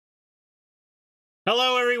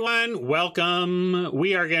Hello, everyone. Welcome.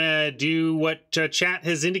 We are going to do what chat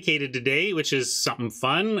has indicated today, which is something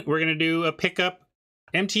fun. We're going to do a pickup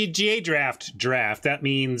MTGA draft. That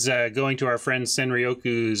means going to our friend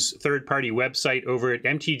Senryoku's third-party website over at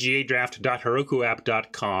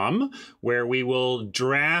mtgadraft.herokuapp.com, where we will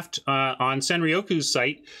draft on Senryoku's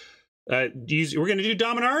site. We're going to do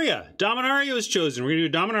Dominaria. Dominaria was chosen. We're going to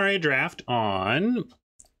do a Dominaria draft on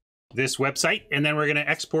this website, and then we're going to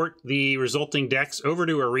export the resulting decks over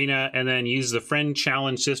to Arena and then use the friend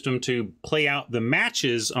challenge system to play out the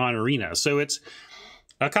matches on Arena. So it's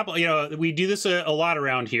a couple, we do this a lot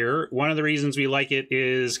around here. One of the reasons we like it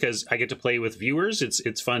is because I get to play with viewers.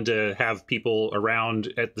 It's fun to have people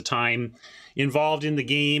around at the time involved in the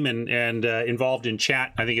game and involved in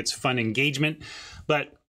chat. I think it's fun engagement,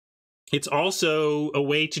 but it's also a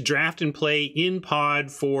way to draft and play in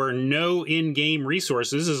pod for no in-game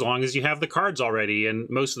resources as long as you have the cards already. And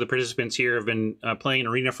most of the participants here have been playing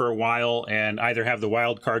Arena for a while and either have the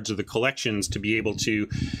wild cards or the collections to be able to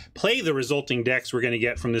play the resulting decks we're going to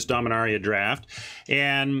get from this Dominaria draft.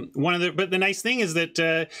 And but the nice thing is that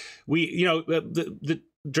the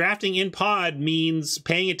drafting in pod means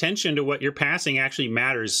paying attention to what you're passing actually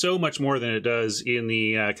matters so much more than it does in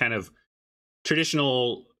the kind of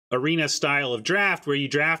traditional Arena style of draft where you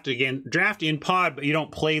draft in pod, but you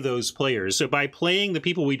don't play those players. So by playing the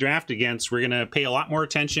people we draft against, we're going to pay a lot more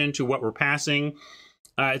attention to what we're passing.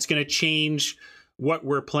 It's going to change what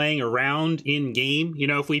we're playing around in game.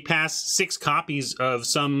 If we pass 6 copies of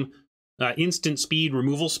some instant speed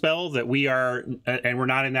removal spell that we are, and we're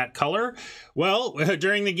not in that color, well,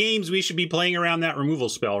 during the games, we should be playing around that removal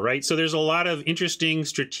spell, right? So there's a lot of interesting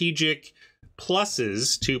strategic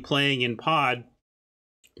pluses to playing in pod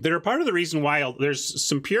that are part of the reason why there's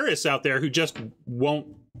some purists out there who just won't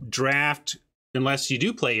draft unless you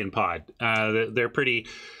do play in pod. They're pretty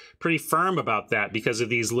firm about that because of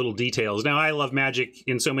these little details. Now, I love Magic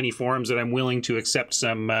in so many forms that I'm willing to accept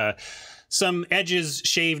some edges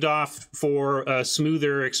shaved off for a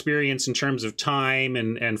smoother experience in terms of time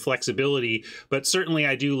and flexibility. But certainly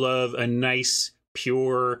I do love a nice,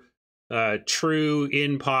 pure, true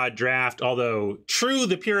in-pod draft, although true,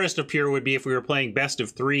 the purest of pure would be if we were playing best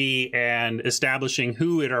of 3 and establishing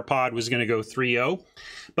who in our pod was going to go 3-0.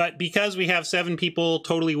 But because we have 7 people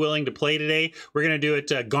totally willing to play today, we're going to do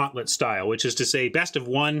it gauntlet style, which is to say best of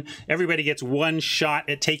 1. Everybody gets 1 shot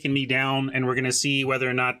at taking me down, and we're going to see whether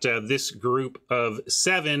or not this group of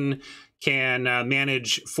 7 can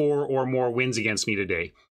manage 4 or more wins against me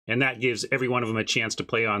today. And that gives every one of them a chance to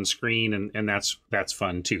play on screen, and that's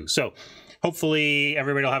fun too. So hopefully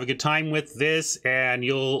everybody will have a good time with this, and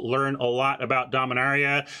you'll learn a lot about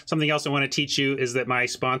Dominaria. Something else I want to teach you is that my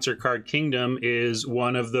sponsor, Card Kingdom, is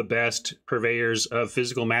one of the best purveyors of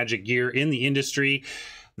physical Magic gear in the industry.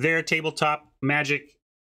 Their tabletop Magic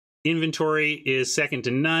inventory is second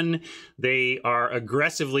to none. They are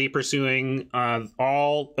aggressively pursuing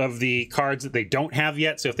all of the cards that they don't have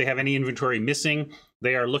yet. So if they have any inventory missing,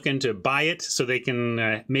 they are looking to buy it so they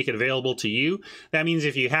can make it available to you. That means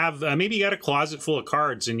if you have, maybe you got a closet full of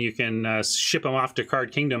cards and you can ship them off to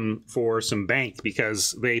Card Kingdom for some bank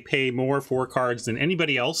because they pay more for cards than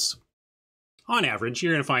anybody else. On average,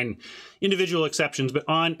 you're going to find individual exceptions, but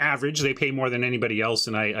on average, they pay more than anybody else.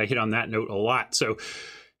 And I hit on that note a lot. So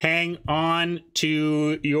hang on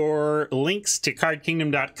to your links to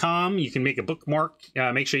cardkingdom.com. You can make a bookmark.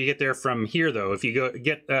 Make sure you get there from here, though. If you go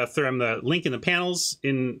get from the link in the panels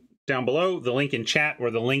down below, the link in chat, or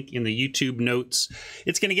the link in the YouTube notes,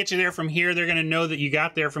 it's going to get you there from here. They're going to know that you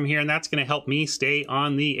got there from here, and that's going to help me stay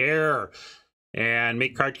on the air and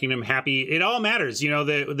make Card Kingdom happy. It all matters.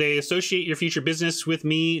 They associate your future business with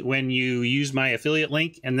me when you use my affiliate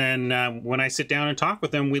link. And then when I sit down and talk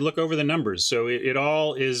with them, we look over the numbers. So it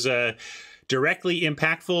all is directly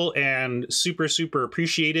impactful and super, super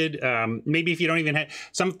appreciated. Maybe if you don't even have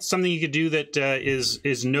something you could do that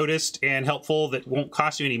is noticed and helpful that won't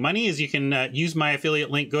cost you any money is you can use my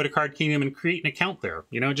affiliate link, go to Card Kingdom and create an account there.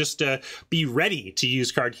 Just be ready to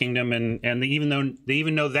use Card Kingdom, and they even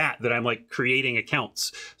know that I'm like creating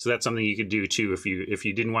accounts. So that's something you could do too if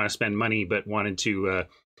you didn't want to spend money but wanted to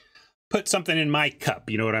put something in my cup.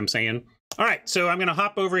 You know what I'm saying? All right, so I'm going to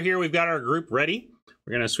hop over here. We've got our group ready.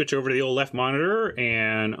 We're going to switch over to the old left monitor,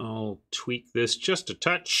 and I'll tweak this just a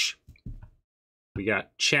touch. We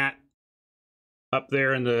got chat up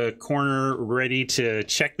there in the corner ready to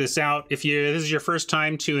check this out. If this is your first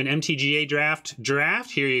time to an MTGA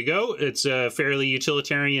draft, here you go. It's a fairly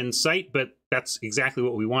utilitarian site, but that's exactly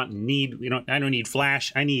what we want and need. I don't need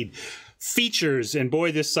Flash. I need features, and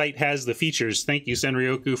boy, this site has the features. Thank you,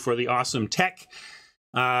 Senryoku, for the awesome tech.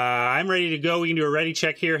 I'm ready to go. We can do a ready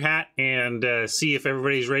check here, Hat, and see if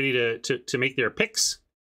everybody's ready to make their picks.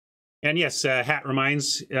 And yes, Hat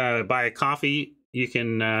reminds, buy a coffee. You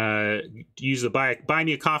can use the buy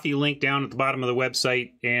me a coffee link down at the bottom of the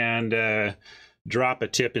website and drop a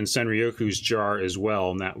tip in Senryoku's jar as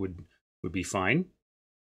well, and that would be fine.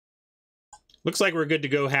 Looks like we're good to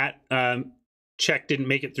go, Hat. Check didn't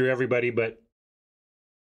make it through everybody, but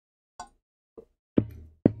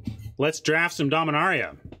let's draft some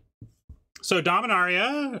Dominaria. So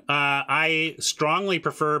Dominaria, I strongly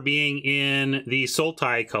prefer being in the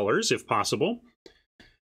Sultai colors if possible.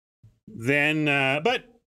 Then, but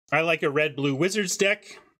I like a red-blue Wizards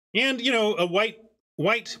deck, and you know, a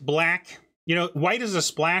white-black. You know, white as a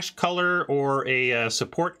splash color or a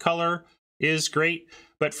support color is great.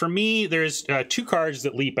 But for me, there's two cards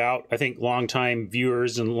that leap out. I think longtime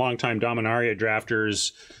viewers and longtime Dominaria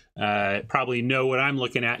drafters probably know what I'm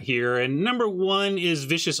looking at here. And number one is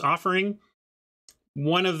Vicious Offering.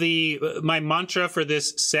 One of my mantra for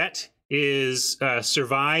this set is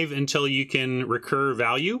survive until you can recur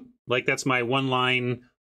value. Like, that's my one-line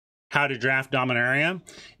how to draft Dominaria.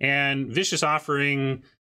 And Vicious Offering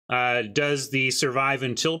does the survive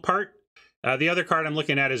until part. The other card I'm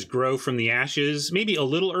looking at is Grow from the Ashes. Maybe a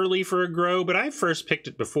little early for a Grow, but I first picked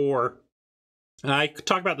it before. I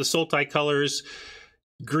talked about the Sultai colors.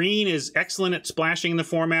 Green is excellent at splashing in the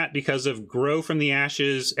format because of Grow from the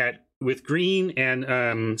Ashes with green and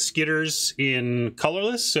Skitters in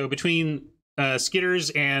colorless. So between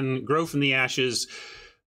Skitters and Grow from the Ashes,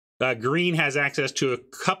 green has access to a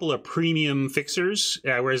couple of premium fixers,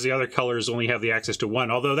 whereas the other colors only have the access to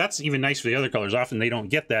one. Although that's even nice for the other colors. Often they don't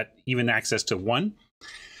get that even access to one.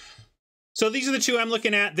 So these are the two I'm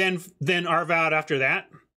looking at. Then Arvad after that.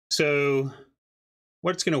 So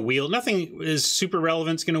what's going to wheel? Nothing is super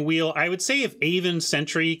relevant is going to wheel. I would say if Aven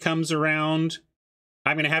Sentry comes around,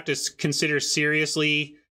 I'm going to have to consider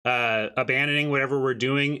seriously abandoning whatever we're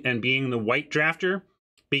doing and being the white drafter,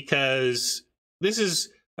 because this is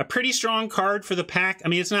a pretty strong card for the pack. I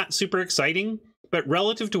mean, it's not super exciting, but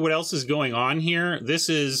relative to what else is going on here, this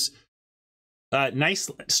is nice,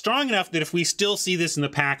 strong enough that if we still see this in the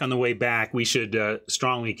pack on the way back, we should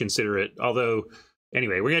strongly consider it. Although,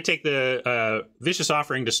 anyway, we're going to take the Vicious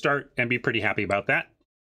Offering to start and be pretty happy about that.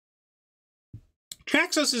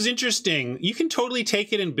 Traxos is interesting. You can totally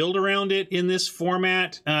take it and build around it in this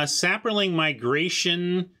format. Saproling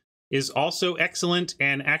Migration is also excellent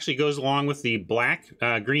and actually goes along with the black.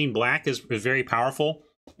 Green-black is very powerful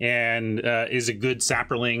and is a good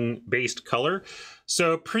Saproling based color.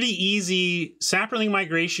 So pretty easy Saproling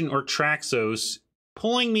Migration or Traxos,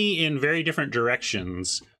 pulling me in very different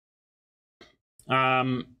directions.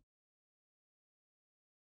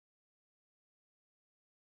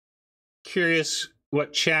 Curious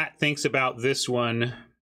what chat thinks about this one.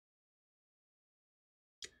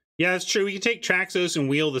 Yeah, that's true. We can take Traxos and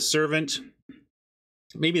wheel the Servant.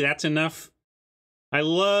 Maybe that's enough. I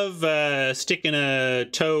love sticking a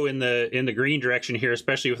toe in the green direction here,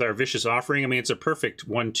 especially with our Vicious Offering. I mean, it's a perfect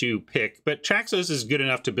 1-2 pick, but Traxos is good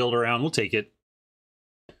enough to build around. We'll take it.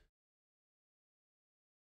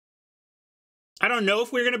 I don't know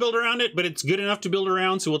if we're going to build around it, but it's good enough to build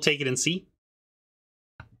around, so we'll take it and see.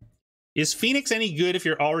 Is Phoenix any good if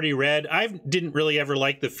you're already red? I didn't really ever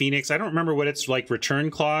like the Phoenix. I don't remember what its like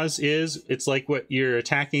return clause is. It's like what you're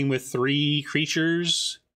attacking with 3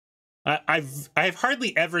 creatures. I've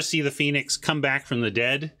hardly ever see the Phoenix come back from the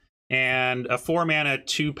dead, and a 4-mana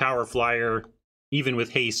 2-power flyer, even with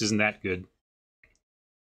haste, isn't that good.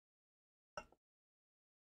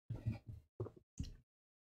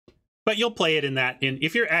 But you'll play it in that.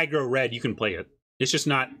 If you're aggro red, you can play it. It's just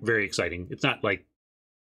not very exciting. It's not like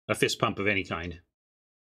a fist pump of any kind.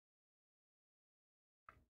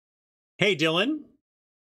 Hey, Dylan.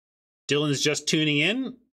 Dylan's just tuning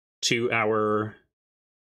in to our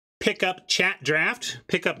pickup chat draft,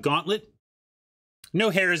 pickup gauntlet. No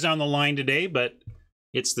hairs on the line today, but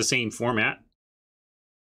it's the same format.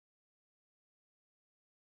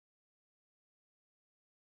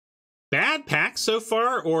 Bad packs so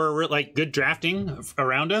far, or like good drafting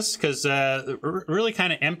around us? Because really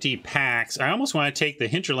kind of empty packs. I almost want to take the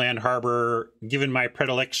Hinterland Harbor, given my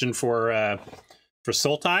predilection for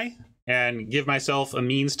Sultai, and give myself a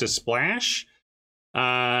means to splash.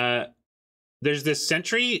 There's this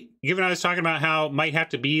Sentry. Given I was talking about how it might have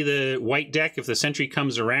to be the white deck if the Sentry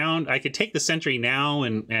comes around, I could take the Sentry now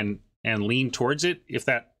and lean towards it if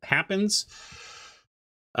that happens.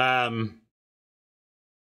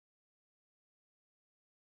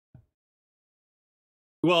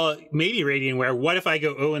 Well, maybe Radiantware. What if I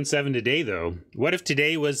go 0-7 today, though? What if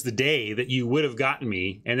today was the day that you would have gotten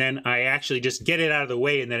me, and then I actually just get it out of the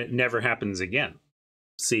way, and then it never happens again?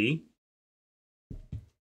 See?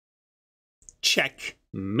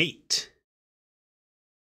 Checkmate.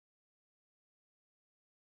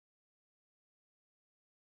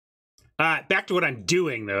 Back to what I'm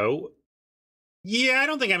doing, though. Yeah, I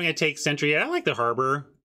don't think I'm going to take Sentry yet. I like the Harbor.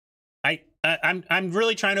 I'm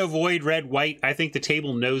really trying to avoid red-white. I think the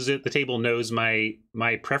table knows it. The table knows my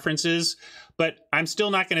preferences, but I'm still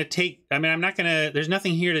not going to take. I mean, I'm not going to. There's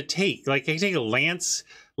nothing here to take. Like, I can take a Lance.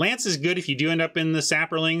 Lance is good if you do end up in the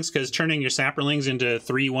Sapperlings, because turning your Sapperlings into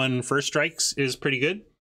 3/1 first strikes is pretty good.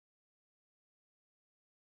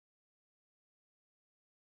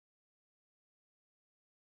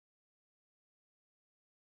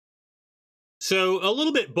 So a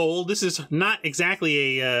little bit bold. This is not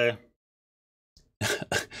exactly a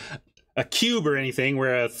a cube or anything,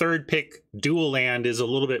 where a third pick dual land is a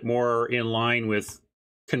little bit more in line with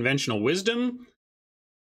conventional wisdom.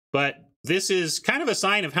 But this is kind of a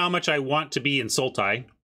sign of how much I want to be in Sultai.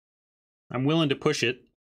 I'm willing to push it.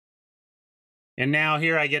 And now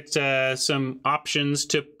here I get some options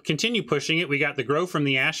to continue pushing it. We got the Grow from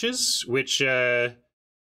the Ashes, which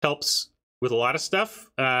helps with a lot of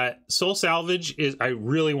stuff. Soul Salvage is, I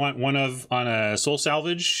really want one of on a Soul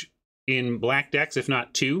Salvage in black decks, if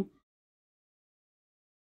not two.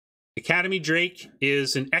 Academy Drake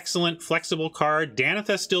is an excellent flexible card.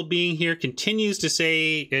 Danitha still being here continues to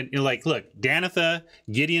say, like, look, Danitha,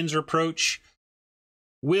 Gideon's Reproach,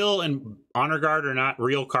 Will and Honor Guard are not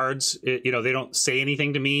real cards. You know, they don't say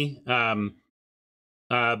anything to me. But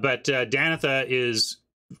Danitha is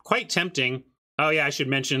quite tempting. Oh yeah, I should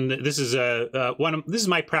mention that this is this is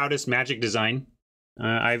my proudest Magic design.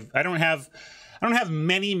 I don't have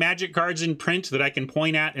many Magic cards in print that I can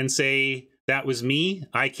point at and say that was me.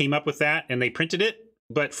 I came up with that and they printed it.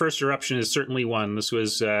 But First Eruption is certainly one. This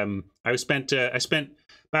was I spent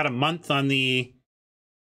about a month on the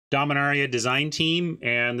Dominaria design team,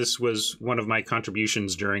 and this was one of my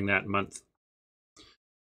contributions during that month.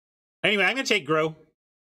 Anyway, I'm going to take Grow.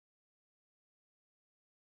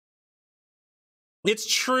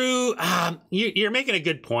 It's true. You're making a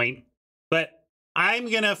good point, but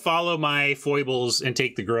I'm going to follow my foibles and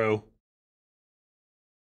take the Grow.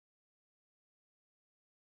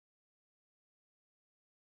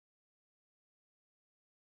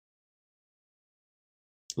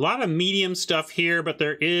 A lot of medium stuff here, but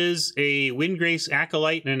there is a Windgrace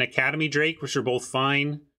Acolyte and an Academy Drake, which are both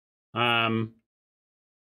fine.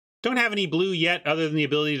 Don't have any blue yet, other than the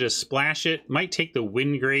ability to splash it. Might take the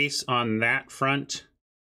Windgrace on that front.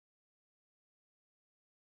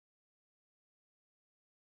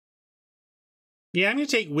 Yeah, I'm going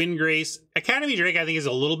to take Windgrace. Academy Drake, I think, is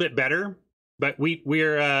a little bit better, but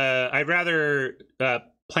I'd rather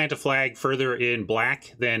plant a flag further in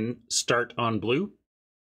black than start on blue.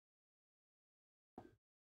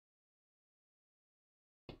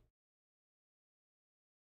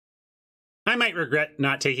 I might regret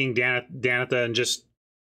not taking Danitha and just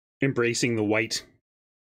embracing the white.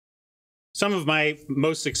 Some of my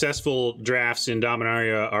most successful drafts in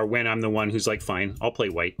Dominaria are when I'm the one who's like, fine, I'll play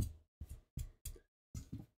white.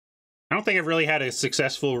 I don't think I've really had a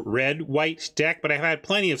successful red-white deck, but I've had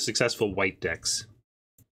plenty of successful white decks.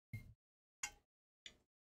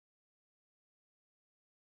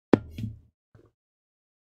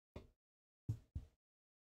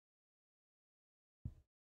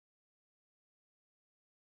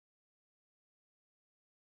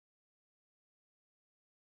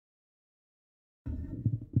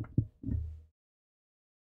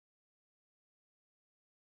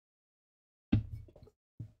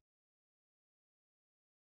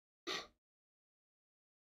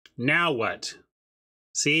 Now what?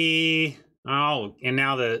 See? Oh, and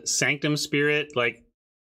now the Sanctum Spirit, like,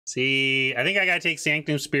 see, I think I gotta take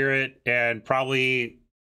Sanctum Spirit and probably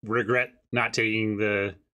regret not taking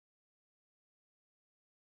the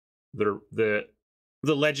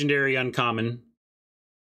legendary uncommon.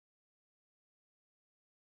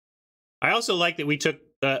 I also like that we took,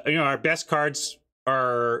 our best cards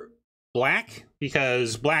are black,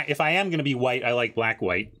 because black, if I am going to be white, I like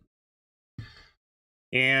black-white.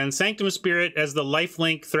 And Sanctum Spirit as the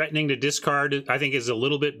lifelink threatening to discard, I think, is a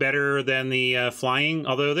little bit better than the flying,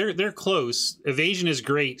 although they're close. Evasion is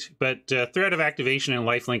great, but threat of activation and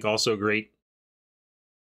lifelink also great.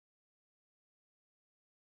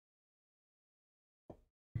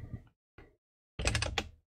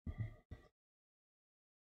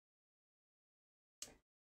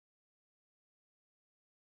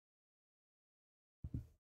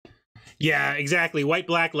 Yeah, exactly.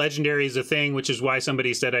 White-black legendary is a thing, which is why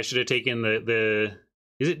somebody said I should have taken the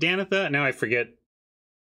is it Danitha? Now I forget.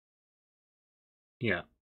 Yeah,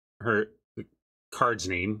 her the card's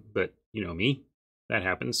name, but you know me. That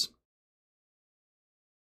happens.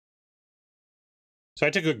 So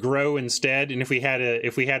I took a grow instead, and if we had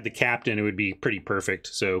the captain, it would be pretty perfect.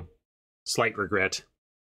 So slight regret.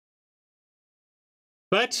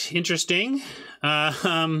 But interesting.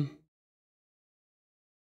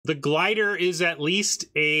 The glider is at least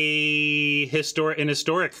an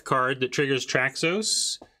historic card that triggers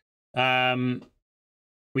Traxos.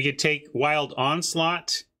 We could take Wild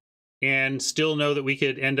Onslaught and still know that we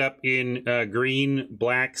could end up in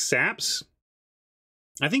green-black saps.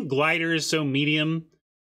 I think glider is so medium.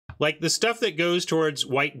 Like the stuff that goes towards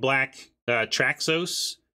white-black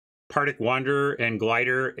Traxos, Partick Wanderer and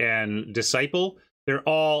Glider and Disciple, they're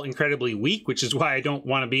all incredibly weak, which is why I don't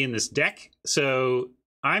want to be in this deck. So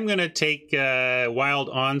I'm going to take Wild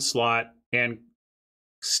Onslaught and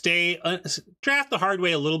draft the hard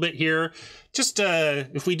way a little bit here. Just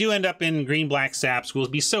if we do end up in green-black saps, we'll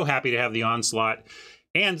be so happy to have the Onslaught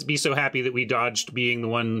and be so happy that we dodged being the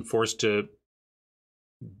one forced to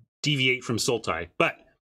deviate from Sultai. But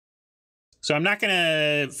so I'm not going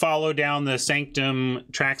to follow down the Sanctum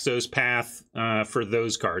Traxos path for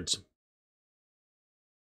those cards.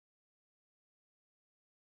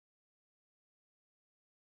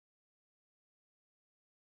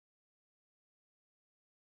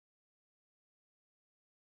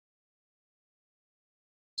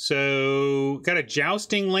 So got a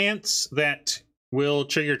Jousting Lance that will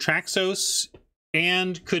trigger Traxos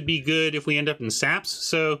and could be good if we end up in saps.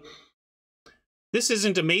 So this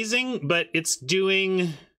isn't amazing, but it's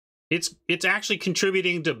actually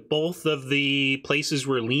contributing to both of the places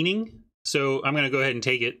we're leaning. So I'm going to go ahead and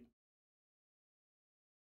take it.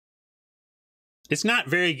 It's not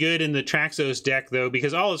very good in the Traxos deck, though,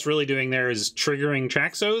 because all it's really doing there is triggering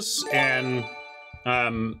Traxos. And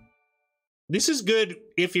this is good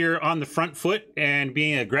if you're on the front foot and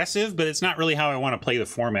being aggressive, but it's not really how I want to play the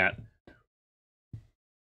format.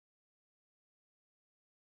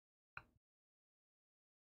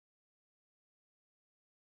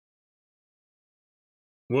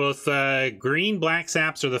 Well, if green-black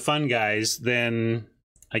saps are the fun guys, then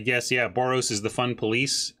I guess, yeah, Boros is the fun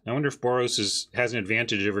police. I wonder if Boros has an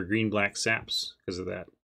advantage over green-black saps because of that.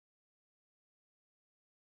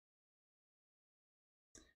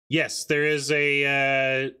 Yes, there is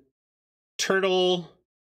a turtle.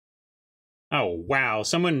 Oh, wow.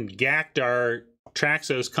 Someone gacked our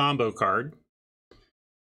Traxos combo card.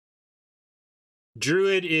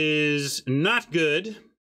 Druid is not good,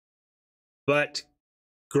 but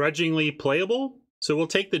grudgingly playable. So we'll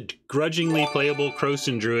take the grudgingly playable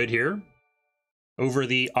Krosan Druid here over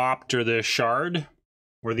the Opt or the Shard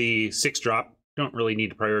or the 6-drop. Don't really need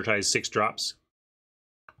to prioritize 6 drops.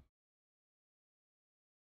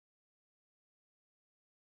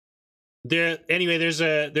 Anyway, there's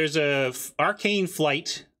a Arcane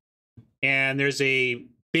Flight, and there's a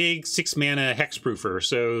big 6-mana Hexproofer.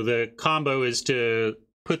 So the combo is to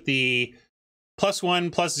put the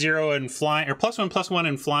 +1/+0 and flying, or +1/+1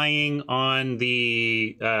 and flying on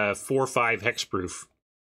the 4/5 Hexproof.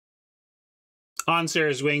 On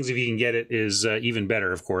Sarah's Wings, if you can get it, is even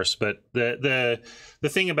better, of course. But the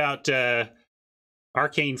thing about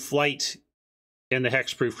Arcane Flight and the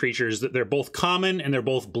Hexproof creatures, that they're both common and they're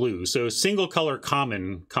both blue. So single color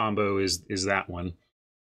common combo is that one.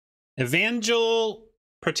 Evangel,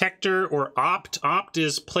 Protector, or Opt. Opt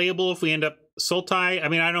is playable if we end up Sultai. I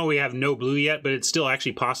mean, I know we have no blue yet, but it's still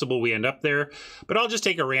actually possible we end up there. But I'll just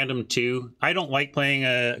take a random 2. I don't like playing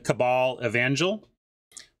a Cabal Evangel,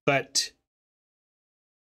 but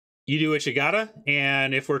you do what you gotta.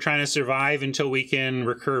 And if we're trying to survive until we can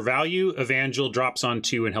recur value, Evangel drops on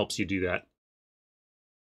 2 and helps you do that.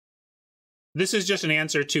 This is just an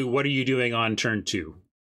answer to what are you doing on turn 2.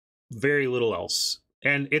 Very little else.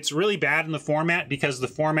 And it's really bad in the format because the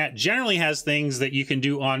format generally has things that you can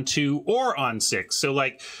do on 2 or on 6. So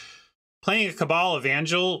like playing a Cabal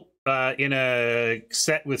Evangel in a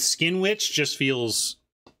set with Skin Witch just feels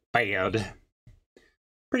bad.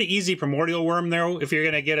 Pretty easy Primordial Worm, though. If you're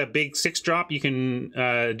going to get a big 6-drop, you can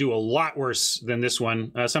do a lot worse than this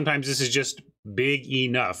one. Sometimes this is just big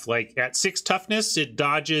enough. Like at 6 toughness, it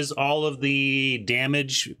dodges all of the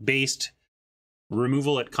damage-based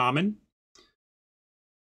removal at common.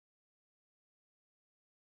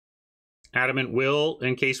 Adamant Will,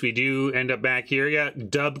 in case we do end up back here. Yeah,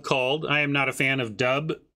 Dub called. I am not a fan of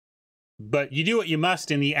Dub, but you do what you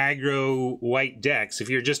must in the aggro white decks. If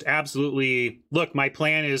you're just absolutely, look, my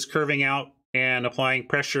plan is curving out and applying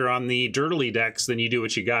pressure on the dirtily decks, then you do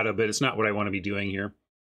what you gotta, but it's not what I want to be doing here.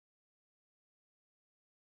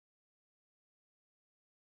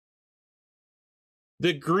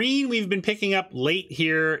 The green we've been picking up late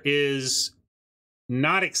here is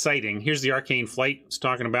not exciting. Here's the Arcane Flight I was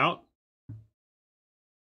talking about.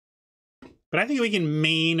 But I think we can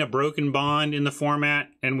main a Broken Bond in the format,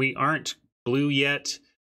 and we aren't blue yet.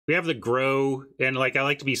 We have the Grow, and like I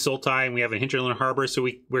like to be Sultai, and we have a Hinterland Harbor, so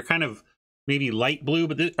we're kind of maybe light blue,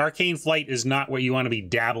 but the Arcane Flight is not what you want to be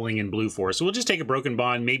dabbling in blue for. So we'll just take a Broken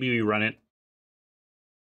Bond, maybe we run it.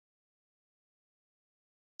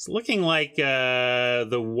 It's looking like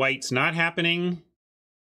the white's not happening,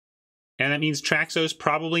 and that means Traxos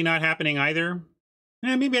probably not happening either.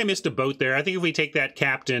 Maybe I missed a boat there. I think if we take that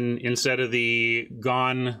Captain instead of the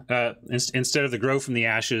instead of the Grow from the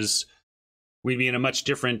Ashes, we'd be in a much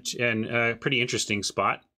different and pretty interesting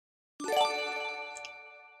spot.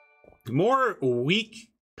 More weak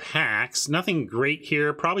packs. Nothing great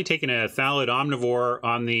here. Probably taking a Thallid Omnivore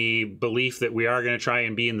on the belief that we are going to try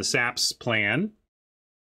and be in the Saps plan.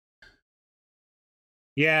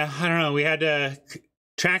 Yeah, I don't know. We had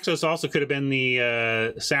Traxos also could have been the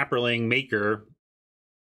Saproling Maker.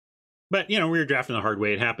 But, you know, we were drafting the hard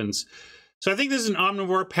way. It happens. So I think this is an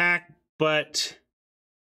Omnivore pack, but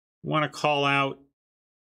I want to call out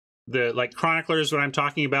the, like, Chroniclers, what I'm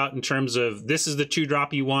talking about in terms of this is the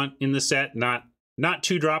 2-drop you want in the set, not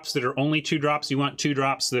 2-drops that are only 2-drops. You want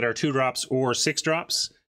 2-drops that are 2-drops or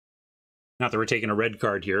 6-drops. Not that we're taking a red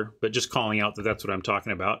card here, but just calling out that that's what I'm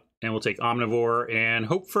talking about. And we'll take Omnivore and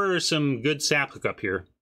hope for some good sap hookup here.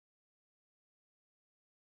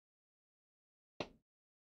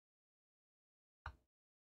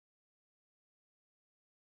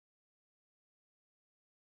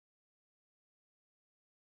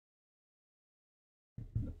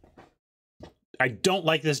 I don't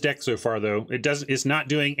like this deck so far, though. It's not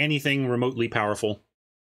doing anything remotely powerful.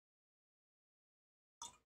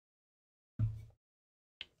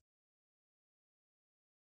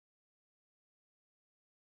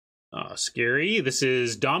 Oh, scary. This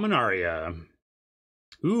is Dominaria.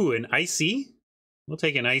 Ooh, an Icy. We'll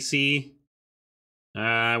take an Icy.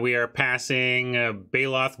 We are passing a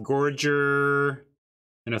Baloth Gorger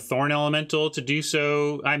and a Thorn Elemental to do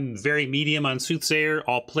so. I'm very medium on Soothsayer.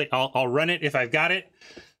 I'll run it if I've got it,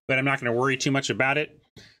 but I'm not going to worry too much about it.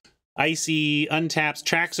 Icy untaps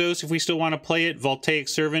Traxos if we still want to play it. Voltaic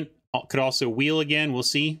Servant could also wheel again. We'll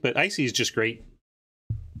see, but Icy is just great.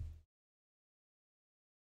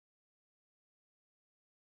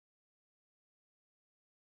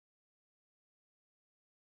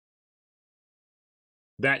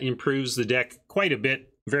 That improves the deck quite a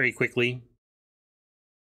bit very quickly.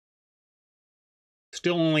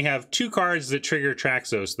 Still only have 2 cards that trigger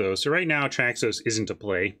Traxos, though. So right now, Traxos isn't a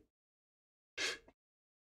play.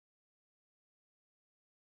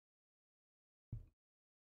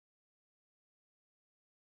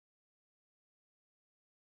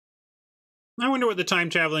 I wonder what the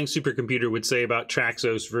time-traveling supercomputer would say about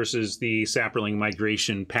Traxos versus the Saproling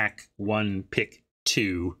Migration Pack 1, Pick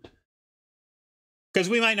 2. Because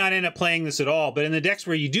we might not end up playing this at all, but in the decks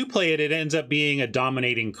where you do play it, it ends up being a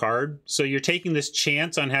dominating card. So you're taking this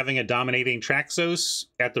chance on having a dominating Traxos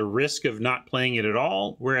at the risk of not playing it at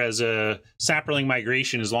all, whereas a Saproling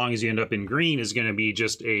Migration, as long as you end up in green, is going to be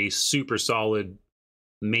just a super solid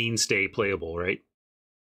mainstay playable, right?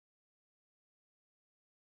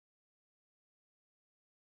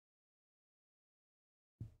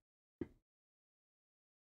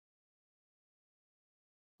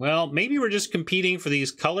 Well, maybe we're just competing for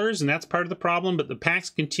these colors, and that's part of the problem, but the packs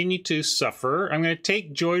continue to suffer. I'm going to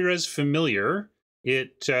take Joyra's Familiar.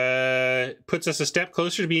 It puts us a step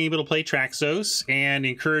closer to being able to play Traxos and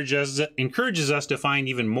encourages us to find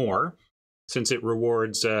even more, since it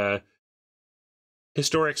rewards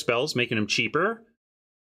historic spells, making them cheaper.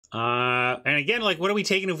 And again, like, what are we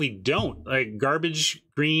taking if we don't? Like, garbage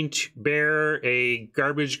green bear, a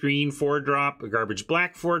garbage green 4-drop, a garbage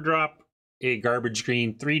black 4-drop, a garbage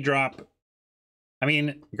green 3-drop. I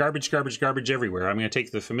mean, garbage everywhere. I'm going to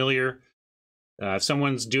take the Familiar. If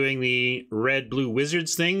someone's doing the red-blue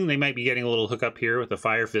Wizards thing, they might be getting a little hookup here with the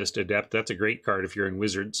Fire Fist Adept. That's a great card if you're in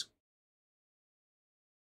Wizards.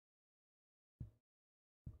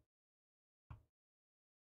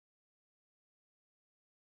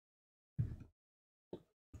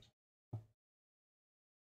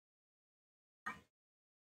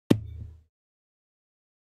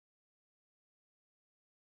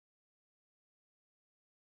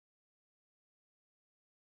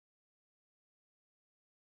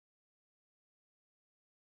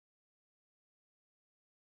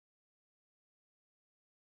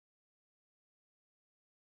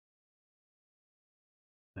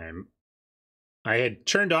 I had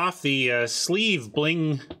turned off the sleeve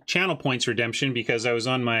bling channel points redemption because I was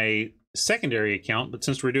on my secondary account, but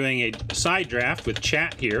since we're doing a side draft with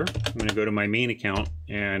chat here, I'm going to go to my main account,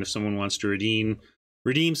 and if someone wants to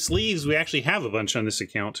redeem sleeves, we actually have a bunch on this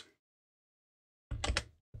account.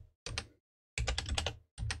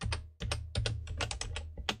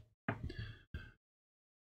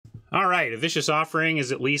 All right, a Vicious Offering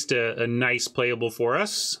is at least a nice playable for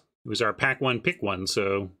us. It was our pack 1 pick 1,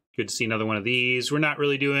 so good to see another one of these. We're not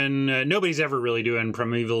really doing, nobody's ever really doing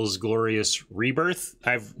Primeval's Glorious Rebirth.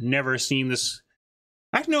 I've never seen this.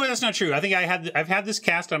 No, that's not true. I think I've had this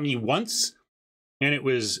cast on me once, and it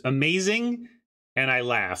was amazing, and I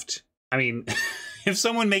laughed. I mean, if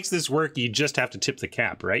someone makes this work, you just have to tip the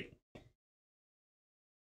cap, right?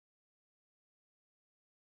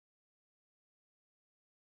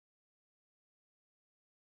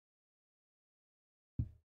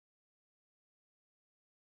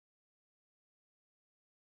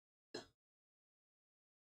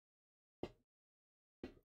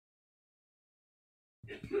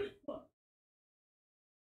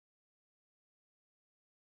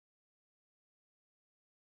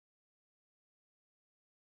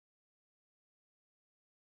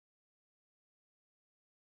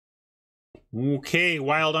 Okay,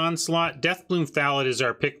 Wild Onslaught. Deathbloom Thallid is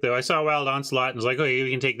our pick, though. I saw Wild Onslaught and was like, okay,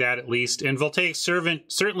 we can take that at least. And Voltaic Servant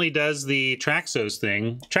certainly does the Traxos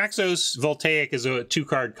thing. Traxos Voltaic is a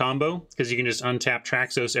 2-card combo because you can just untap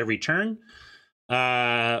Traxos every turn.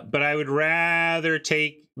 But I would rather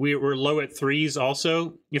take... We're low at 3s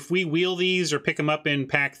also. If we wheel these or pick them up in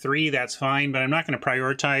pack 3, that's fine, but I'm not going to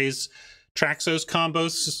prioritize Traxos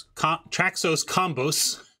combos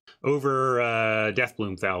over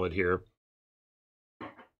Deathbloom Thallid here.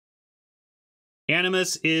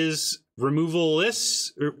 Animus is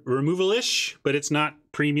removal-ish, but it's not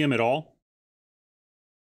premium at all.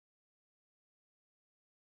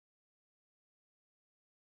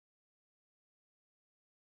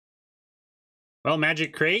 Well,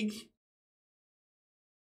 Magic Craig.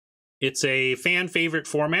 It's a fan favorite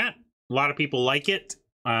format. A lot of people like it.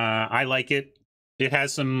 I like it. It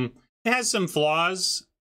has some flaws,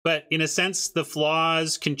 but in a sense, the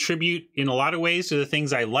flaws contribute in a lot of ways to the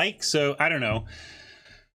things I like. So I don't know.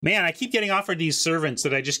 Man, I keep getting offered these servants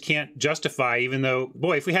that I just can't justify, even though,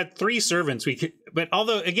 boy, if we had 3 servants, we could. But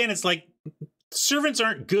although, again, it's like servants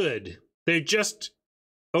aren't good. They're just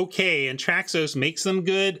okay, and Traxos makes them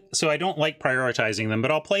good, so I don't like prioritizing them,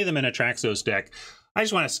 but I'll play them in a Traxos deck. I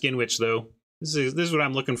just want a Skin Witch, though. This is what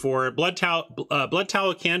I'm looking for. Blood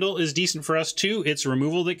Tallow Candle is decent for us, too. It's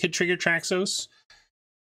removal that could trigger Traxos.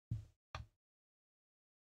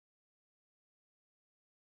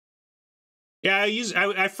 Yeah,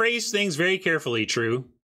 I phrase things very carefully, True.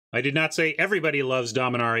 I did not say everybody loves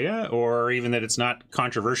Dominaria, or even that it's not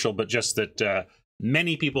controversial, but just that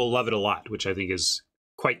many people love it a lot, which I think is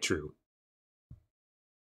quite true.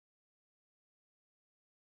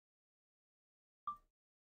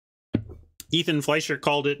 Ethan Fleischer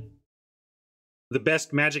called it the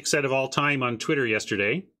best Magic set of all time on Twitter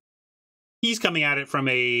yesterday. He's coming at it from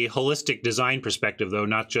a holistic design perspective, though,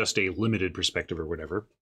 not just a limited perspective or whatever.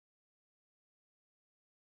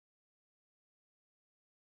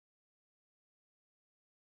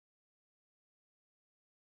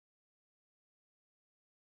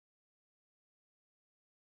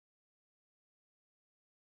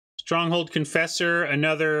 Stronghold Confessor,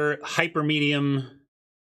 another hyper medium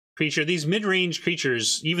creature. These mid-range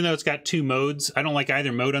creatures, even though it's got 2 modes, I don't like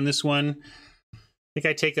either mode on this one. I think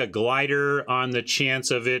I take a Glider on the chance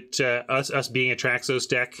of it, us being a Traxos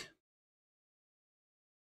deck.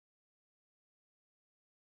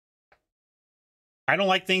 I don't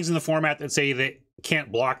like things in the format that say they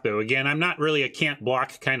can't block, though. Again, I'm not really a can't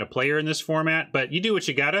block kind of player in this format, but you do what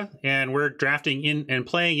you gotta, and we're drafting in and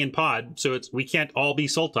playing in pod, so we can't all be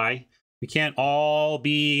Sultai. We can't all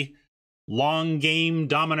be long game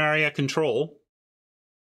Dominaria control.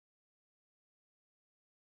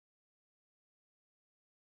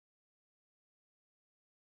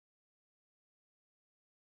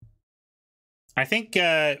 I think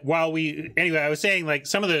anyway, I was saying, like,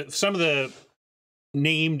 some of the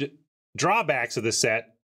named drawbacks of the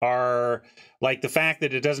set are like the fact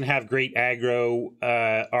that it doesn't have great aggro,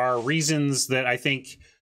 are reasons that I think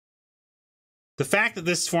the fact that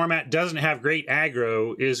this format doesn't have great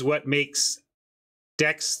aggro is what makes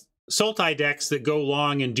Sultai decks that go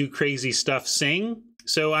long and do crazy stuff sing.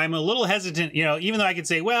 So I'm a little hesitant, even though I could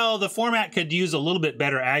say, well, the format could use a little bit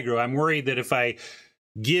better aggro. I'm worried that if I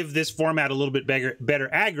give this format a little bit better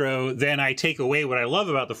aggro, then I take away what I love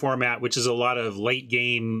about the format, which is a lot of late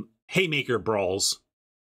game haymaker brawls.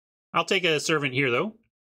 I'll take a servant here, though.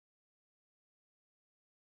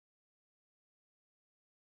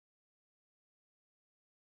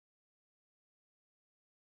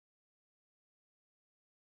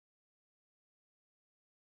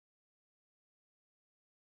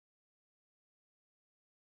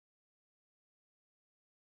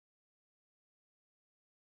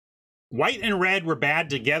 white and red were bad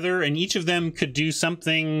together, and each of them could do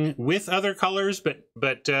something with other colors, but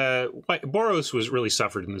Boros was really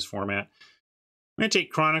suffered in this format. I'm going to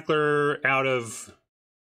take Chronicler out of...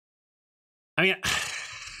 I mean,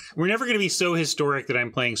 we're never going to be so historic that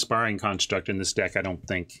I'm playing Sparring Construct in this deck, I don't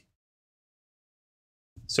think.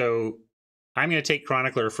 So I'm going to take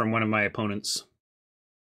Chronicler from one of my opponents.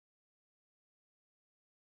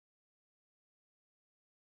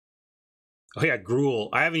 Oh yeah, Gruul.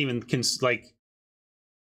 I haven't even like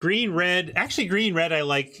green red. Actually, green red I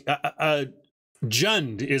like.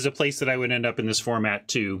 Jund is a place that I would end up in this format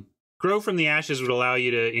too. Grow from the Ashes would allow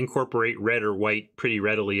you to incorporate red or white pretty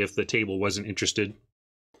readily if the table wasn't interested.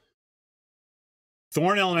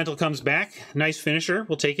 Thorn Elemental comes back. Nice finisher.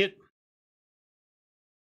 We'll take it.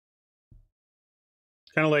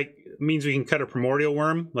 Kind of like means we can cut a Primordial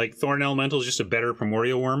Worm. Like Thorn Elemental is just a better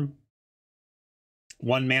Primordial Worm.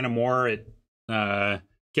 1 mana more. It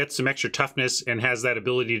gets some extra toughness and has that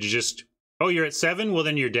ability to just... Oh, you're at 7? Well,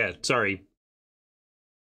 then you're dead. Sorry.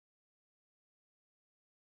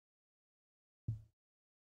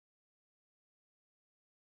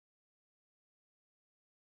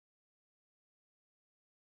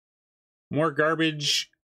 More garbage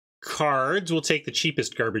cards. We'll take the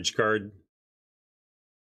cheapest garbage card.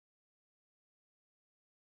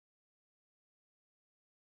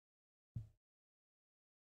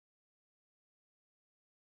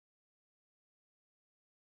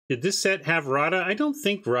 Did this set have Rada? I don't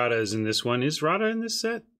think Rada is in this one. Is Rada in this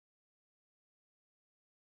set?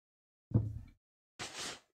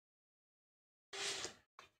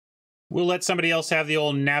 We'll let somebody else have the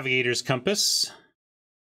old Navigator's Compass.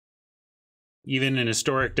 Even an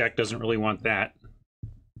historic deck doesn't really want that.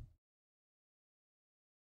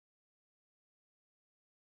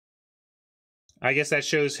 I guess that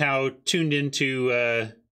shows how tuned into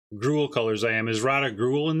Gruul colors I am. Is Rada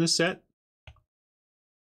Gruul in this set?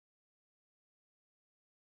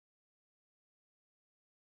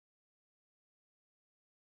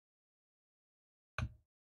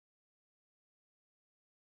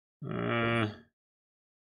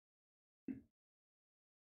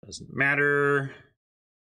 Doesn't matter.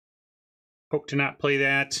 Hope to not play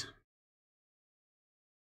that.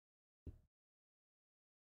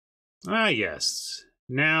 Ah, yes.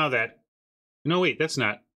 Now that... No, wait, that's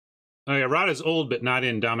not... Oh, yeah, Rada's old, but not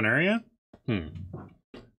in Dominaria? Oh,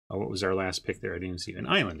 what was our last pick there? I didn't see an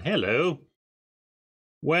island. Hello.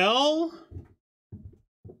 Well...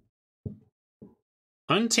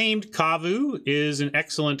 Untamed Kavu is an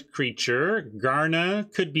excellent creature.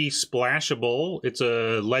 Garna could be splashable. It's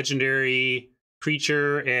a legendary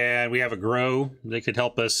creature, and we have a grow that could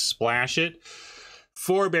help us splash it.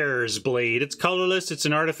 Forebear's Blade. It's colorless. It's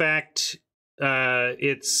an artifact.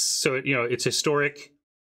 It's historic.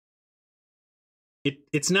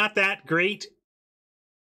 It's not that great,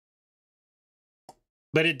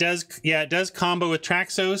 but it does. Yeah, it does combo with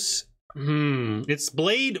Traxos. It's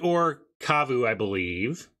Blade or Kavu, I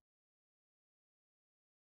believe.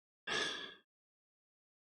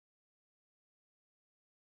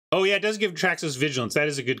 Oh yeah, it does give Traxos Vigilance. That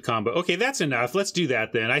is a good combo. Okay, that's enough. Let's do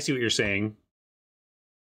that then. I see what you're saying.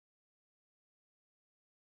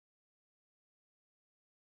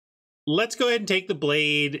 Let's go ahead and take the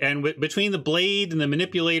Blade, and between the Blade and the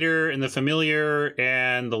Manipulator and the Familiar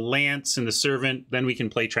and the Lance and the Servant, then we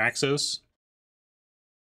can play Traxos.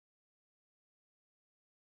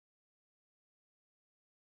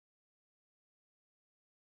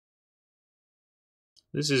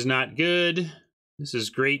 This is not good. This is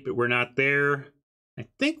great, but we're not there. I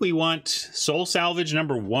think we want Soul Salvage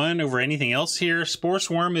 #1 over anything else here. Spore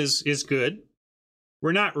Swarm is good.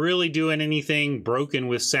 We're not really doing anything broken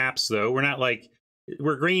with saps, though. We're not like...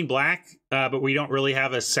 We're green-black, but we don't really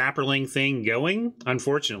have a sapperling thing going,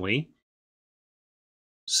 unfortunately.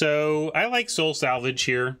 So I like Soul Salvage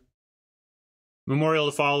here. Memorial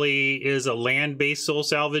to Folly is a land-based Soul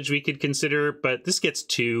Salvage we could consider, but this gets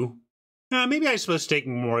 2. Maybe I'm supposed to take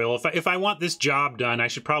Memorial. If I want this job done, I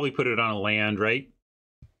should probably put it on a land, right?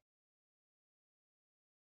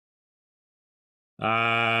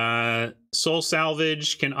 Soul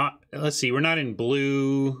Salvage can... let's see, we're not in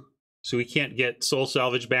blue, so we can't get Soul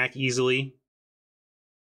Salvage back easily.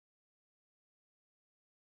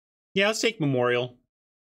 Yeah, let's take Memorial.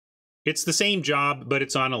 It's the same job, but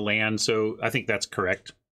it's on a land, so I think that's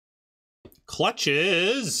correct.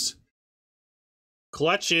 Clutches...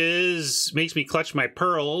 Clutches makes me clutch my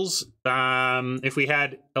pearls. If we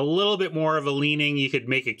had a little bit more of a leaning, you could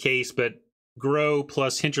make a case, but Grow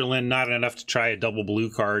plus Hinterland, not enough to try a double blue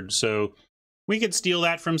card. So we could steal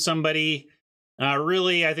that from somebody.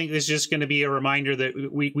 Really, I think this is just going to be a reminder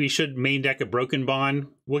that we should main deck a Broken Bond.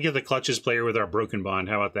 We'll get the Clutches player with our Broken Bond.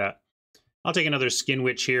 How about that? I'll take another Skin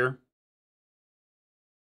Witch here.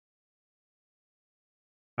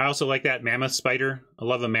 I also like that Mammoth Spider. I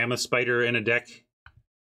love a Mammoth Spider in a deck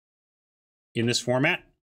in this format.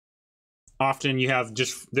 Often you have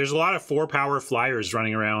there's a lot of 4-power flyers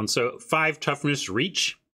running around, so 5 toughness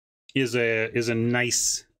reach is a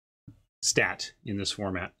nice stat in this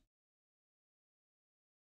format.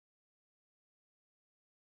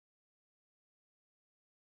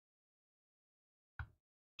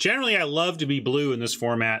 Generally, I love to be blue in this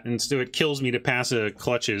format, and so it kills me to pass a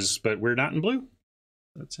Clutches, but we're not in blue.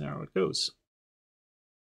 That's how it goes.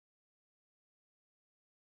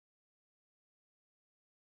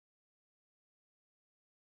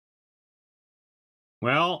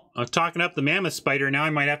 Well, I'm talking up the Mammoth Spider. Now I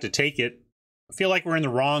might have to take it. I feel like we're in the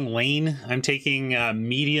wrong lane. I'm taking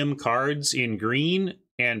medium cards in green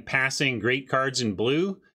and passing great cards in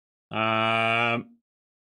blue.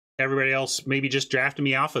 Everybody else maybe just drafted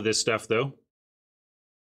me off of this stuff, though.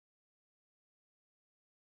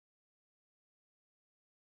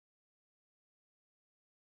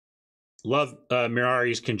 Love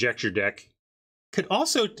Mirari's Conjecture deck. Could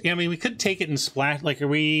also, I mean, we could take it and splash. Like, are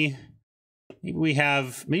we? Maybe we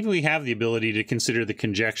have the ability to consider the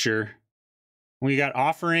Conjecture. We got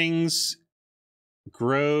Offerings,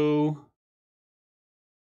 Grow.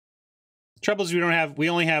 Trouble is we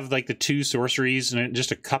only have like the 2 sorceries and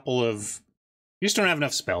just a couple of, we just don't have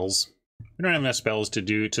enough spells. We don't have enough spells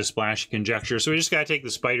to splash Conjecture, so we just gotta take the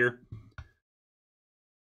Spider.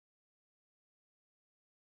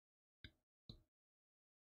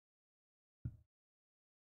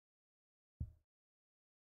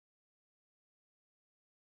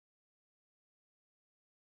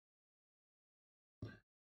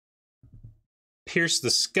 Pierce the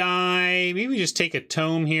Sky. Maybe we just take a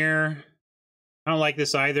Tome here. I don't like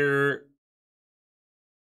this either.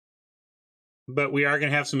 But we are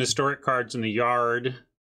going to have some historic cards in the yard.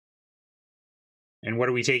 And what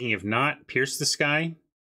are we taking if not? Pierce the Sky?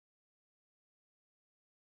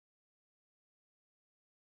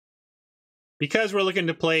 Because we're looking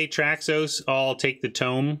to play Traxos, I'll take the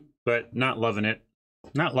Tome, but not loving it.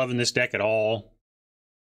 Not loving this deck at all.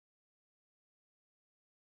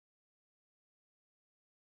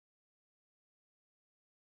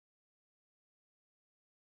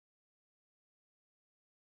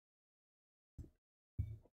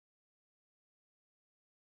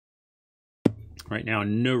 Right now,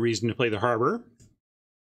 no reason to play the Harbor.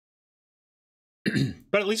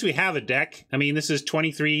 But at least we have a deck. I mean, this is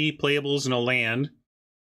 23 playables and a land.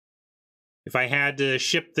 If I had to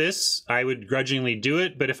ship this, I would grudgingly do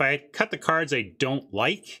it. But if I had cut the cards I don't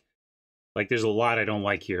like there's a lot I don't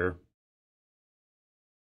like here.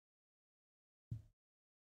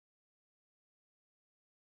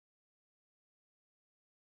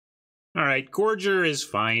 All right, Gorger is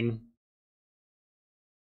fine.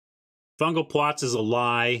 Fungal Plots is a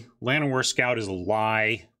lie. Llanowar Scout is a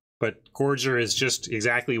lie. But Gorger is just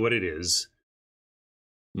exactly what it is.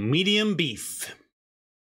 Medium beef.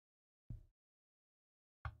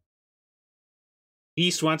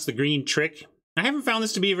 East wants the green trick. I haven't found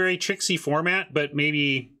this to be a very tricksy format, but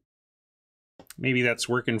maybe that's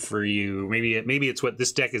working for you. Maybe it's what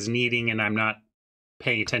this deck is needing, and I'm not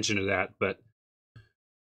paying attention to that. But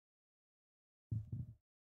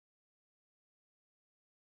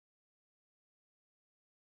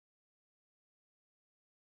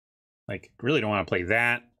like, really don't want to play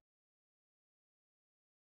that.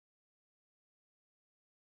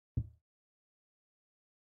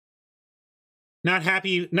 Not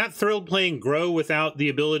happy, not thrilled playing Grow without the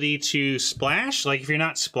ability to splash. Like, if you're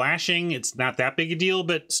not splashing, it's not that big a deal,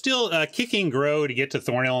 but still, kicking Grow to get to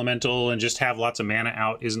Thorn Elemental and just have lots of mana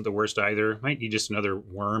out isn't the worst either. Might need just another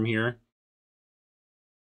worm here.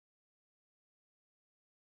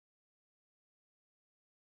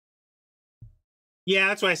 Yeah,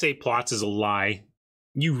 that's why I say Plots is a lie.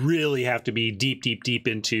 You really have to be deep, deep, deep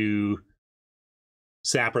into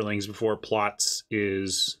Sapperlings before Plots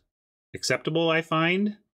is acceptable, I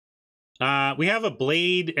find. We have a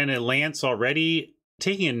Blade and a Lance already.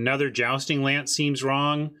 Taking another Jousting Lance seems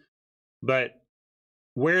wrong, but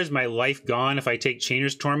where's my life gone if I take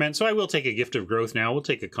Chainer's Torment? So I will take a Gift of Growth now. We'll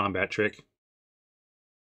take a Combat Trick.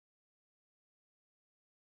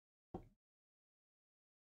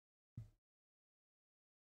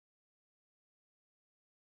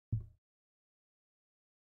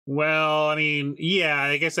 Well, I mean, yeah,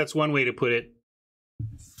 I guess that's one way to put it,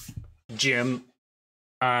 Jim.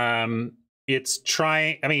 It's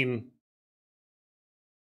trying, I mean,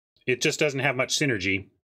 it just doesn't have much synergy.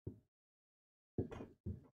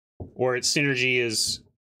 or its synergy is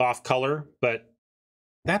off color, but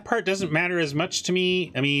that part doesn't matter as much to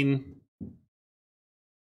me. I mean,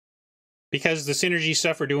 because the synergy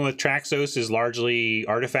stuff we're doing with Traxos is largely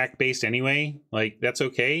artifact based anyway, like that's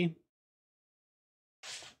okay.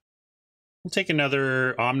 We'll take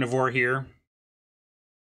another Omnivore here.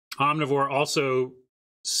 Omnivore also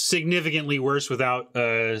significantly worse without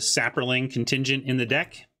a Saproling contingent in the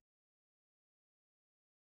deck.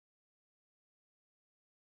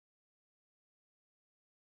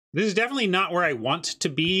 This is definitely not where I want to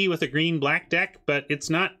be with a green-black deck, but it's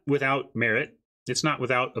not without merit. It's not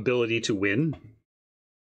without ability to win.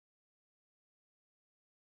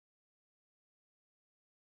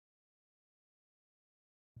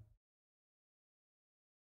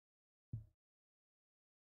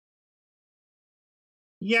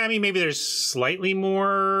 Yeah, I mean, maybe there's slightly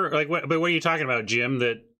more, like, what are you talking about, Jim?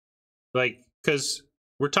 That, like, because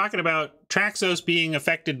we're talking about Traxos being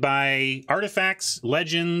affected by artifacts,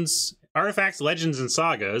 legends, and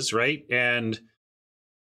sagas, right? And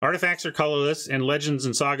artifacts are colorless, and legends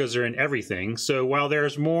and sagas are in everything. So while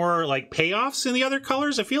there's more, like, payoffs in the other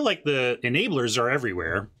colors, I feel like the enablers are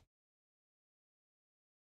everywhere.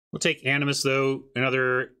 We'll take Animus, though,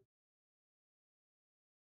 another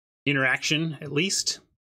interaction, at least.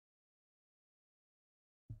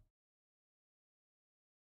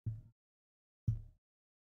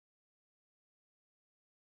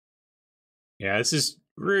 Yeah, this is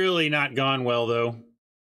really not gone well, though.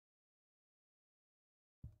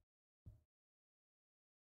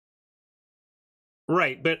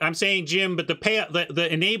 Right, but I'm saying, Jim, but the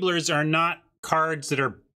enablers are not cards that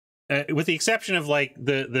are, with the exception of like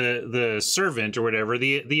the servant or whatever.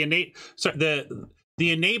 The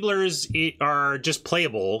enablers are just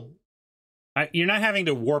playable. You're not having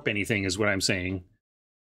to warp anything, is what I'm saying.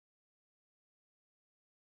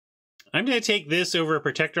 I'm going to take this over a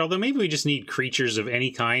protector, although maybe we just need creatures of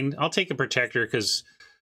any kind. I'll take a protector because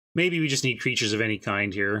maybe we just need creatures of any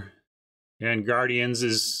kind here. And Guardians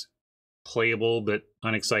is playable but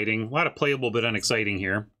unexciting. A lot of playable but unexciting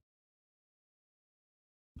here.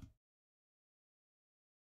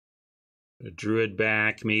 A Druid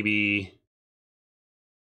back, maybe.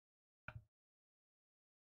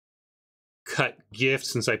 Cut Gift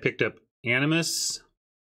since I picked up Animus.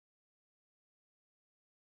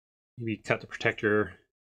 Maybe cut the protector.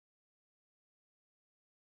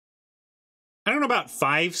 I don't know about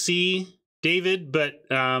 5C, David, but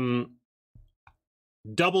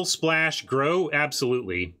double splash grow,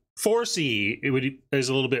 absolutely. 4C, is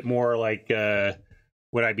a little bit more like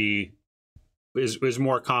would I be is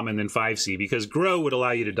more common than 5C, because grow would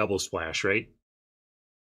allow you to double splash, right?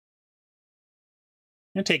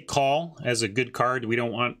 I'm gonna take Call as a good card we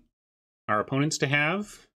don't want our opponents to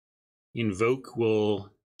have. Invoke will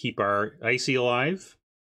keep our Icy alive.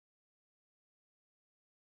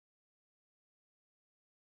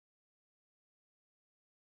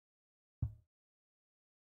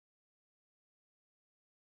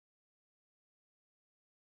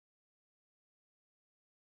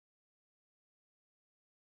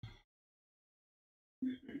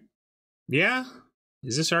 Yeah,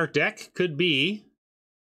 is this our deck? Could be.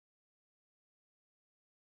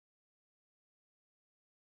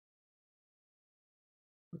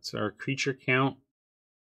 What's our creature count?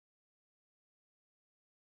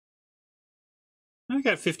 I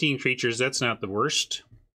got 15 creatures. That's not the worst.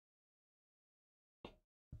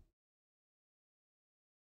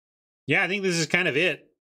 Yeah, I think this is kind of it.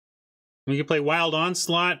 We can play Wild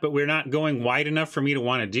Onslaught, but we're not going wide enough for me to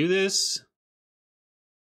want to do this.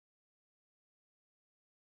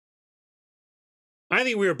 I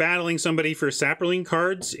think we were battling somebody for Saproling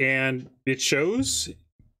cards, and it shows.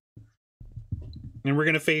 And we're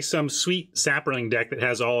going to face some sweet Saproling deck that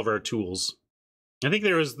has all of our tools. I think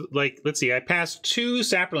there was, like, let's see, I passed 2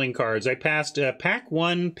 Saproling cards. I passed Pack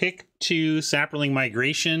 1, Pick 2, Saproling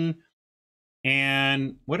Migration,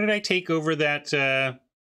 and what did I take over that?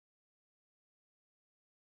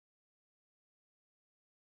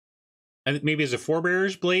 I think maybe as a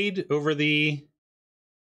Forebearer's Blade over the...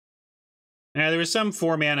 there was some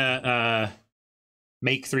 4-mana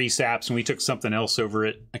make 3 saps, and we took something else over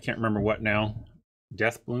it. I can't remember what now.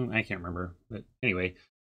 Death Bloom? I can't remember. But anyway,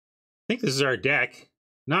 I think this is our deck.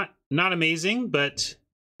 Not amazing, but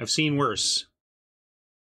I've seen worse.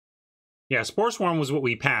 Yeah, Spore Swarm was what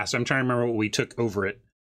we passed. I'm trying to remember what we took over it.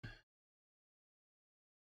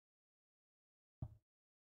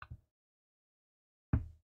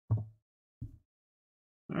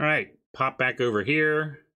 All right, pop back over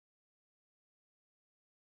here.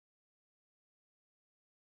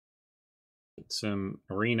 Get some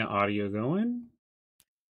arena audio going.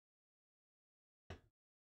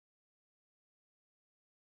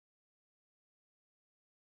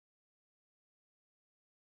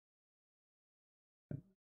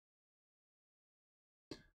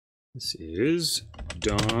 This is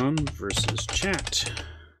Dom versus chat.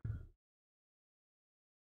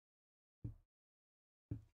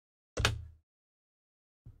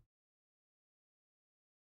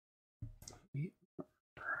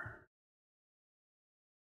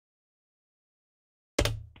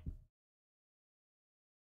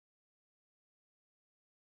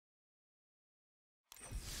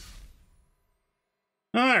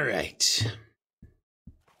 All right.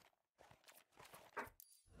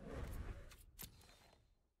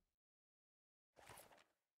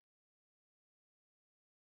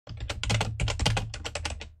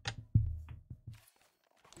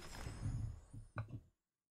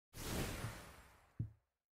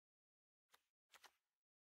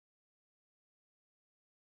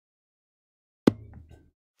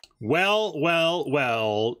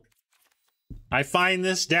 Well. I find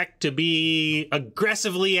this deck to be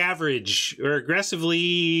aggressively average, or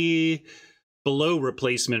aggressively below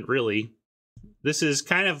replacement, really. This is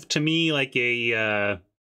kind of, to me, like a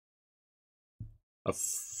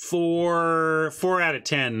 4 out of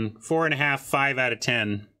 10, 4.5, 5 out of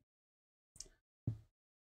 10.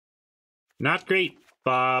 Not great,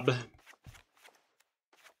 Bob.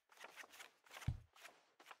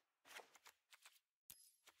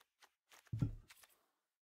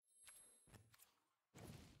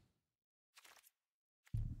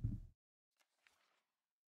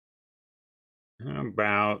 How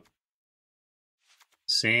about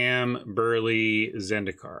Sam, Burley,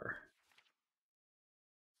 Zendikar?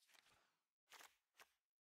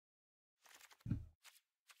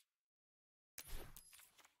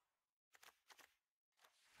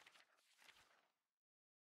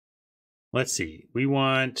 Let's see. We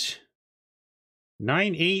want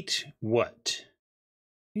 9/8 what?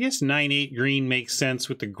 I guess 9/8 green makes sense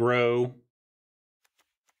with the grow.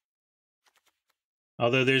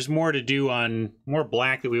 Although there's more to do on, more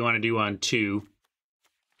black that we want to do on 2.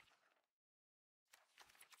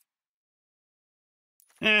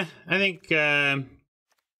 I think I'm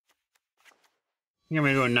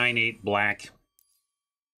going to go 9/8 black.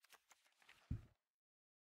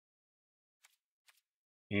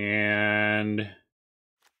 And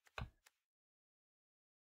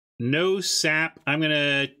no sap. I'm going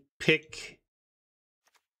to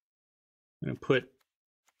put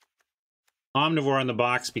Omnivore on the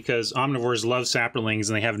box because Omnivores love Saprolings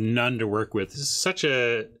and they have none to work with. This is such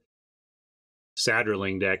a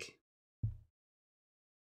Sadraling deck.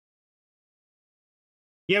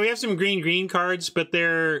 Yeah, we have some green cards, but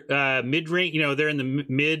they're mid-range. You know, they're in the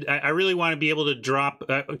mid. I really want to be able to drop,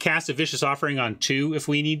 cast a Vicious Offering on 2 if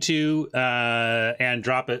we need to, and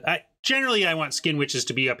drop it. Generally, I want Skin Witches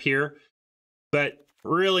to be up here, but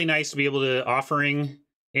really nice to be able to Offering.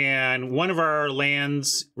 And one of our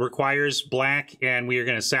lands requires black, and we are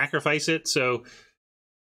going to sacrifice it. So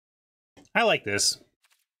I like this.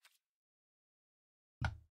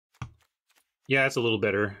 Yeah, that's a little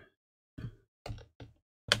better.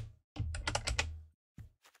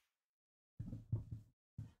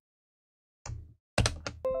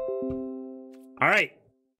 All right.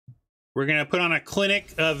 We're going to put on a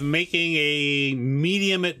clinic of making a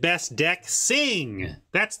medium at best deck sing.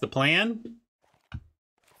 That's the plan.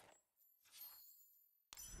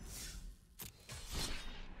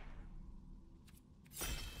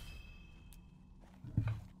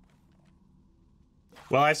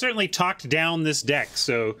 Well, I've certainly talked down this deck,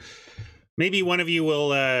 so maybe one of you will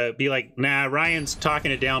be like, nah, Ryan's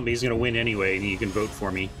talking it down, but he's going to win anyway, and you can vote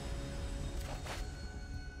for me.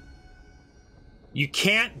 You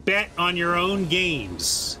can't bet on your own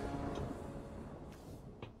games.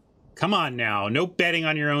 Come on now, no betting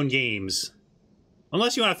on your own games.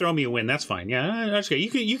 Unless you want to throw me a win, that's fine. Yeah, that's okay.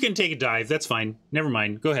 You can take a dive, that's fine. Never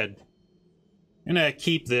mind, go ahead. I'm going to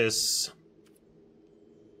keep this.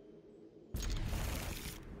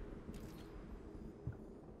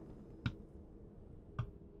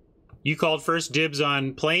 You called first dibs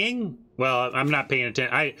on playing? Well, I'm not paying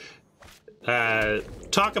attention.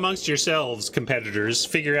 Talk amongst yourselves, competitors.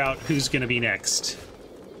 Figure out who's going to be next.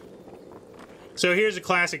 So here's a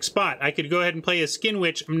classic spot. I could go ahead and play a Skin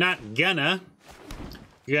Witch. I'm not gonna.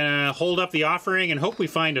 Gonna hold up the Offering and hope we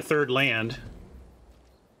find a third land.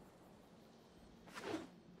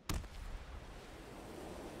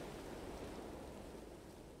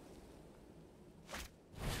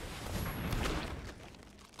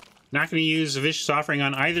 Not going to use a Vicious Offering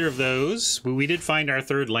on either of those. But we did find our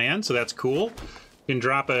third land, so that's cool. We can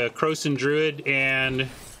drop a Krosan Druid and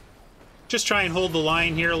just try and hold the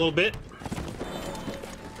line here a little bit.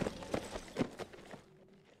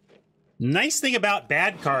 Nice thing about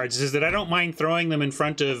bad cards is that I don't mind throwing them in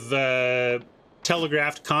front of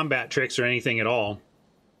telegraphed combat tricks or anything at all.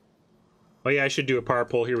 Oh yeah, I should do a power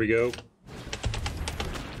pull. Here we go.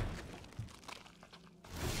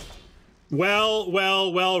 Well,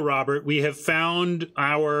 well, well, Robert, we have found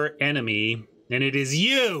our enemy, and it is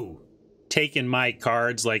you taking my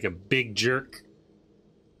cards like a big jerk.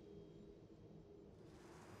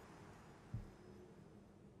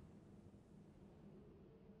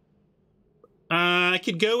 I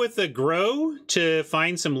could go with the Grow to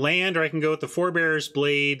find some land, or I can go with the Forebearer's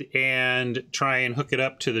Blade and try and hook it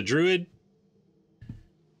up to the Druid.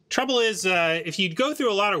 Trouble is, if you go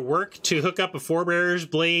through a lot of work to hook up a Forebearer's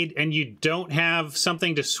Blade and you don't have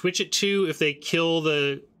something to switch it to if they kill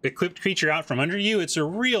the equipped creature out from under you, it's a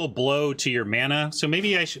real blow to your mana. So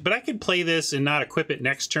maybe I should, but I could play this and not equip it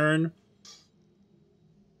next turn.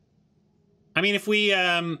 I mean, if we,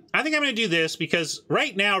 I think I'm going to do this because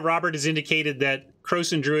right now Robert has indicated that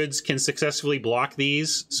Krosan Druids can successfully block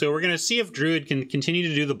these. So we're going to see if Druid can continue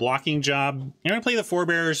to do the blocking job. I'm going to play the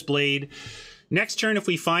Forebearer's Blade. Next turn, if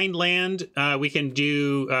we find land, we can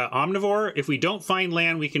do Omnivore. If we don't find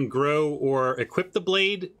land, we can grow or equip the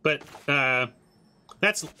blade. But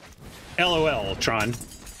that's LOL, Tron.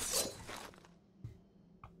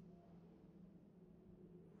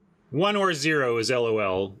 1 or 0 is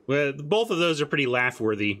LOL. Both of those are pretty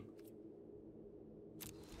laugh-worthy.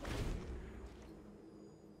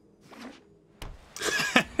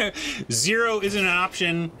 Zero isn't an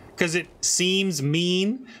option because it seems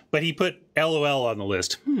mean, but he put LOL on the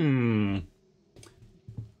list. Oh,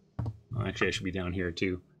 actually, I should be down here,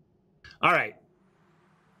 too. All right.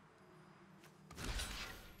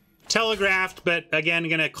 Telegraphed, but again,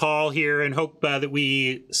 going to call here and hope that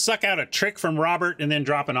we suck out a trick from Robert and then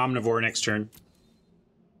drop an Omnivore next turn.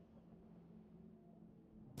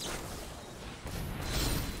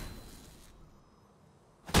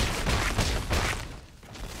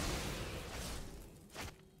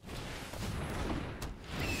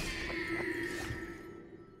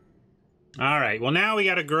 All right, well, now we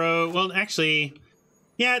got to grow. Well, actually,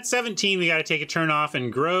 yeah, at 17, we got to take a turn off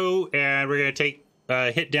and grow, and we're going to take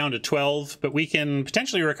hit down to 12, but we can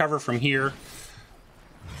potentially recover from here.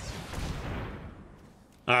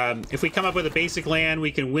 If we come up with a basic land, we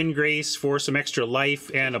can Wind Grace for some extra life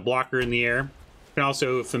and a blocker in the air. And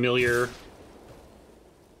also Familiar.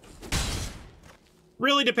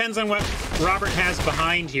 Really depends on what Robert has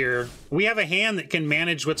behind here. We have a hand that can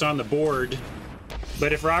manage what's on the board,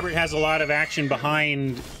 but if Robert has a lot of action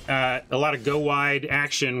behind, a lot of go-wide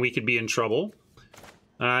action, we could be in trouble.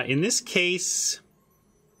 In this case...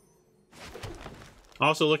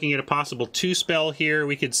 Also looking at a possible 2-spell here.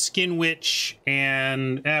 We could Skin Witch,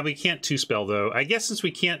 and we can't 2-spell, though. I guess since we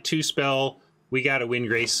can't 2-spell, we got a Wind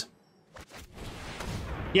Grace.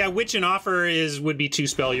 Yeah, Witch and Offer would be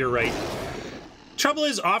 2-spell, you're right. Trouble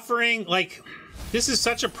is offering, like, this is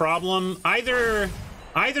such a problem. Either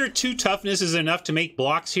 2 toughness is enough to make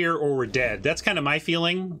blocks here, or we're dead. That's kind of my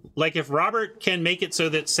feeling. Like, if Robert can make it so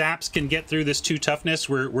that Saps can get through this 2 toughness,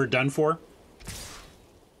 we're done for.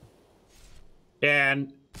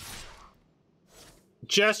 And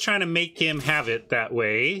just trying to make him have it that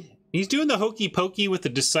way. He's doing the hokey pokey with the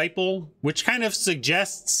Disciple, which kind of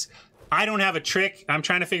suggests I don't have a trick. I'm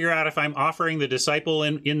trying to figure out if I'm offering the Disciple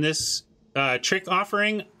in this trick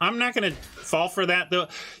offering. I'm not going to fall for that, though.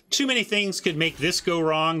 Too many things could make this go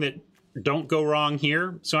wrong that don't go wrong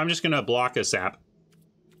here. So I'm just going to block a Sap.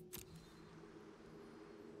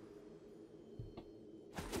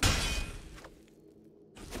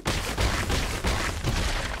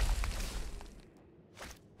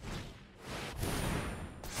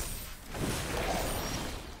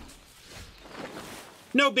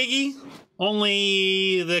 No biggie.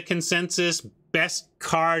 Only the consensus best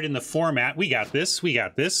card in the format. We got this. We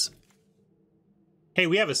got this. Hey,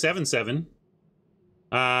 we have a 7/7.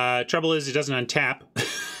 Trouble is it doesn't untap.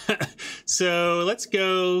 So let's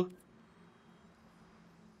go. Can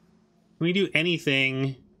we do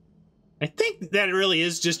anything? I think that it really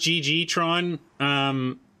is just GG, Tron.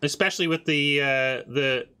 Especially with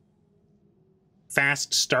the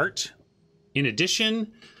fast start. In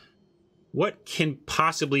addition, what can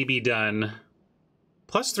possibly be done?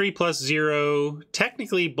 +3/+0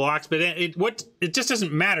 technically blocks, but it just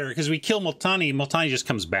doesn't matter because we kill Multani. Multani just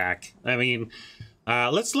comes back. I mean,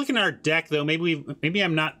 let's look in our deck though. Maybe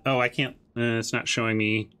I'm not. Oh, I can't. It's not showing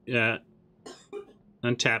me.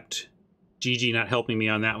 Untapped. GG not helping me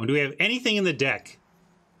on that one. Do we have anything in the deck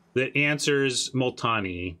that answers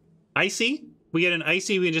Multani? Icy. We get an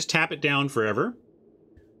Icy. We can just tap it down forever.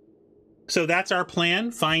 So that's our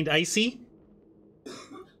plan. Find Icy.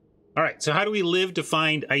 All right, so how do we live to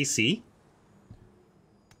find Icy?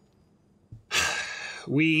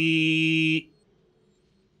 We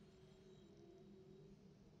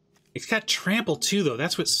It's got trample too, though.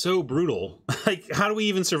 That's what's so brutal. Like, how do we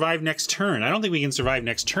even survive next turn? I don't think we can survive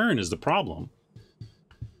next turn is the problem.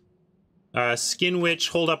 Skin Witch,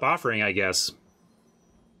 hold up offering, I guess.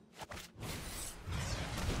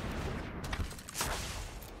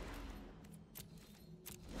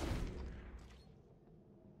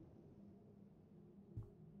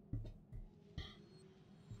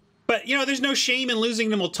 But, you know, there's no shame in losing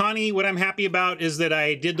to Multani. What I'm happy about is that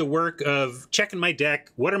I did the work of checking my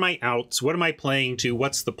deck. What are my outs? What am I playing to?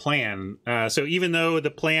 What's the plan? So even though the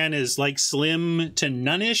plan is like slim to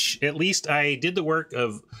none-ish, at least I did the work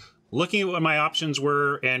of looking at what my options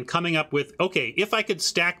were and coming up with, okay, if I could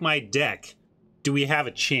stack my deck, do we have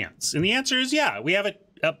a chance? And the answer is yeah, we have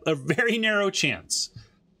a very narrow chance.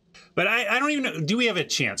 But I don't even know, do we have a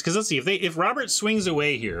chance? Because let's see, if Robert swings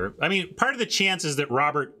away here, I mean, part of the chance is that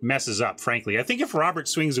Robert messes up, frankly. I think if Robert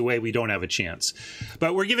swings away, we don't have a chance.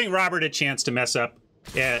 But we're giving Robert a chance to mess up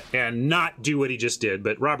and not do what he just did.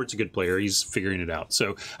 But Robert's a good player. He's figuring it out.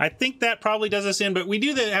 So I think that probably does us in. But we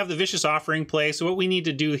do have the Vicious Offering play. So what we need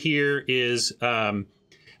to do here is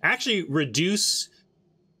actually reduce,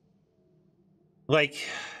 like...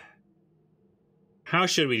 How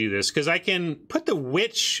should we do this? Because I can put the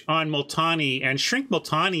Witch on Multani and shrink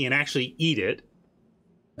Multani and actually eat it.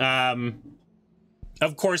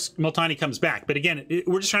 Of course, Multani comes back. But again,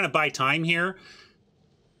 we're just trying to buy time here.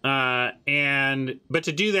 But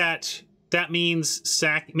to do that, that means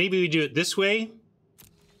sack. Maybe we do it this way.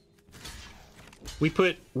 We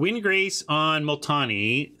put Windgrace on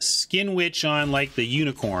Multani, Skin Witch on like the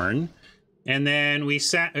Unicorn. And then we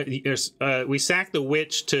sack the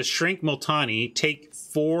Witch to shrink Multani, take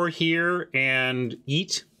 4 here, and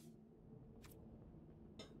eat.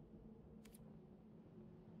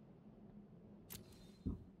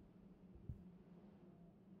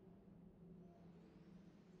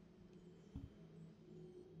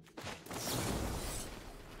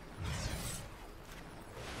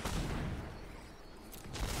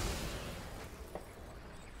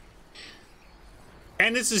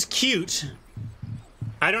 And this is cute.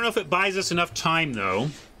 I don't know if it buys us enough time, though.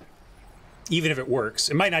 Even if it works.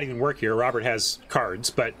 It might not even work here. Robert has cards.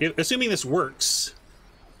 But assuming this works...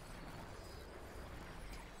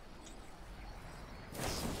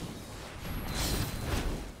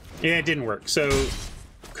 Yeah, it didn't work. So,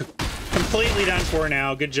 completely done for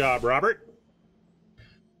now. Good job, Robert.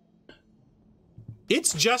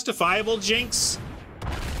 It's justifiable, Jinx.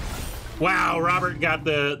 Wow, Robert got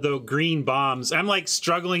the green bombs. I'm like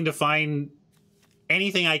struggling to find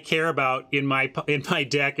anything I care about in my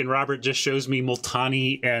deck, and Robert just shows me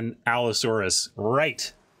Multani and Allosaurus.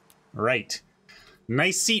 Right. Right.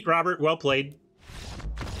 Nice seat, Robert. Well played.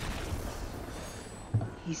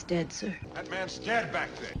 He's dead, sir. That man's dead back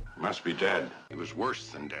there. Must be dead. He was worse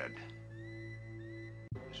than dead.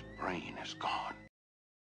 His brain is gone.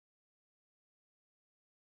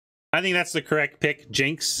 I think that's the correct pick,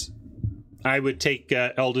 Jinx. I would take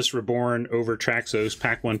Eldest Reborn over Traxos.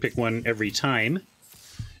 Pack one, pick one every time.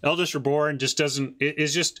 Eldest Reborn just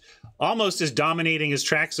is just almost as dominating as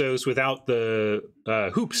Traxos without the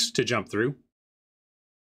hoops to jump through.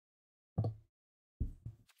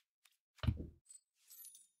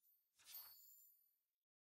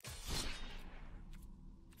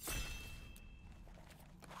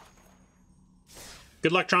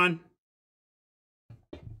 Good luck, Tron.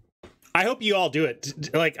 I hope you all do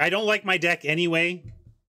it. Like, I don't like my deck anyway,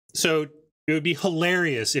 so it would be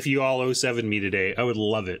hilarious if you all 07 me today. I would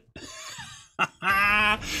love it.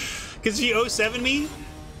 Because if you 07 me,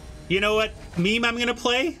 you know what meme I'm gonna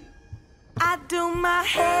play? I do my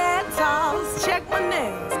hair toss, check my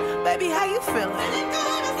nails. Baby, how you feeling?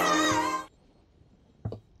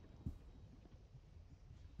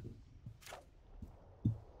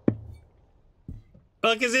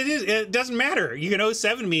 Well, because it doesn't matter. You can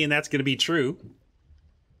 07 me and that's going to be true.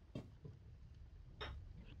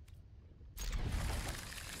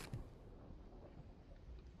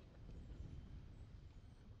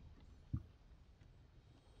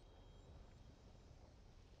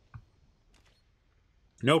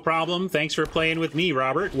 No problem. Thanks for playing with me,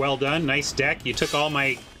 Robert. Well done. Nice deck. You took all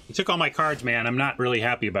my cards, man. I'm not really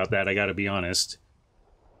happy about that, I got to be honest.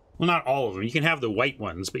 Well, not all of them. You can have the white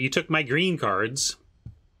ones, but you took my green cards.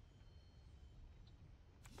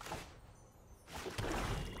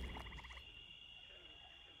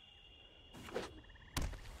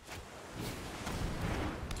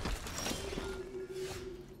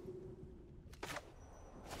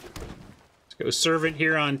 Go Servant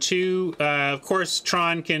here on 2. Of course,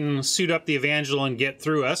 Tron can suit up the Evangel and get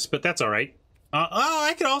through us, but that's all right.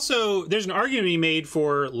 I could also... There's an argument to be made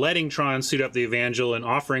for letting Tron suit up the Evangel and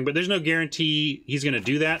offering, but there's no guarantee he's going to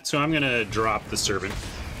do that, so I'm going to drop the Servant.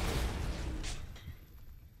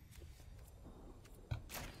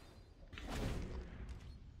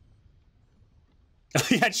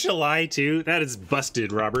 He had Shalai, too? That is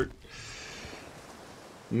busted, Robert.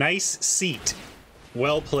 Nice seat.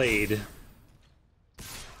 Well played.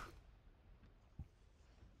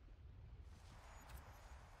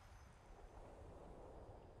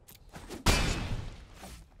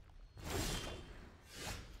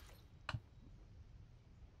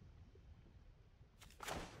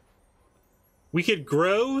 We could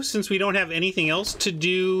grow since we don't have anything else to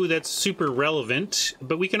do that's super relevant,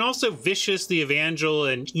 but we can also Vicious the Evangel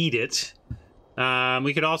and eat it.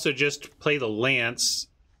 We could also just play the Lance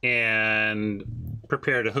and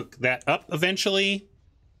prepare to hook that up eventually.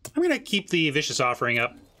 I'm going to keep the Vicious Offering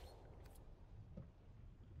up.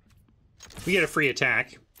 We get a free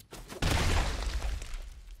attack.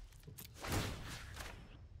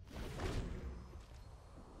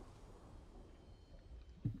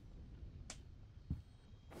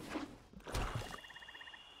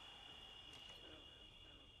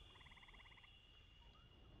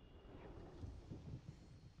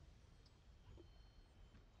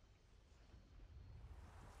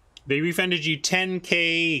 They refunded you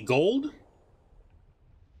 10K gold?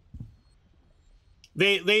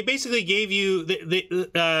 They basically gave you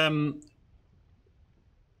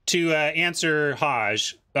to answer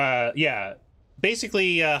Haj. Yeah,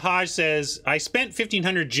 basically Haj says, I spent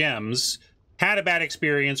 1,500 gems, had a bad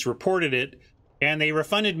experience, reported it, and they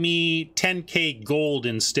refunded me 10K gold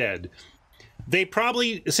instead. They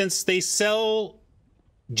probably, since they sell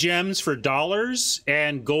gems for dollars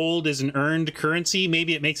and gold is an earned currency,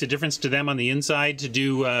 maybe it makes a difference to them on the inside to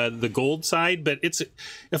do the gold side, but it's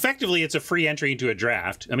effectively it's a free entry into a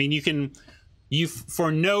draft. I mean, you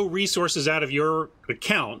for no resources out of your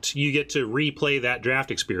account, you get to replay that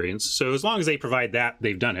draft experience. So as long as they provide that,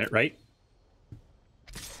 they've done it, right?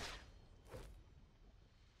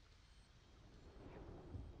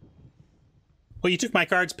 Well, you took my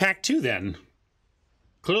cards pack 2 then.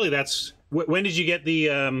 Clearly that's... When did you get the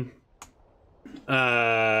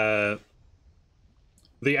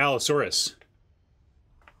Allosaurus?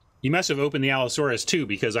 You must have opened the Allosaurus too,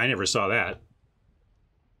 because I never saw that.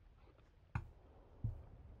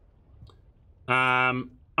 All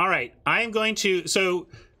right, I am going to... So,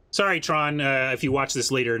 sorry, Tron, if you watch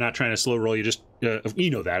this later, not trying to slow roll, you just... you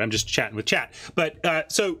know that, I'm just chatting with chat. But,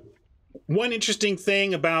 so, one interesting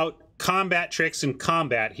thing about combat tricks and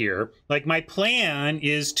combat here, like my plan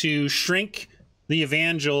is to shrink the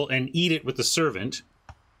Evangel and eat it with the Servant,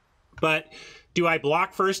 but do I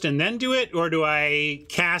block first and then do it, or do I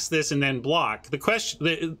cast this and then block? The question,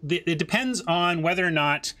 it depends on whether or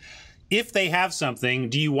not, if they have something,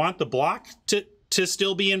 do you want the block to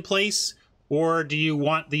still be in place, or do you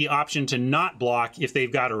want the option to not block if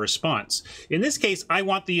they've got a response? In this case, I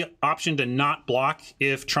want the option to not block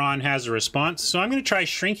if Tron has a response, so I'm going to try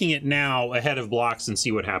shrinking it now ahead of blocks and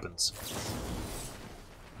see what happens.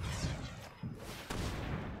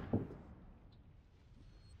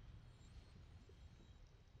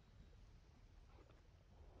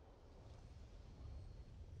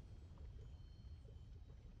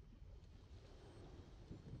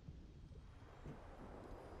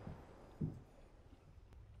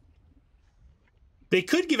 They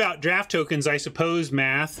could give out draft tokens, I suppose,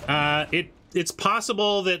 Math. It's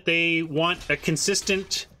possible that they want a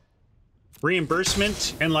consistent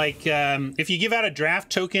reimbursement. And, like, if you give out a draft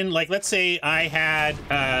token, like, let's say I had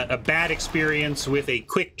a bad experience with a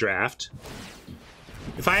quick draft.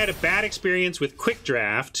 If I had a bad experience with quick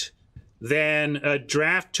draft, then a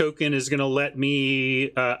draft token is going to let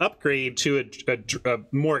me upgrade to a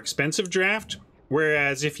more expensive draft.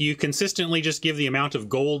 Whereas if you consistently just give the amount of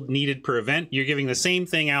gold needed per event, you're giving the same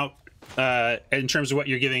thing out in terms of what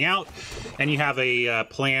you're giving out, and you have a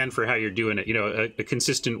plan for how you're doing it, you know, a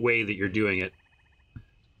consistent way that you're doing it.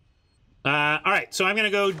 All right, so I'm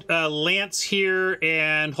going to go Lance here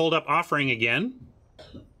and hold up Offering again.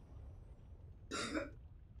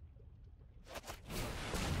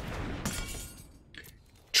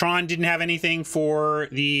 Tron didn't have anything for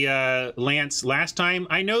the Lance last time.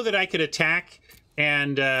 I know that I could attack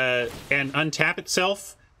and untap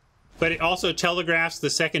itself, but it also telegraphs the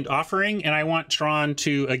second Offering, and I want Tron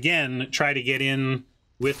to, again, try to get in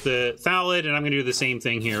with the Thallid, and I'm going to do the same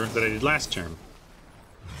thing here that I did last turn.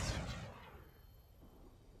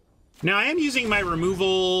 Now, I am using my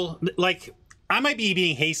removal, like, I might be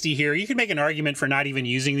being hasty here. You can make an argument for not even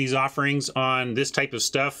using these offerings on this type of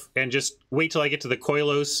stuff and just wait till I get to the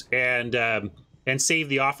Koilos and and save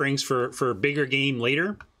the offerings for bigger game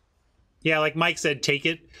later. Yeah, like Mike said, take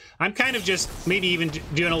it. I'm kind of just maybe even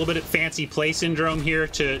doing a little bit of fancy play syndrome here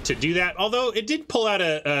to do that. Although it did pull out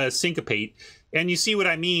a syncopate. And you see what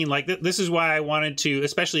I mean? Like, this is why I wanted to,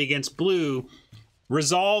 especially against blue,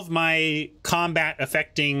 resolve my combat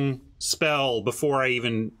affecting spell before I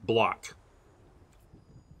even block.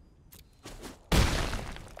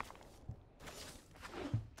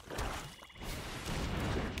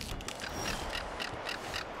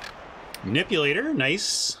 Manipulator,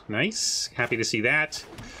 nice, nice. Happy to see that.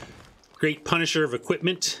 Great Punisher of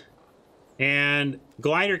equipment. And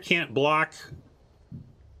Glider can't block.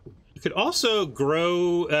 You could also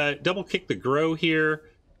grow, double kick the grow here.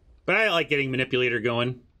 But I like getting Manipulator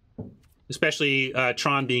going. Especially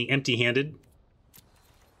Tron being empty-handed.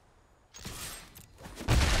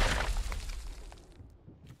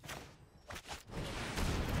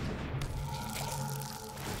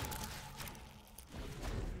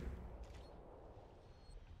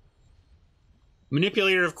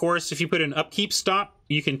 Manipulator, of course, if you put an upkeep stop,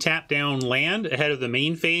 you can tap down land ahead of the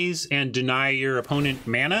main phase and deny your opponent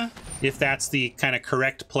mana, if that's the kind of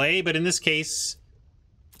correct play. But in this case,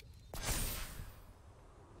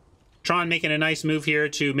 Tron making a nice move here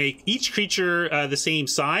to make each creature the same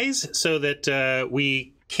size so that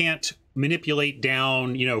we can't manipulate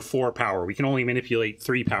down, 4 power. We can only manipulate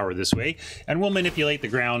 3 power this way. And we'll manipulate the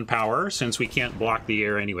ground power since we can't block the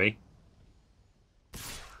air anyway.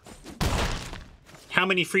 How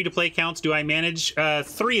many free-to-play counts do I manage?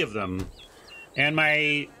 3 of them.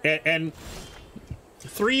 And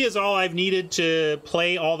 3 is all I've needed to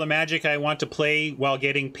play all the Magic I want to play while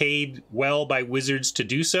getting paid well by Wizards to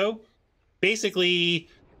do so. Basically,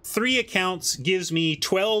 3 accounts gives me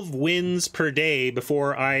 12 wins per day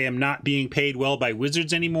before I am not being paid well by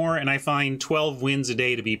Wizards anymore, and I find 12 wins a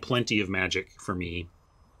day to be plenty of Magic for me.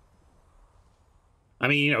 I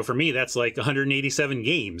mean, for me, that's like 187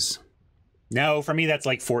 games. No, for me, that's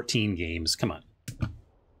like 14 games. Come on.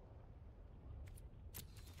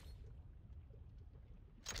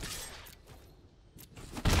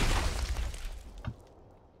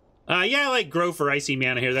 Yeah, I like grow for icy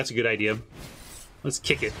mana here. That's a good idea. Let's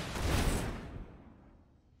kick it.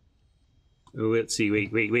 Oh, let's see.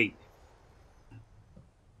 Wait.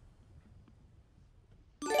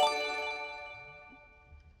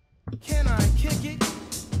 Can I kick it?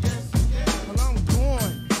 Well, I'm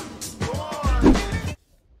going.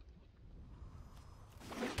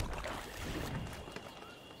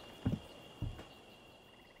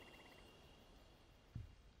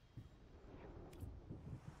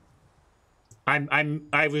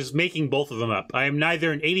 I was making both of them up. I am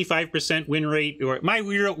neither an 85% win rate or my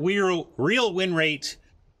real win rate.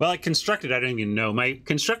 Well, at constructed, I don't even know. My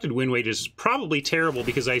constructed win rate is probably terrible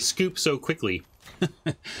because I scoop so quickly.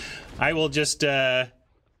 I will just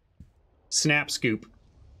snap scoop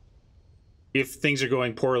if things are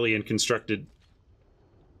going poorly in constructed.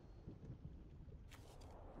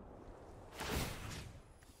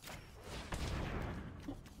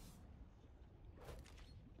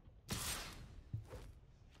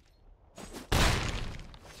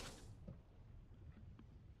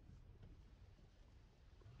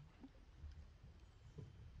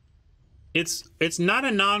 It's not a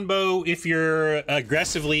non-bow if you're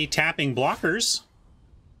aggressively tapping blockers.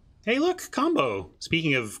 Hey, look, combo.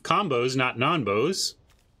 Speaking of combos, not non-bows.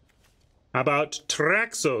 How about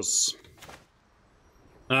Traxos?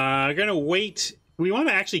 Gonna wait. We want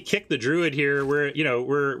to actually kick the Druid here.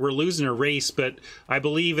 We're losing a race, but I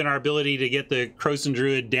believe in our ability to get the Krosan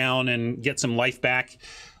Druid down and get some life back.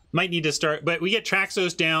 Might need to start, but we get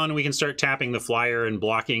Traxos down and we can start tapping the Flyer and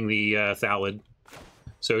blocking the Thallid.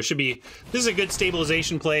 So it should be... This is a good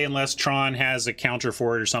stabilization play unless Tron has a counter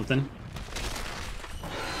for it or something.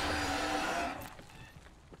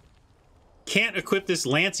 Can't equip this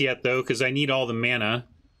Lance yet, though, because I need all the mana.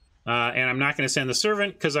 And I'm not going to send the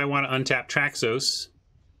Servant because I want to untap Traxos.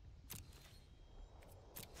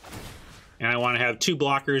 And I want to have 2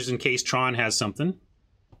 blockers in case Tron has something.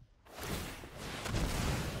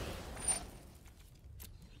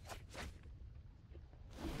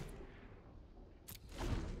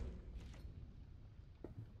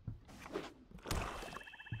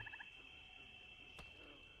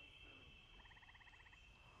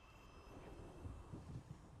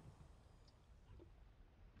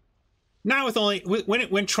 Not with only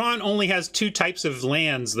when Tron only has 2 types of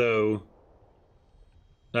lands, though.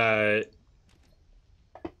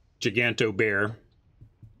 Giganto Bear.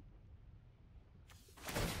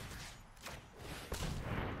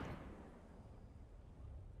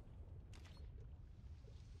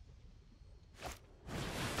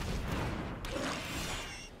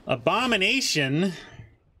 Abomination.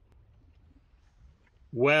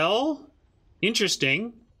 Well,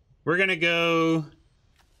 interesting. We're going to go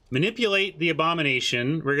manipulate the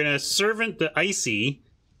Abomination. We're going to servant the Icy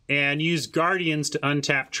and use Guardians to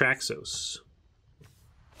untap Traxos.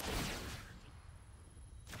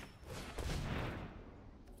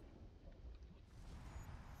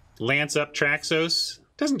 Lance up Traxos.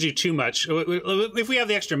 Doesn't do too much. If we have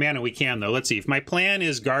the extra mana, we can, though. Let's see. If my plan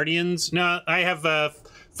is Guardians... No, I have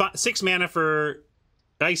 6 mana for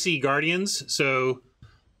Icy Guardians, so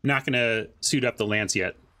I'm not going to suit up the Lance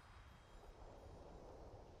yet.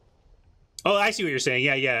 Oh, I see what you're saying.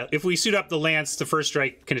 Yeah, yeah. If we suit up the Lance, the first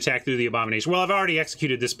strike can attack through the Abomination. Well, I've already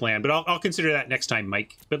executed this plan, but I'll consider that next time,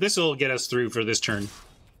 Mike. But this will get us through for this turn.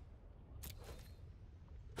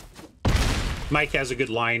 Mike has a good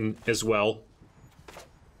line as well.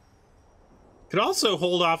 Could also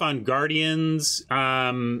hold off on Guardians.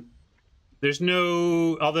 There's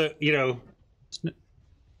no other, you know,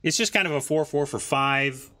 it's just kind of a 4/4 for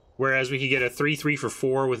 5, whereas we could get a 3/3 for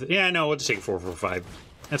 4 with, yeah, no, we'll just take a 4/4 for 5.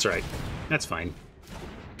 That's right. That's fine.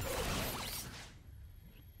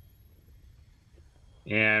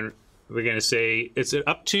 And we're going to say, it's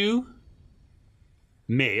up to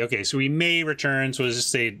May. Okay, so we may return, so we'll just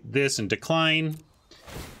say this and decline.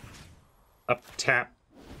 Up, tap.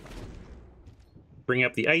 Bring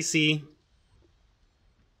up the Icy.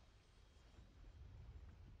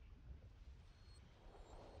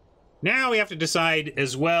 Now we have to decide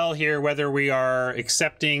as well here whether we are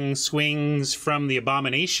accepting swings from the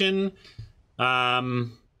Abomination. I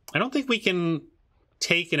don't think we can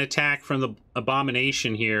take an attack from the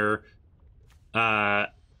Abomination here.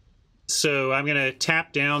 So I'm going to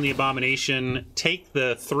tap down the Abomination, take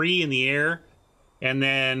the 3 in the air, and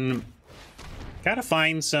then gotta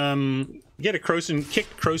find some... Get a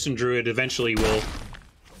kicked Krosan Druid eventually will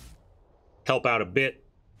help out a bit.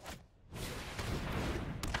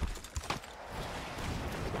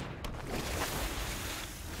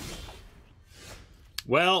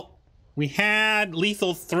 Well, we had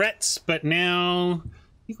lethal threats, but now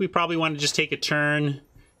I think we probably want to just take a turn.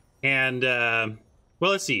 And, well,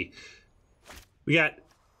 let's see. We got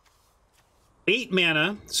 8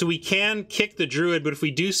 mana, so we can kick the Druid, but if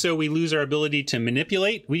we do so, we lose our ability to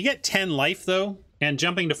manipulate. We get 10 life, though, and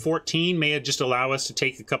jumping to 14 may just allow us to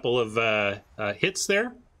take a couple of hits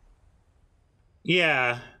there.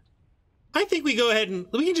 Yeah. I think we go ahead and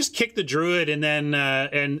we can just kick the Druid and then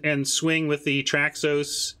and swing with the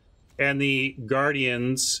Traxos and the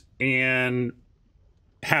Guardians and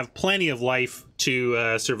have plenty of life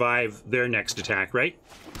to survive their next attack, right?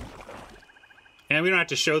 And we don't have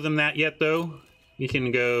to show them that yet, though. We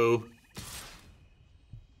can go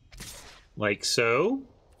like so.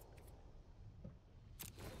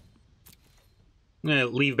 I'm going to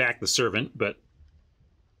leave back the servant, but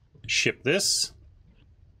ship this.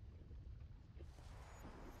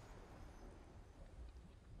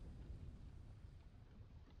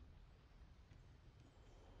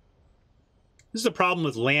 This is the problem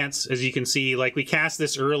with Lance, as you can see. Like, we cast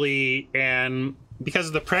this early, and because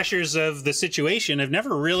of the pressures of the situation, I've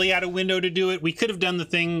never really had a window to do it. We could have done the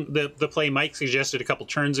thing, the play Mike suggested a couple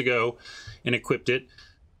turns ago and equipped it,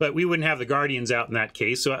 but we wouldn't have the Guardians out in that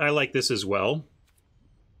case, so I like this as well.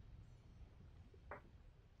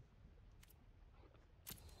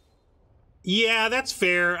 Yeah, that's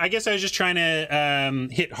fair. I guess I was just trying to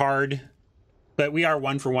hit hard, but we are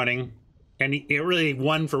 1-for-1-ing. And it really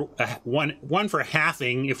one for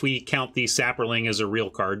halving if we count the Sapperling as a real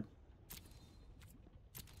card.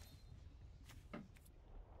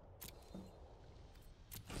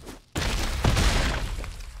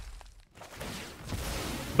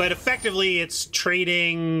 But effectively, it's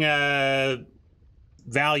trading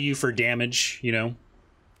value for damage, you know.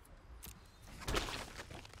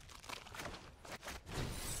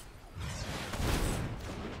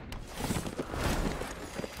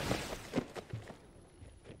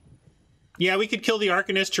 Yeah, we could kill the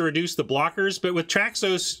Arcanist to reduce the blockers, but with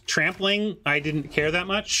Traxos trampling, I didn't care that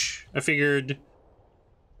much. I figured...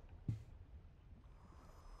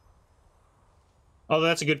 Although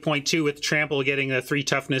that's a good point, too. With Trample, getting a 3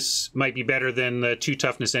 toughness might be better than the 2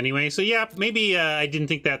 toughness anyway. So yeah, maybe I didn't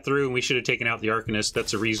think that through, and we should have taken out the Arcanist.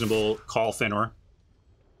 That's a reasonable call, Fenor.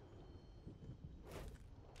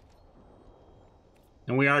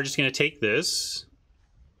 And we are just going to take this...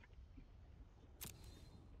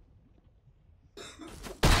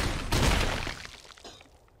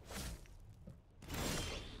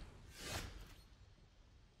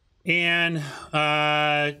 And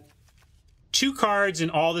 2 cards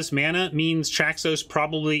and all this mana means Traxos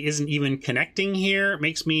probably isn't even connecting here. It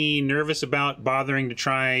makes me nervous about bothering to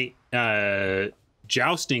try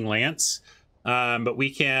jousting lance, but we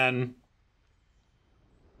can.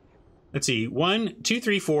 Let's see, 1, 2,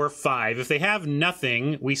 3, 4, 5. If they have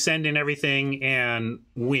nothing, we send in everything and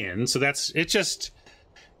win. So it's just.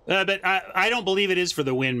 But I don't believe it is for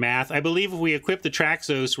the win math. I believe if we equip the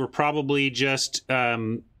Traxos, we're probably just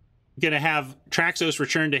going to have Traxos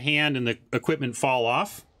return to hand and the equipment fall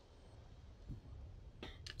off.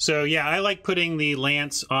 So yeah, I like putting the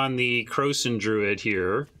lance on the Krosan Druid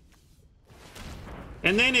here.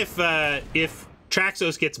 And then if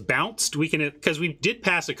Traxos gets bounced, we can, because we did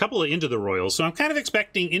pass a couple of Into the Royals, so I'm kind of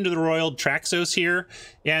expecting Into the Royal Traxos here,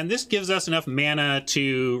 and this gives us enough mana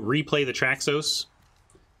to replay the Traxos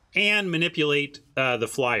and manipulate the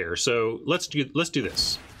flyer. So let's do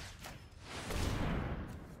this.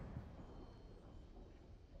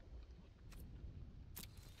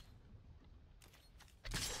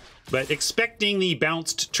 But expecting the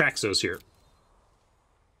bounced Traxos here.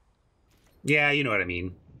 Yeah, you know what I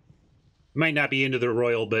mean. Might not be Into the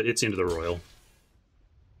Royal, but it's Into the Royal.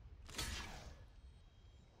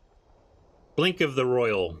 Blink of the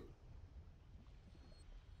Royal.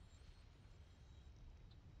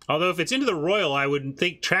 Although if it's Into the Royal, I would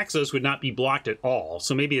think Traxos would not be blocked at all.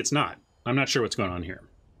 So maybe it's not. I'm not sure what's going on here.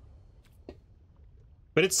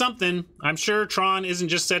 But it's something. I'm sure Tron isn't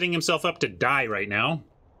just setting himself up to die right now.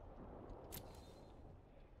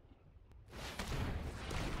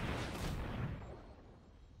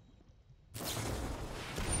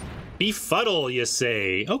 Befuddle, you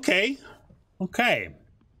say? Okay. Okay.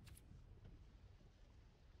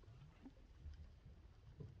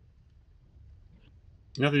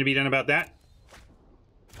 Nothing to be done about that.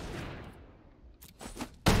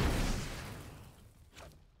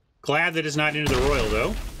 Glad that it's not Into the Royal,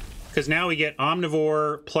 though. Because now we get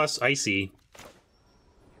Omnivore plus Icy.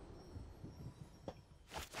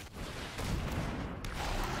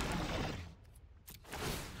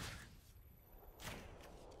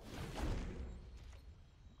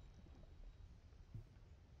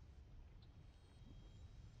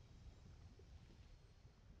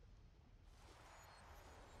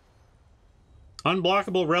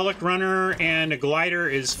 Unblockable Relic Runner and a Glider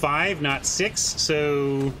is 5, not 6,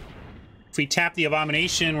 so if we tap the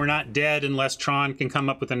Abomination, we're not dead unless Tron can come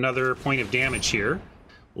up with another point of damage here.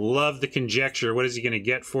 Love the conjecture. What is he going to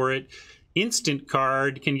get for it? Instant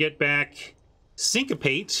card can get back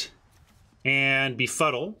Syncopate and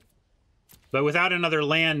Befuddle, but without another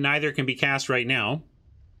land, neither can be cast right now.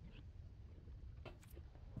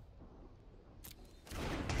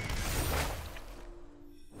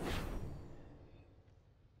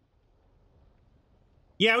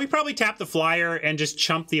 Yeah, we probably tap the flyer and just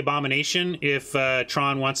chump the Abomination if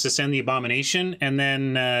Tron wants to send the Abomination, and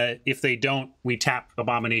then if they don't, we tap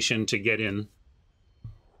Abomination to get in.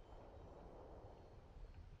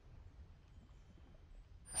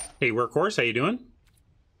 Hey, Workhorse, how you doing?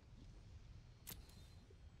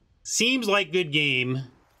 Seems like good game,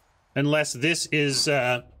 unless this is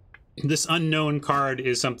this unknown card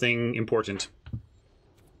is something important.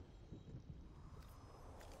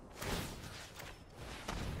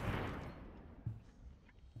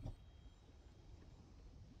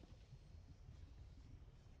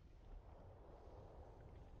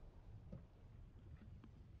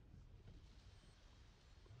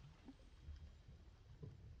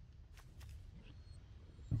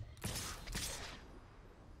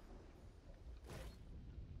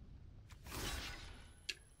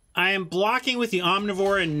 I am blocking with the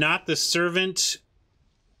Omnivore and not the Servant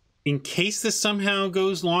in case this somehow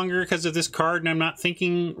goes longer because of this card and I'm not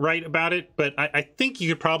thinking right about it. But I think you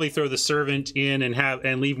could probably throw the Servant in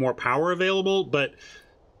and leave more power available. But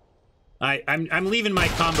I'm leaving my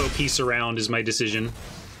combo piece around is my decision.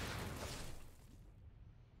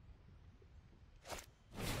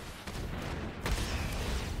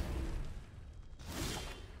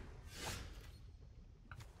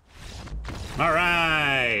 All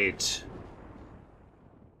right.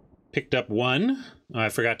 Picked up 1. I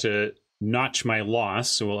forgot to notch my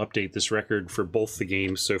loss, so we'll update this record for both the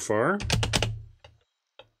games so far.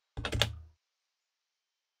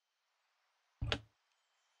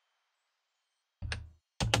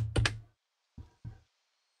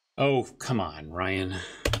 Oh, come on, Ryan.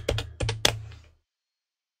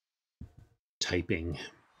 Typing.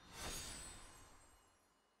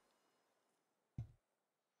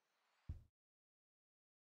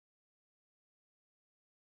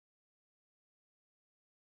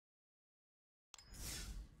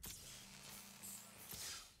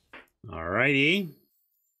 Alrighty.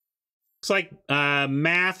 Looks like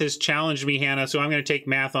math has challenged me, Hannah, so I'm going to take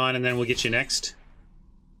math on and then we'll get you next.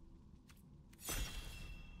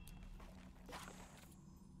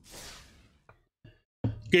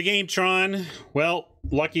 Good game, Tron. Well,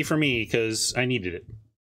 lucky for me, because I needed it.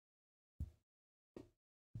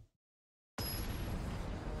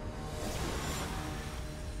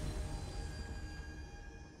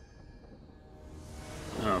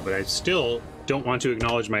 Oh, but I still don't want to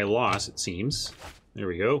acknowledge my loss, it seems. There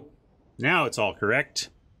we go. Now it's all correct.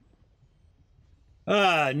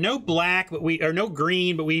 No black, but no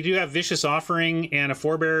green, but we do have Vicious Offering and a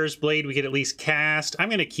Forebearer's Blade we could at least cast. I'm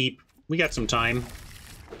gonna keep. We got some time.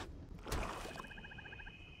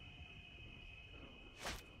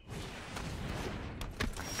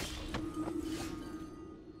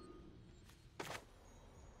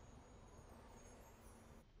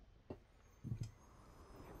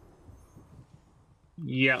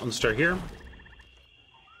 Yeah, let's start here.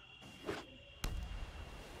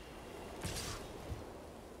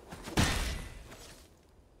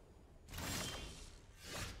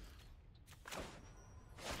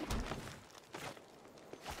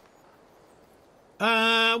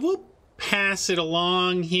 We'll pass it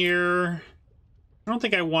along here. I don't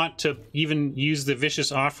think I want to even use the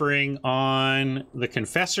Vicious Offering on the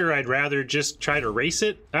Confessor. I'd rather just try to race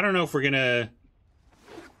it. I don't know if we're gonna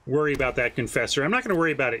worry about that Confessor. I'm not gonna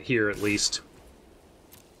worry about it here, at least.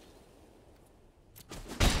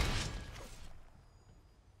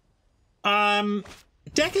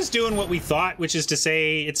 Deck is doing what we thought, which is to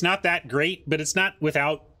say it's not that great, but it's not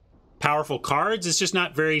without powerful cards. It's just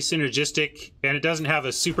not very synergistic, and it doesn't have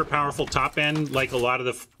a super powerful top end like a lot of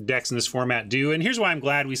the decks in this format do. And here's why I'm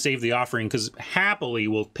glad we saved the Offering, because happily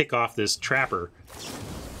we'll pick off this Trapper.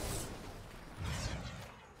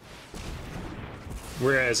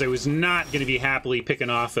 Whereas I was not going to be happily picking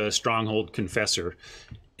off a Stronghold Confessor.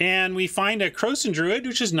 And we find a Krosan Druid,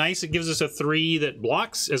 which is nice. It gives us a 3 that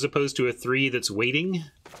blocks as opposed to a 3 that's waiting.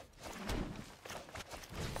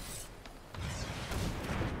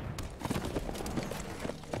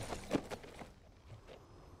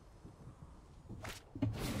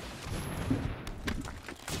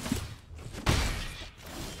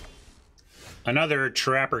 Another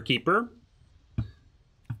Trapper Keeper.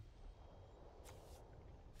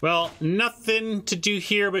 Well, nothing to do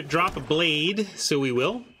here but drop a Blade, so we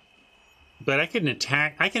will. But I can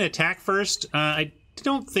attack. I can attack first. I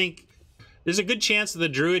don't think there's a good chance that the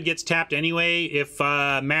Druid gets tapped anyway. If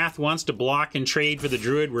Math wants to block and trade for the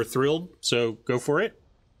Druid, we're thrilled. So go for it.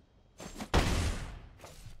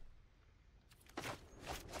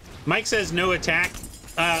 Mike says no attack.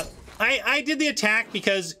 I did the attack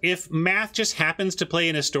because if Math just happens to play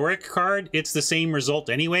an Historic card, it's the same result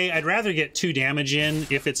anyway. I'd rather get 2 damage in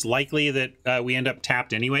if it's likely that we end up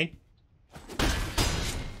tapped anyway.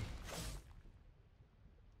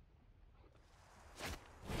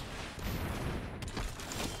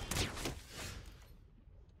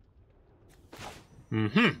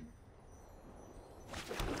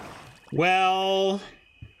 Well...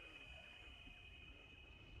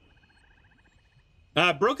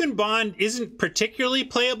 Broken Bond isn't particularly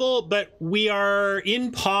playable, but we are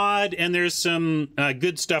in pod and there's some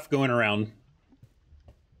good stuff going around.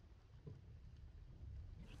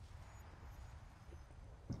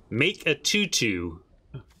 Make a 2/2.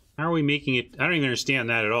 How are we making it? I don't even understand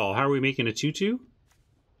that at all. How are we making a 2/2?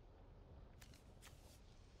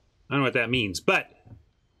 I don't know what that means, but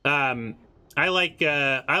I like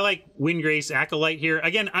Windgrace Acolyte here.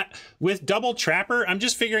 Again, with double Trapper, I'm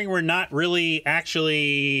just figuring we're not really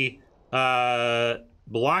actually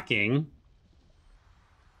blocking.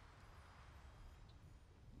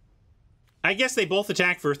 I guess they both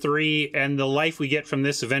attack for 3, and the life we get from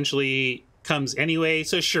this eventually comes anyway.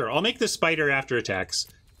 So sure, I'll make the Spider after attacks.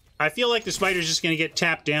 I feel like the Spider's just going to get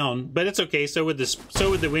tapped down, but it's okay. So would the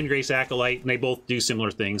Windgrace Acolyte, and they both do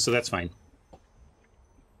similar things, so that's fine.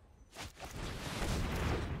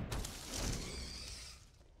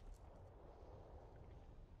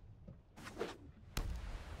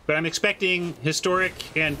 But I'm expecting Historic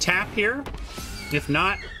and tap here. If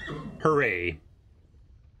not, hooray.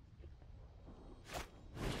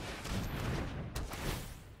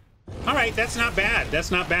 All right, that's not bad.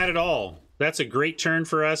 That's not bad at all. That's a great turn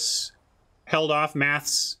for us. Held off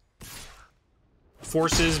Math's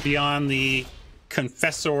forces beyond the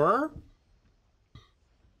Confessor.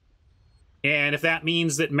 And if that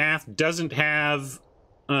means that Math doesn't have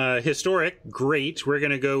Historic, great. We're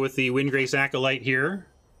going to go with the Windgrace Acolyte here.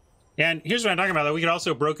 And here's what I'm talking about, though. We could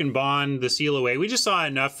also Broken Bond the Seal Away. We just saw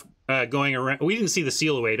enough going around. We didn't see the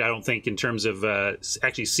Seal Away, I don't think, in terms of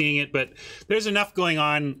actually seeing it. But there's enough going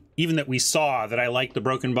on, even that we saw, that I like the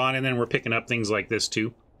Broken Bond. And then we're picking up things like this,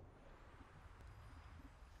 too.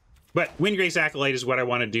 But Windgrace Acolyte is what I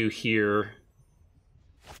want to do here.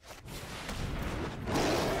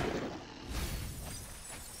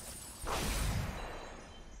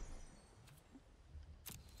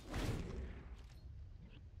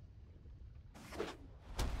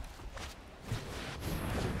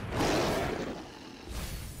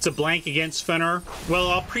 It's a blank against Fenrir. Well,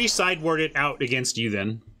 I'll pre-sideboard it out against you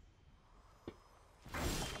then.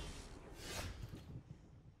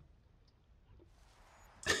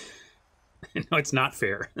 No, it's not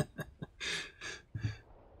fair.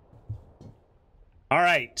 All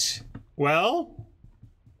right. Well,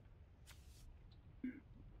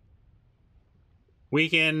 we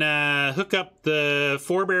can hook up the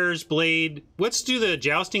Forebear's Blade. Let's do the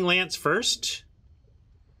Jousting Lance first.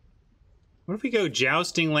 What if we go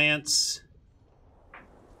Jousting Lance?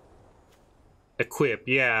 Equip,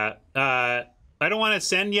 yeah. I don't want to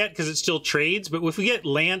send yet because it still trades, but if we get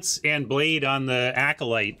Lance and Blade on the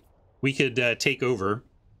Acolyte, we could take over.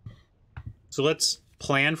 So let's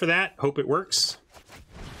plan for that. Hope it works.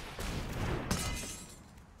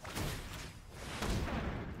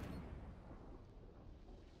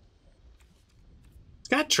 It's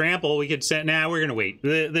got Trample. We could send... Nah, we're going to wait.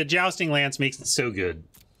 The Jousting Lance makes it so good.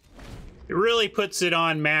 It really puts it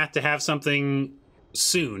on Matt to have something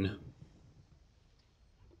soon.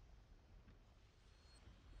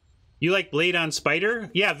 You like Blade on Spider?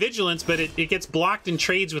 Yeah, Vigilance, but it gets blocked in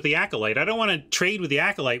trades with the Acolyte. I don't want to trade with the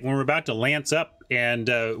Acolyte when we're about to lance up and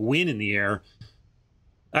win in the air.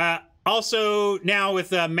 Also, now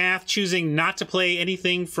with Math choosing not to play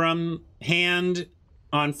anything from hand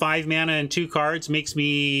on 5 mana and 2 cards makes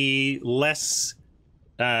me less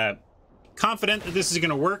confident that this is going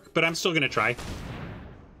to work, but I'm still going to try.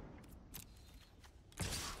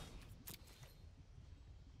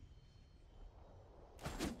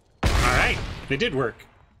 It did work.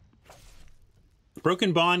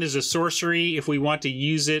 Broken Bond is a sorcery. If we want to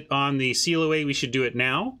use it on the seal away, we should do it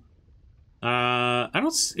now. I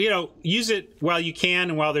don't, you know, use it while you can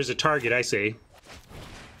and while there's a target, I say.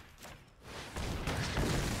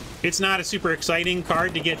 It's not a super exciting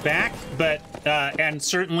card to get back, but, and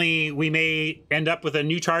certainly we may end up with a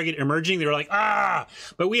new target emerging. They're like, ah,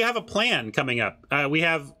 but we have a plan coming up. We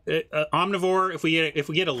have Omnivore. If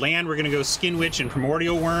we get a land, we're going to go Skin Witch and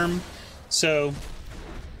Primordial Worm. So,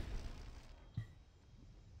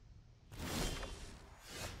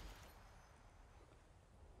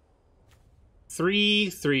 three.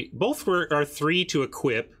 Both are 3 to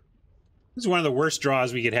equip. This is one of the worst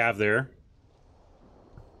draws we could have there.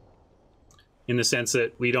 In the sense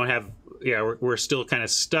that we don't have, yeah, we're still kind of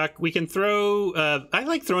stuck. We can throw, I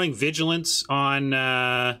like throwing Vigilance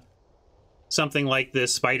on something like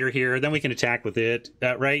this spider here. Then we can attack with it,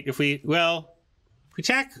 right? If we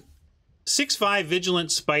attack 6/5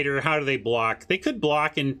 Vigilant Spider, how do they block? They could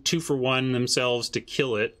block in 2-for-1 themselves to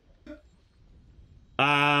kill it.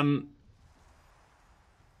 You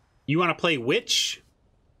want to play Witch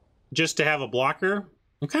just to have a blocker?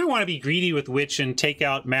 I kind of want to be greedy with Witch and take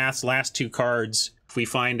out Math's last 2 cards if we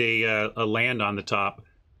find a land on the top.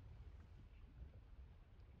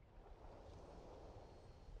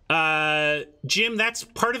 Jim, that's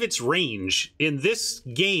part of its range. In this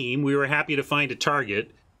game, we were happy to find a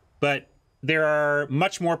target, but there are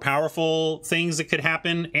much more powerful things that could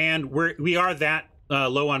happen, and we are that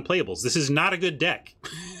low on playables. This is not a good deck.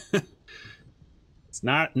 It's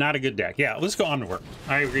not a good deck. Yeah, let's go Omnivore.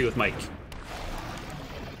 I agree with Mike.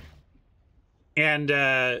 And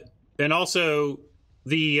also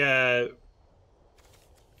the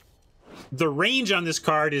range on this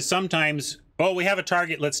card is sometimes, oh, we have a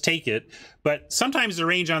target, let's take it. But sometimes the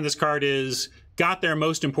range on this card is got their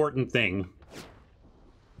most important thing.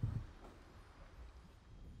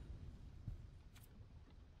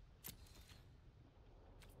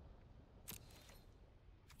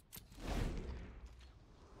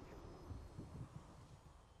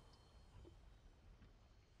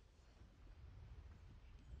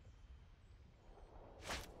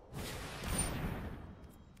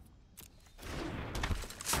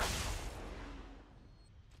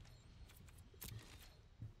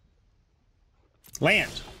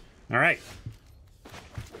 Land. All right.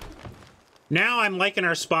 Now I'm liking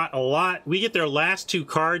our spot a lot. We get their last 2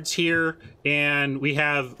 cards here, and we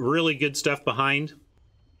have really good stuff behind.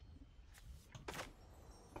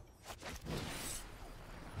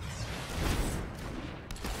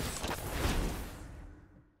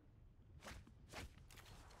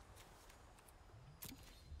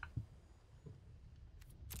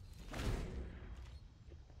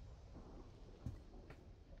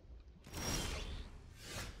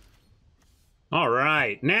 All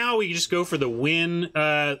right, now we just go for the win,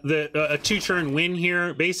 a 2-turn win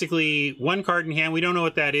here. Basically, 1 card in hand. We don't know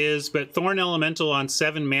what that is, but Thorn Elemental on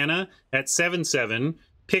 7 mana at 7/7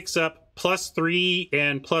 picks up +3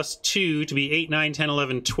 and +2 to be 8, 9, 10,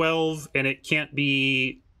 11, 12, and it can't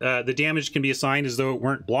be, the damage can be assigned as though it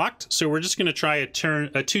weren't blocked. So we're just going to try a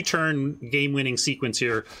 2-turn game-winning sequence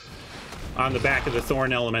here. on the back of the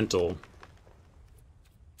Thorn Elemental.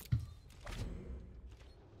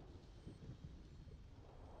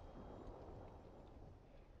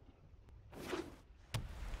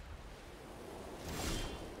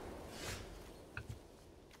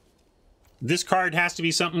 This card has to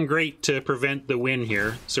be something great to prevent the win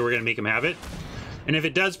here, so we're going to make him have it. And if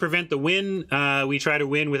it does prevent the win, we try to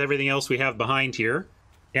win with everything else we have behind here.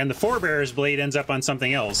 And the Forebearer's Blade ends up on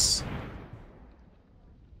something else.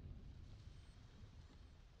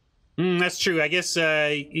 That's true. I guess,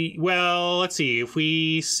 well, let's see. If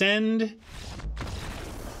we send...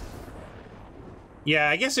 Yeah,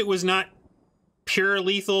 I guess it was not pure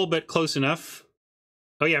lethal, but close enough.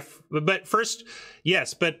 Oh, yeah, but first...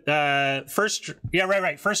 Yes, but first... Yeah,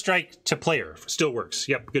 right. First strike to player still works.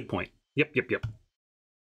 Yep, good point. Yep.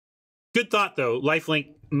 Good thought, though. Lifelink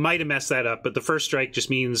might have messed that up, but the first strike just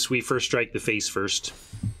means we first strike the face first.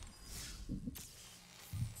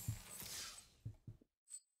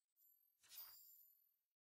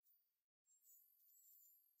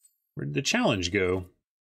 Where did the challenge go?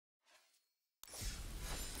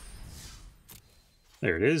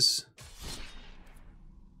 There it is.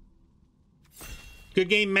 Good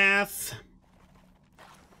game, Math.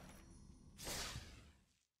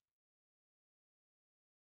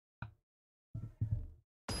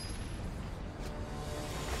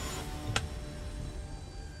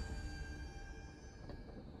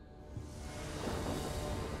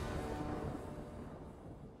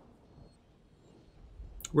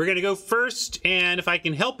 We're going to go first, and if I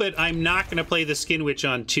can help it, I'm not going to play the Skin Witch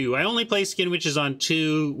on 2. I only play Skin Witches on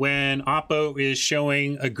 2 when Oppo is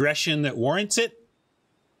showing aggression that warrants it.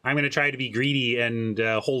 I'm going to try to be greedy and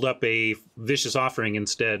hold up a Vicious Offering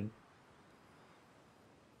instead.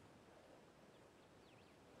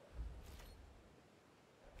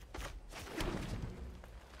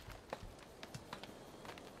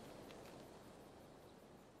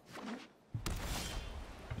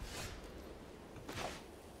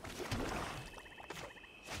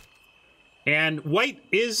 And white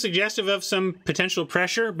is suggestive of some potential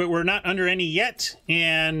pressure, but we're not under any yet.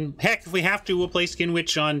 And heck, if we have to, we'll play Skin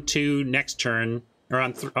Witch on 2 next turn, or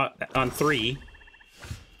on 3.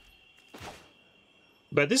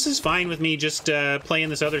 But this is fine with me just playing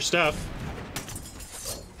this other stuff.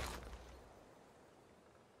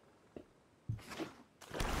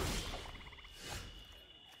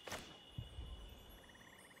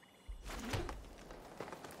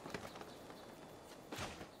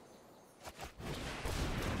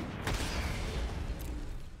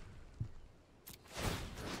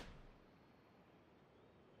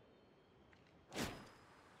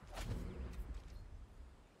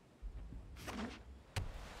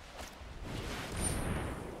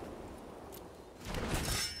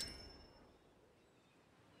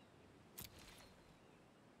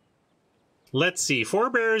 Let's see.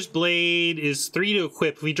 Forebearer's Blade is 3 to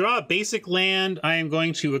equip. If we draw a basic land, I am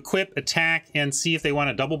going to equip, attack, and see if they want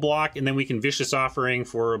a double block, and then we can Vicious Offering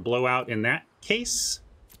for a blowout in that case.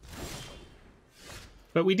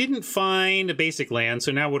 But we didn't find a basic land,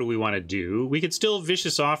 so now what do we want to do? We could still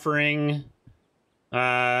Vicious Offering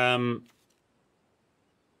 4-3.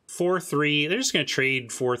 They're just going to trade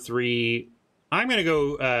 4-3. I'm going to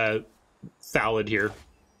go Thallid here.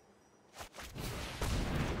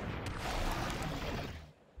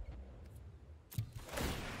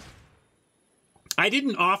 I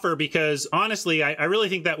didn't offer because, honestly, I really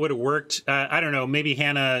think that would have worked. I don't know, maybe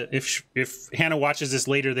Hannah, if Hannah watches this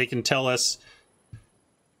later, they can tell us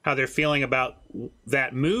how they're feeling about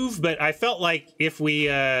that move. But I felt like if we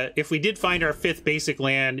did find our 5th basic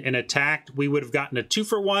land and attacked, we would have gotten a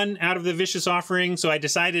 2-for-1 out of the Vicious Offering. So I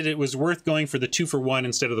decided it was worth going for the 2-for-1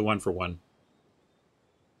 instead of the 1-for-1.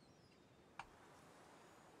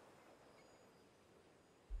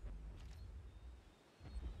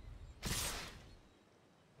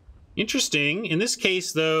 Interesting. In this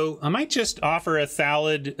case, though, I might just offer a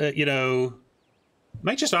Thallid, you know,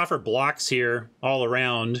 might just offer blocks here all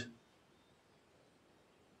around.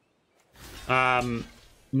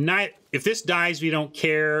 If this dies, we don't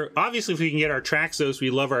care. Obviously, if we can get our Traxos, we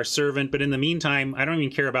love our Servant. But in the meantime, I don't even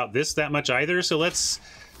care about this that much either. So let's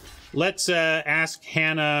ask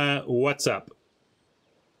Hannah what's up.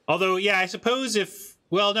 Although, yeah, I suppose if...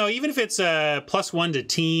 Well, no, even if it's a +1 to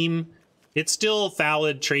team... It's still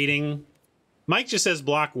Thallid trading. Mike just says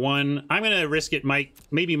block 1. I'm going to risk it, Mike.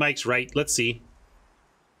 Maybe Mike's right. Let's see.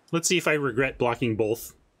 Let's see if I regret blocking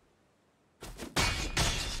both.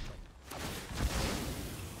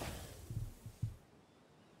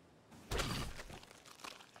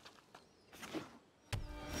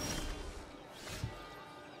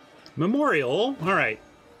 Memorial. All right.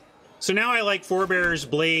 So now I like Forebear's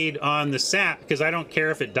Blade on the sap because I don't care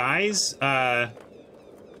if it dies. Yeah,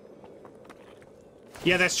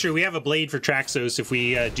 that's true. We have a blade for Traxos if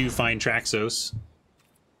we do find Traxos.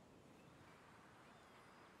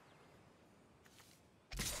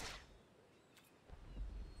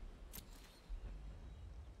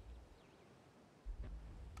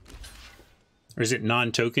 Or is it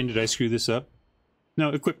non-token? Did I screw this up? No,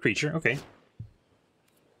 equipped creature. Okay.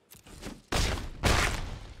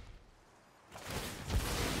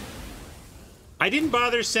 I didn't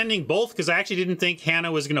bother sending both because I actually didn't think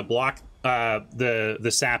Hannah was going to block the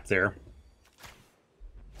sap there.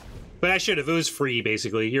 But I should have. It was free,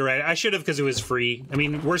 basically. You're right. I should have because it was free. I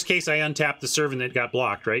mean, worst case, I untapped the servant that got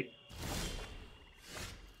blocked, right?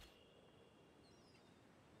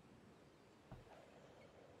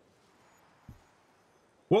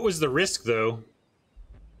 What was the risk, though?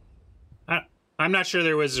 I'm not sure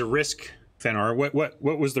there was a risk, Fenor. What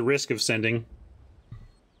was the risk of sending?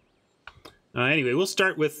 Anyway, we'll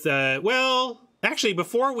start with, well, actually,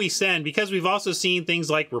 before we send, because we've also seen things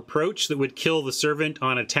like Reproach that would kill the servant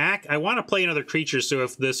on attack, I want to play another creature, so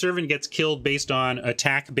if the servant gets killed based on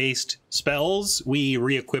attack-based spells, we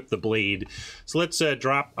re-equip the blade. So let's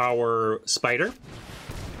drop our spider,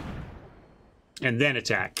 and then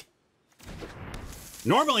attack.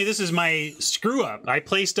 Normally, this is my screw-up. I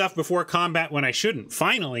play stuff before combat when I shouldn't.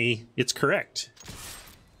 Finally, it's correct.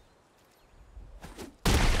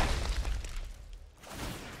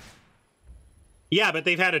 Yeah, but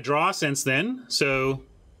they've had a draw since then, so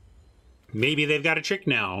maybe they've got a trick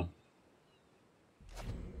now.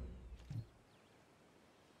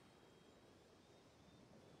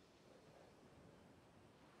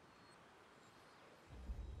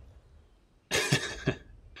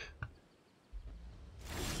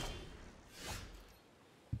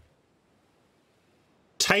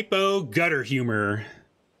 Typo gutter humor.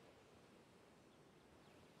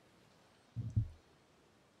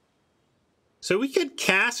 So we could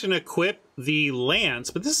cast and equip the Lance,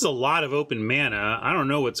 but this is a lot of open mana. I don't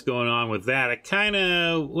know what's going on with that. I kind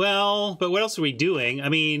of, well, but what else are we doing? I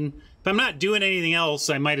mean, if I'm not doing anything else,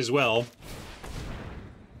 I might as well.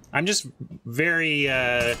 I'm just very,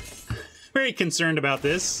 very concerned about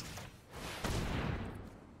this.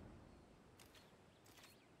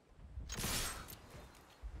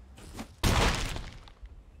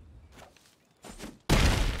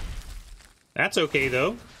 That's okay,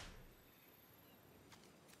 though.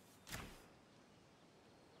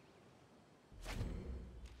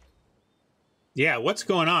 Yeah, what's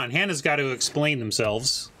going on? Hannah's got to explain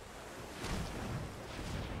themselves.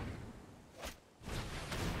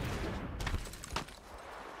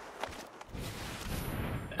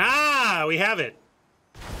 Ah, we have it.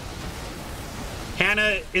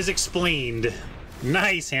 Hannah is explained.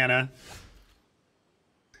 Nice, Hannah.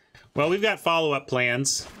 Well, we've got follow-up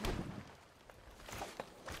plans.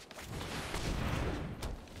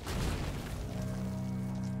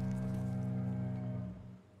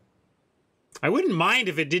 I wouldn't mind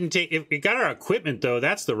if it didn't take... If it got our equipment, though.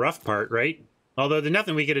 That's the rough part, right? Although there's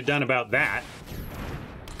nothing we could have done about that.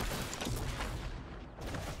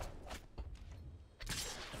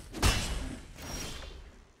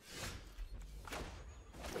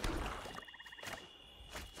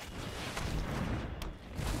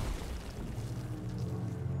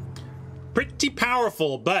 Pretty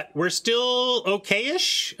powerful, but we're still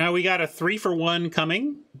okay-ish. We got a 3-for-1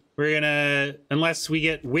 coming. We're gonna, unless we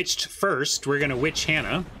get witched first, we're gonna witch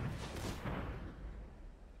Hannah.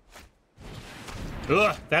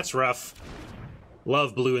 Ugh, that's rough.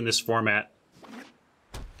 Love blue in this format.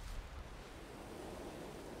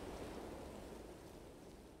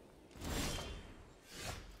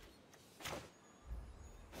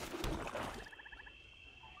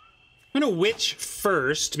 I'm gonna witch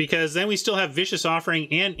first, because then we still have Vicious Offering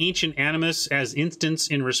and Ancient Animus as instants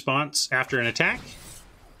in response after an attack.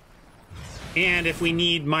 And if we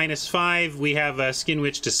need -5, we have a Skin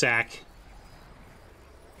Witch to sack.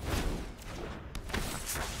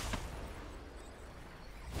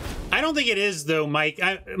 I don't think it is, though, Mike.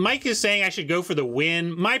 Mike is saying I should go for the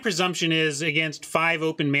win. My presumption is against 5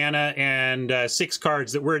 open mana and 6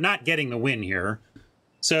 cards that we're not getting the win here.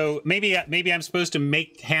 So maybe I'm supposed to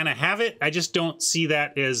make Hannah have it. I just don't see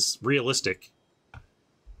that as realistic.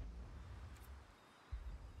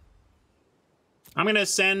 I'm going to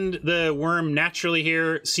send the worm naturally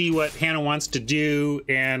here, see what Hannah wants to do,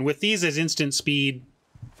 and with these as instant speed...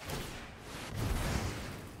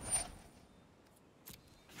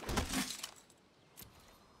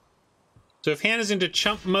 So if Hannah's into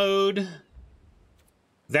chump mode,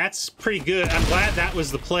 that's pretty good. I'm glad that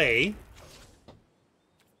was the play.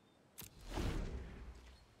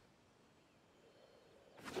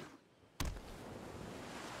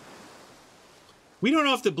 We don't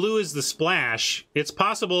know if the blue is the splash. It's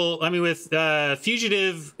possible. I mean, with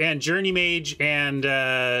Fugitive and Journey Mage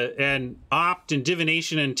and Opt and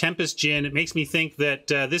Divination and Tempest Djinn, it makes me think that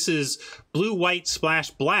this is blue, white,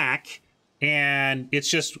 splash, black, and it's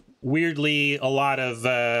just weirdly a lot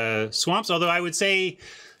of swamps. Although I would say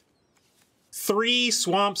 3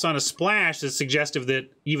 swamps on a splash is suggestive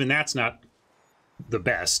that even that's not the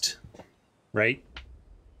best, right?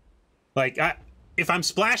 Like, if I'm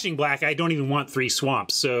splashing black, I don't even want 3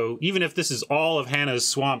 swamps. So even if this is all of Hannah's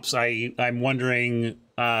swamps, I'm wondering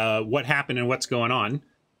what happened and what's going on.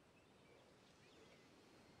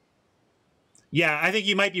 Yeah, I think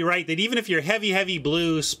you might be right that even if you're heavy, heavy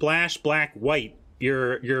blue, splash, black, white,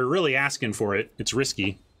 you're really asking for it. It's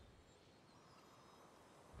risky.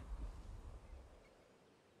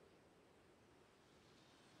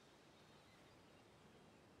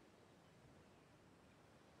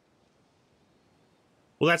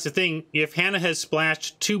 Well, that's the thing. If Hannah has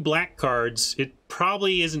splashed 2 black cards, it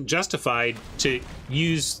probably isn't justified to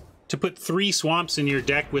put 3 swamps in your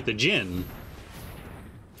deck with a Djinn.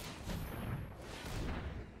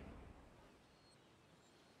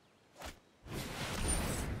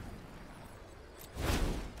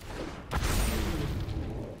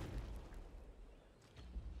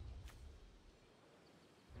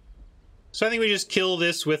 So I think we just kill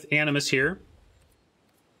this with Animus here.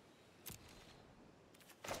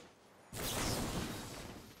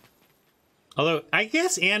 Although, I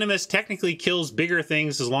guess Animus technically kills bigger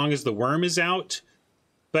things as long as the worm is out.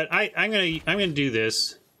 But I'm gonna do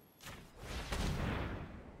this.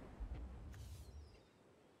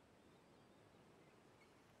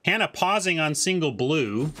 Hannah pausing on single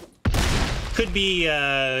blue. Could be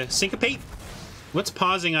Syncopate. What's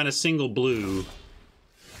pausing on a single blue?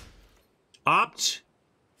 Opt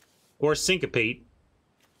or Syncopate.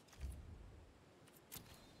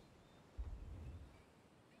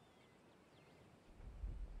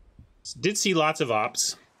 Did see lots of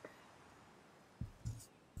ops.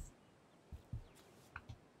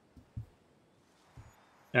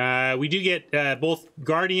 We do get both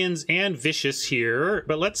Guardians and Vicious here,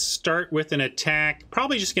 but let's start with an attack.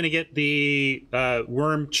 Probably just going to get the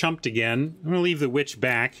Worm chumped again. I'm going to leave the Witch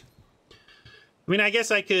back. I mean, I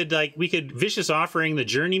guess I could, like, we could Vicious Offering the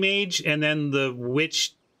Journey Mage, and then the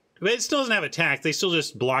Witch... But it still doesn't have attack. They still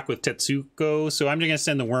just block with Tetsuko, so I'm just going to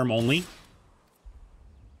send the Worm only.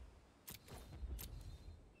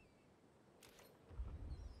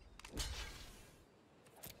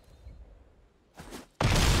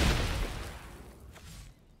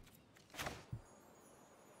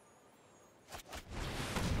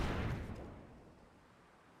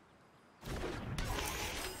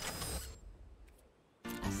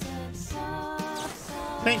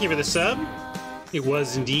 Thank you for the sub. It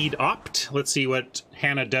was indeed Opt. Let's see what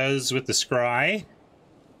Hannah does with the Scry.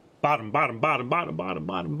 Bottom, bottom, bottom, bottom, bottom,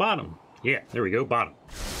 bottom, bottom. Yeah, there we go, bottom.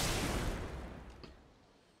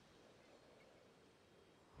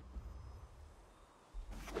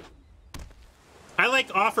 I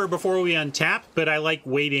like offer before we untap, but I like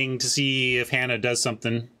waiting to see if Hannah does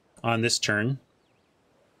something on this turn.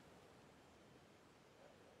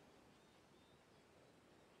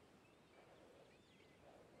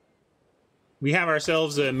 We have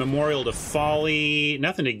ourselves a Memorial to Folly.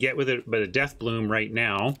 Nothing to get with it but a Death Bloom right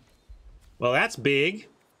now. Well, that's big.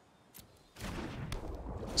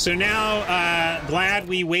 So now, glad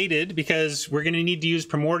we waited, because we're going to need to use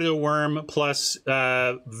Primordial Worm plus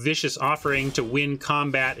Vicious Offering to win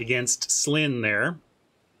combat against Slyn there.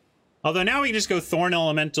 Although now we can just go Thorn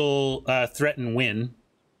Elemental, Threaten, win.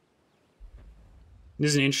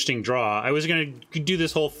 This is an interesting draw. I was going to do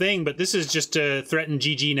this whole thing, but this is just to threaten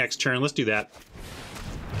GG next turn. Let's do that.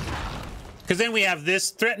 Because then we have this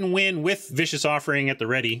Threaten win with Vicious Offering at the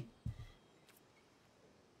ready.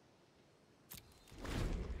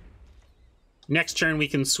 Next turn we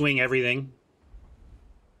can swing everything.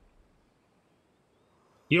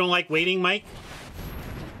 You don't like waiting, Mike?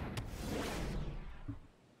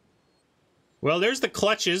 Well, there's the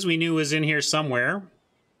Clutches we knew was in here somewhere.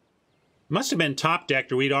 Must have been top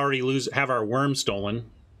decked, or we'd already have our Worm stolen.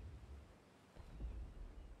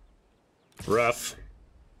 Rough.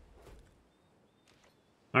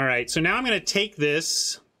 All right, so now I'm going to take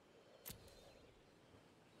this.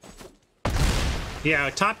 Yeah,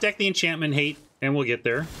 top deck the Enchantment Hate, and we'll get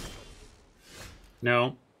there.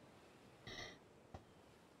 No.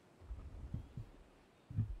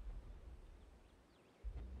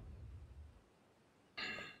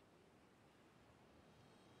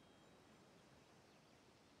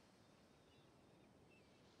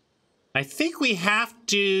 I think we have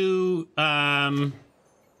to,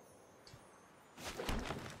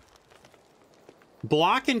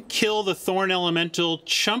 block and kill the Thorn Elemental,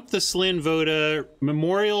 chump the Slin Voda,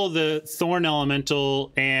 memorial the Thorn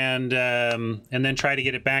Elemental, and then try to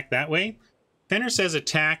get it back that way. Fenner says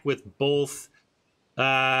attack with both.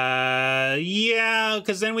 Yeah,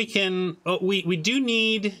 because then we can. Oh, we do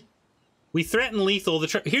need. We threaten lethal.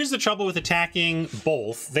 Here's the trouble with attacking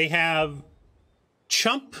both. They have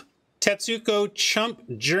chump Tetsuko,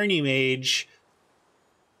 chump Journey Mage,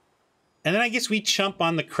 and then I guess we chump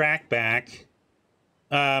on the Crackback.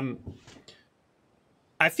 I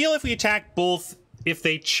feel if we attack both, if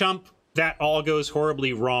they chump, that all goes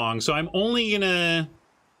horribly wrong. So I'm only gonna...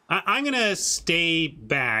 I'm gonna stay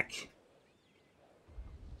back.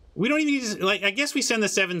 We don't even use... Like, I guess we send the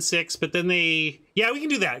 7-6, but then they... Yeah, we can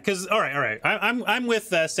do that, because... Alright. I'm with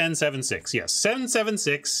send 7-6. Yes, send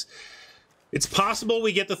 7-6. It's possible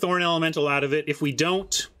we get the Thorn Elemental out of it. If we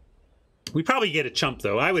don't, we probably get a chump,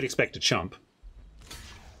 though. I would expect a chump.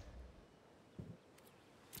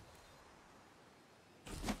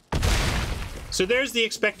 So there's the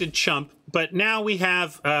expected chump, but now we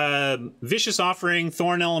have Vicious Offering,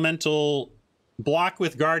 Thorn Elemental, block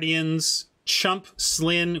with Guardians, chump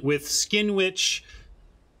Slin with Skin Witch,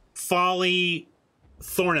 Folly,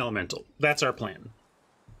 Thorn Elemental. That's our plan.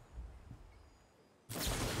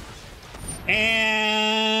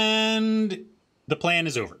 And the plan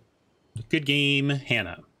is over. Good game,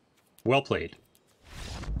 Hannah. Well played.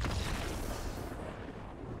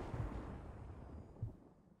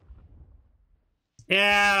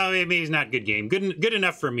 Yeah, maybe it's not a good game. Good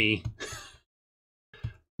enough for me.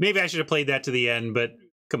 Maybe I should have played that to the end, but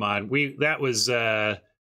come on, that was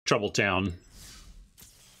Trouble Town.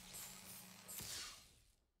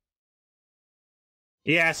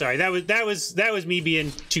 Yeah, sorry, that was me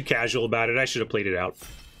being too casual about it. I should have played it out.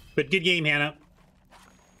 But good game, Hannah.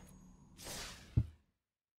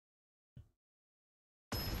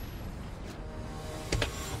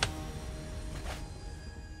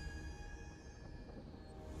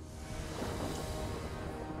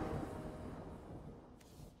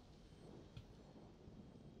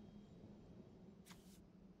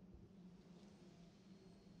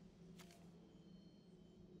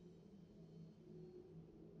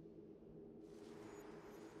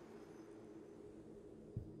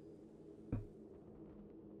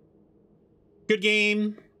 Good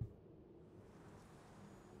game.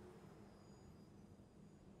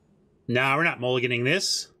 Nah, we're not mulliganing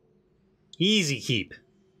this. Easy keep.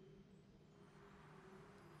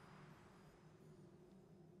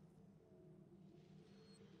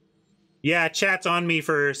 Yeah, chat's on me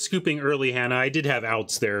for scooping early, Hannah. I did have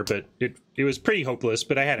outs there, but it was pretty hopeless,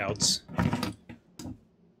 but I had outs.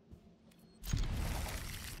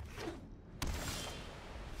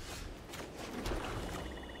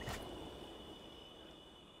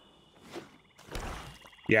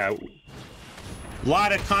 Yeah, a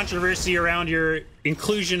lot of controversy around your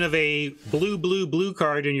inclusion of a blue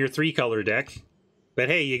card in your 3-color deck. But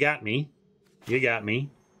hey, you got me. You got me.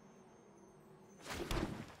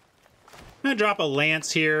 I'm gonna drop a Lance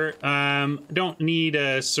here. Don't need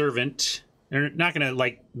a Servant. They're not gonna,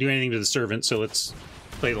 like, do anything to the Servant, so let's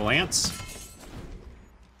play the Lance.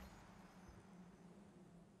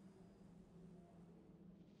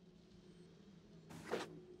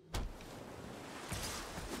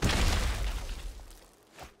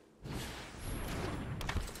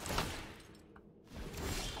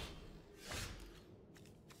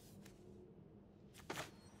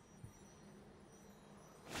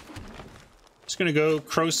 Just gonna go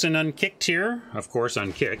Croson unkicked here. Of course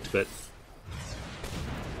unkicked, but...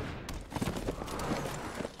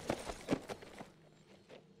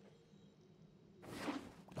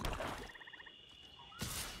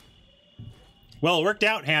 Well, it worked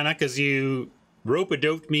out, Hannah, because you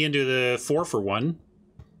rope-a-doped me into the 4-for-1.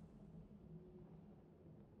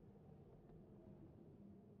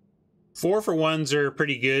 Four-for-ones are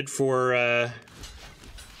pretty good for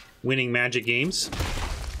winning Magic games.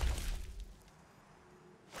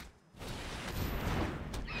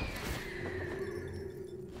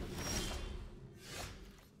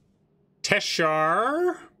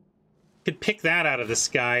 Teshar. Could pick that out of the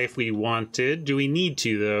sky if we wanted. Do we need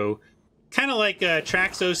to, though? Kind of like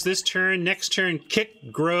Traxos this turn. Next turn,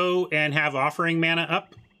 kick, grow, and have Offering mana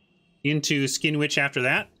up into Skin Witch after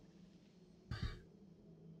that.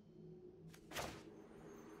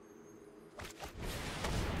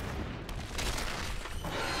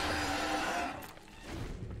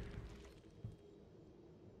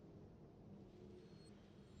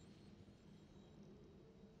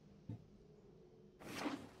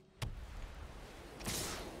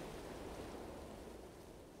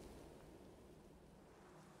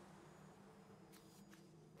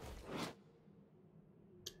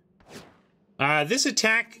 This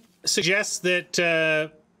attack suggests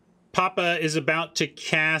that Papa is about to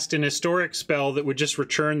cast an historic spell that would just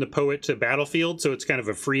return the poet to the battlefield, so it's kind of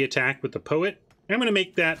a free attack with the poet. I'm going to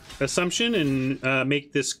make that assumption and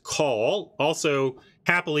make this call. Also,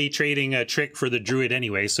 happily trading a trick for the druid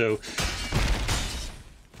anyway, so...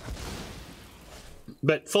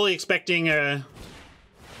 But fully expecting a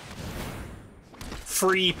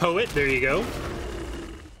free poet. There you go.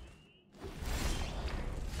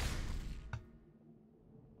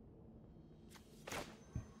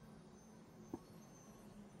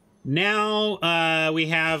 Now we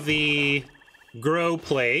have the grow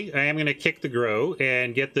play. I am going to kick the grow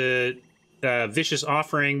and get the vicious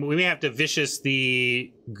offering. We may have to vicious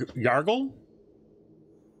the Yargle.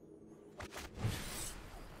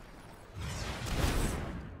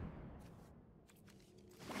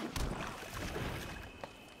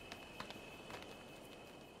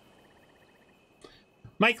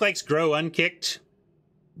 Mike likes grow unkicked,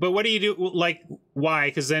 but what do you do? Like, why?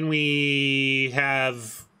 Because then we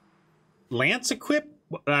have Lance equip?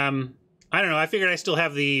 I don't know. I figured I still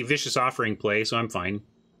have the Vicious Offering play, so I'm fine.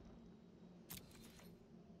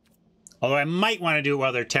 Although I might want to do it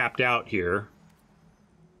while they're tapped out here.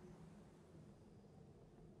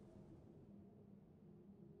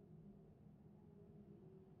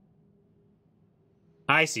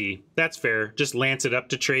 I see. That's fair. Just lance it up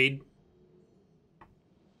to trade.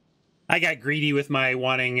 I got greedy with my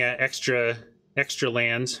wanting extra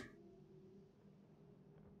lands.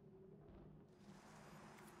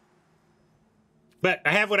 But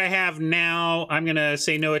I have what I have now. I'm going to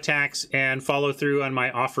say no attacks and follow through on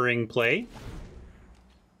my offering play.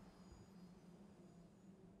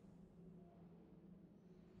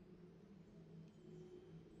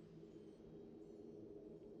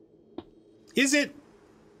 Is it?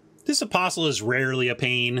 This apostle is rarely a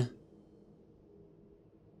pain.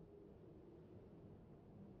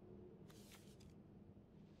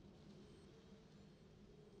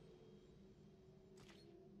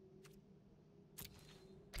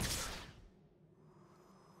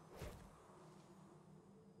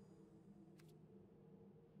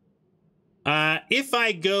 If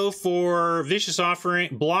I go for Vicious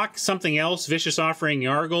Offering, block something else, Vicious Offering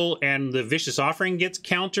Yargle, and the Vicious Offering gets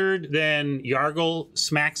countered, then Yargle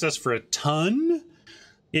smacks us for a ton.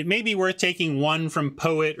 It may be worth taking one from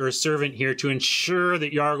Poet or Servant here to ensure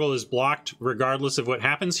that Yargle is blocked regardless of what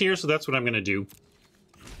happens here, so that's what I'm going to do.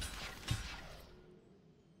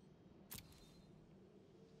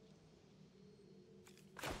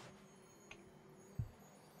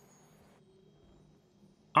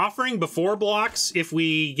 Offering before blocks, if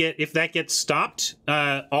that gets stopped,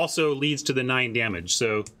 also leads to the 9 damage.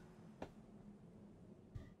 So,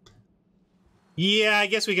 yeah, I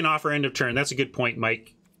guess we can offer end of turn. That's a good point,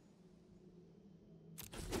 Mike.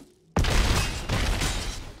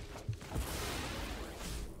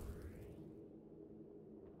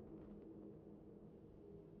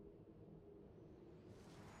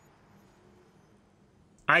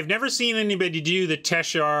 I've never seen anybody do the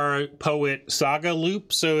Teshar Poet Saga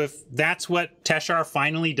loop, so if that's what Teshar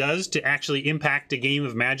finally does to actually impact a game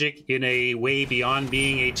of Magic in a way beyond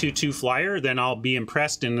being a 2/2 flyer, then I'll be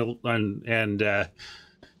impressed and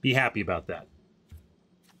be happy about that.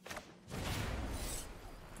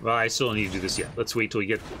 Well, I still don't need to do this yet. Let's wait till we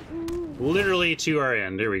get literally to our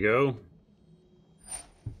end. There we go.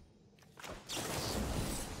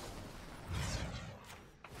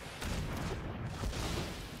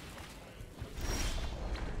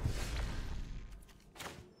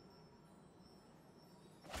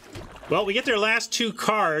 Well, we get their last 2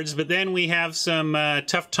 cards, but then we have some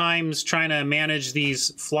tough times trying to manage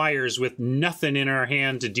these flyers with nothing in our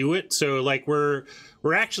hand to do it. So, like, we're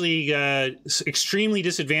actually extremely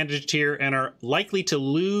disadvantaged here and are likely to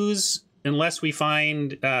lose unless we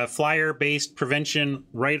find flyer-based prevention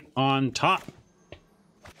right on top.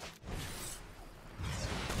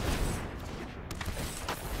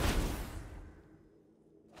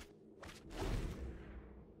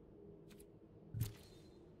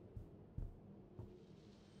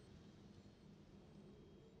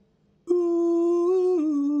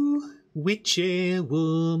 Witchy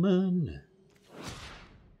woman.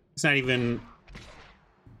 It's not even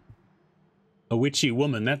a witchy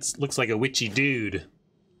woman. That looks like a witchy dude.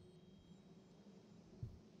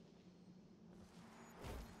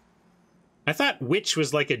 I thought witch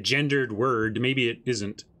was like a gendered word. Maybe it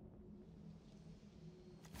isn't.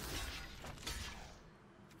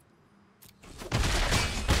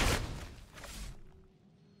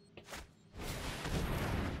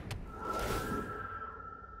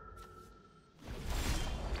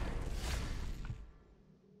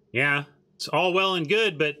 Yeah, It's all well and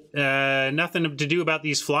good, but nothing to do about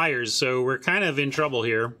these flyers, so we're kind of in trouble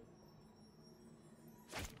here.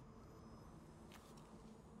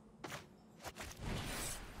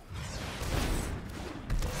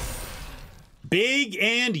 Big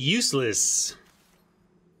and useless.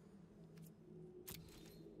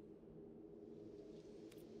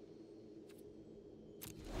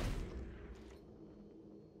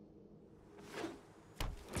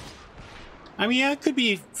 I mean, yeah, it could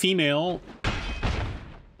be female.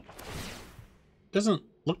 Doesn't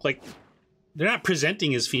look like... They're not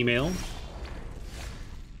presenting as female.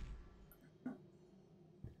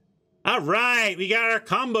 Alright, we got our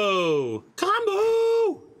combo!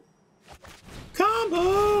 Combo!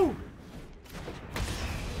 Combo!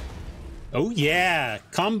 Oh yeah,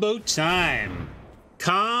 combo time.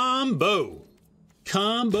 Combo.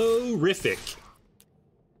 Combo-rific.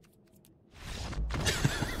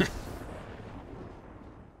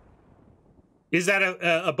 Is that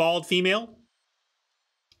a bald female?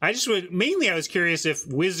 I was curious if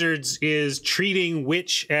Wizards is treating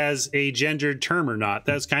witch as a gendered term or not.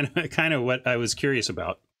 That's kind of what I was curious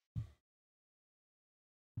about.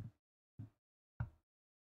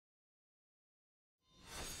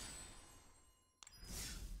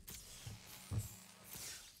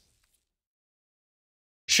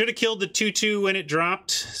 Should have killed the 2/2 when it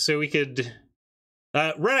dropped, so we could...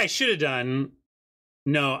 what I should have done...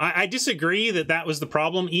 No, I disagree that was the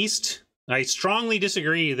problem, East. I strongly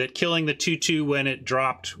disagree that killing the 2/2 when it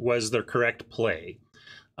dropped was the correct play.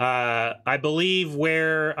 I believe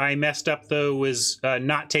where I messed up, though, was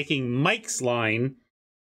not taking Mike's line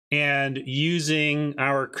and using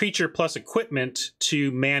our creature plus equipment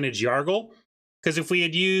to manage Yargle. Because if we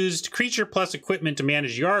had used creature plus equipment to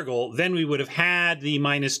manage Yargle, then we would have had the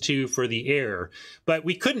 -2 for the air. But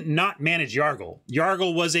we couldn't not manage Yargle.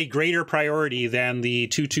 Yargle was a greater priority than the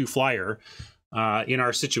 2/2 flyer in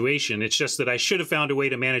our situation. It's just that I should have found a way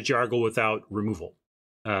to manage Yargle without removal.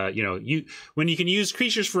 When you can use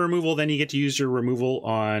creatures for removal, then you get to use your removal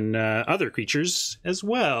on other creatures as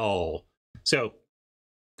well. So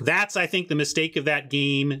that's, I think, the mistake of that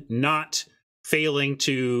game, not failing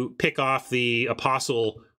to pick off the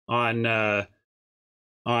apostle on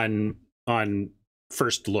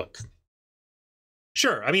first look.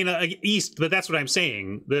 Sure, I mean East, but that's what I'm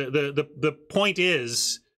saying. The point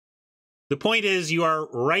is you are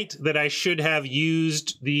right that I should have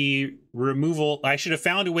used the removal. I should have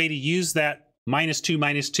found a way to use that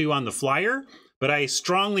 -2/-2 on the flyer. But I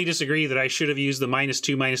strongly disagree that I should have used the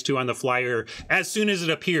 -2/-2 on the flyer as soon as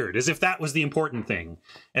it appeared, as if that was the important thing,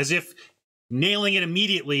 as if nailing it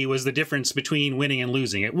immediately was the difference between winning and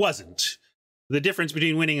losing. It wasn't. The difference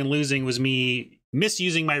between winning and losing was me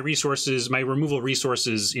misusing my resources, my removal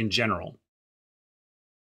resources in general.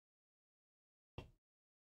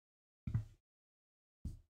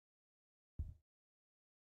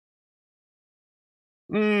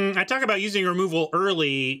 I talk about using removal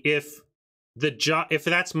early if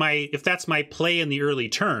that's my play in the early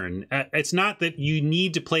turn. It's not that you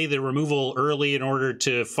need to play the removal early in order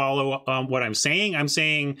to follow what I'm saying. I'm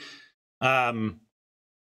saying,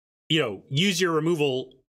 use your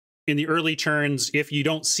removal in the early turns if you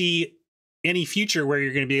don't see any future where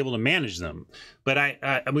you're going to be able to manage them. But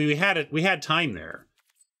I mean, we had time there.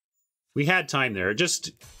 We had time there.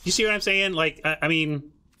 Just, you see what I'm saying? Like, I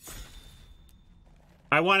mean,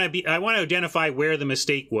 I want to identify where the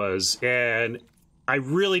mistake was, and I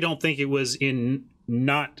really don't think it was in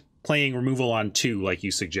not playing removal on 2 like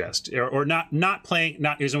you suggest, or not playing,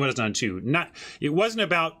 not using what it's on 2. It wasn't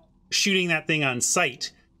about shooting that thing on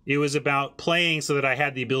sight. It was about playing so that I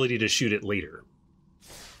had the ability to shoot it later.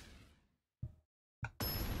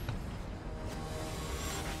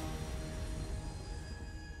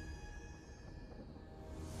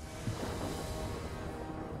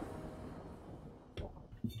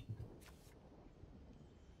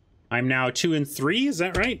 I'm now 2 and 3, is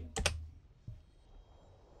that right?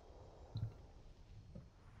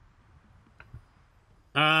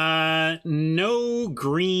 No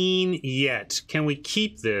green yet. Can we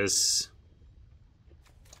keep this?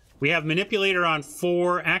 We have Manipulator on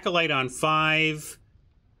 4, Acolyte on 5.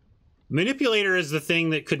 Manipulator is the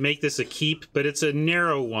thing that could make this a keep, but it's a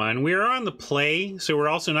narrow one. We are on the play, so we're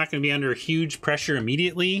also not going to be under huge pressure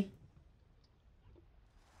immediately.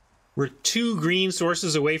 We're 2 green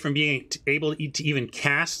sources away from being able to even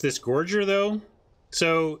cast this Gorger, though.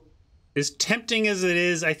 So, as tempting as it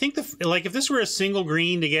is, I think if this were a single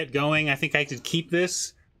green to get going, I think I could keep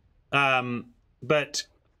this. But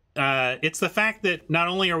it's the fact that not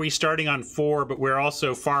only are we starting on 4, but we're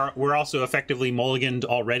also effectively mulliganed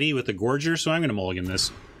already with the Gorger. So I'm going to mulligan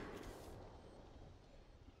this.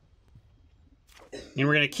 And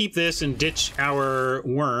we're going to keep this and ditch our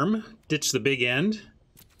worm. Ditch the big end.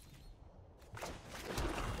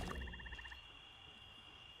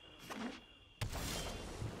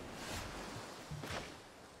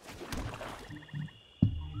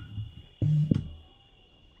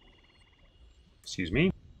 Excuse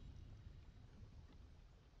me.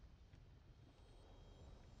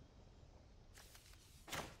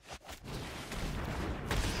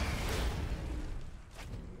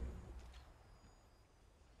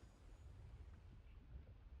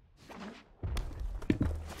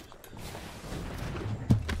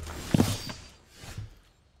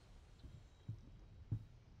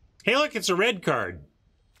 Hey, look, it's a red card.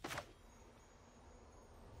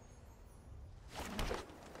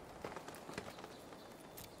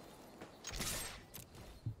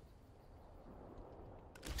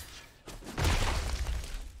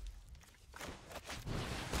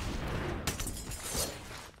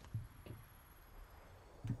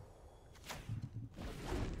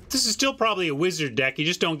 This is still probably a wizard deck. You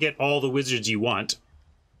just don't get all the wizards you want.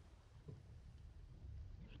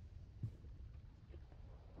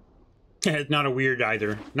 Not a weird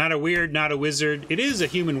either. Not a weird, not a wizard. It is a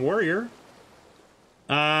human warrior.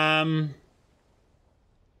 Malfinor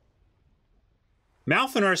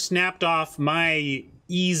snapped off my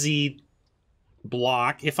easy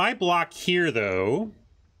block. If I block here, though,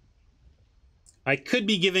 I could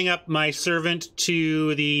be giving up my servant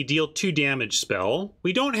to the deal 2 damage spell.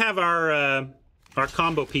 We don't have our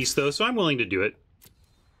combo piece, though, so I'm willing to do it.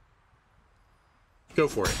 Go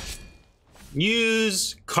for it.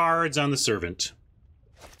 Use cards on the servant.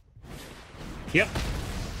 Yep.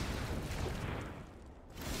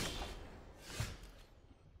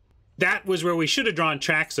 That was where we should have drawn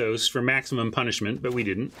Traxos for maximum punishment, but we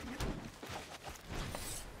didn't.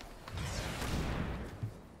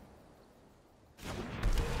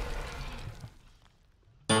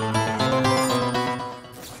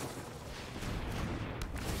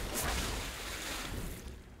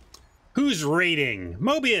 Who's raiding?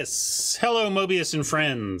 Mobius! Hello, Mobius and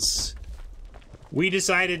friends. We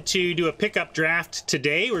decided to do a pickup draft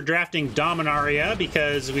today. We're drafting Dominaria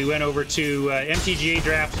because we went over to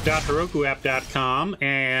mtgadraft.herokuapp.com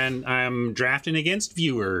and I'm drafting against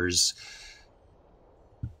viewers.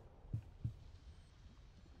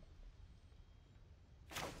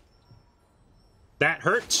 That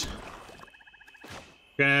hurt.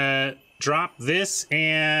 Gonna drop this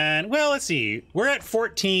and, well, let's see. We're at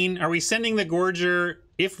 14. Are we sending the Gorger?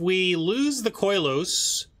 If we lose the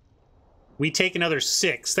Koilos, we take another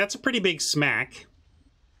 6. That's a pretty big smack.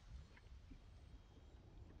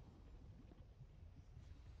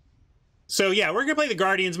 So yeah, we're gonna play the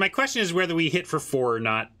Guardians. My question is whether we hit for 4 or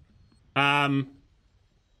not.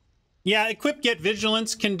 Yeah, equip get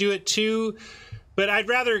vigilance can do it too, but I'd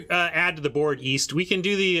rather add to the board east. We can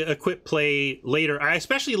do the equip play later. I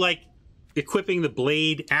especially like equipping the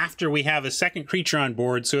blade after we have a second creature on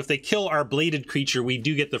board, so if they kill our bladed creature, we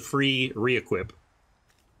do get the free re-equip.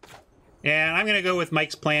 And I'm gonna go with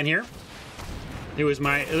Mike's plan here. It was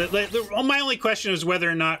my only question was whether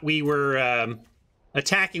or not we were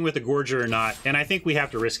attacking with a Gorger or not, and I think we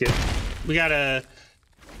have to risk it. We gotta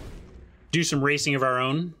do some racing of our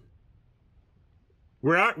own.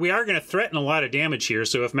 We are going to threaten a lot of damage here,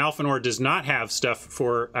 so if Malfinor does not have stuff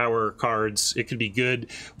for our cards, it could be good.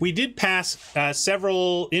 We did pass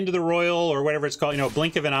several into the Royal, or whatever it's called, you know,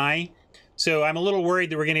 blink of an eye. So I'm a little worried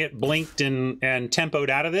that we're going to get blinked and tempoed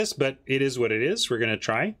out of this, but it is what it is. We're going to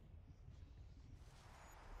try.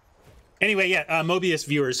 Anyway, yeah, Mobius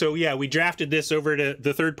viewers. So yeah, we drafted this over to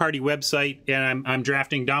the third-party website, and I'm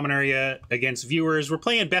drafting Dominaria against viewers. We're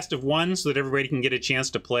playing best of 1 so that everybody can get a chance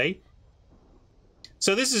to play.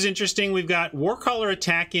 So this is interesting. We've got Warcaller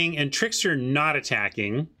attacking and Trickster not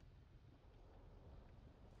attacking.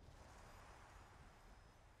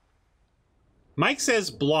 Mike says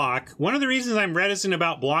block. One of the reasons I'm reticent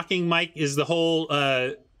about blocking, Mike, is the whole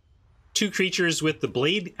 2 creatures with the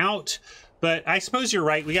blade out. But I suppose you're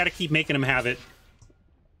right. We got to keep making them have it.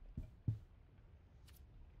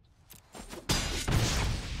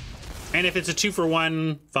 And if it's a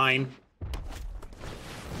 2-for-1, fine.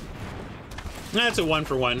 That's a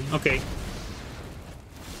 1-for-1. Okay.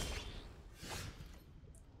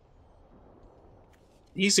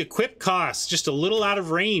 These equip costs just a little out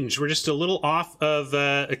of range. We're just a little off of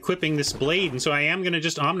equipping this blade, and so I am going to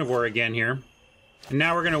just Omnivore again here. And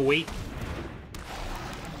now we're going to wait.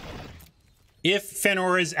 If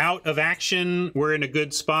Fenor is out of action, we're in a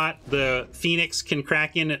good spot. The Phoenix can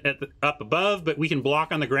crack in up above, but we can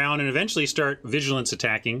block on the ground and eventually start Vigilance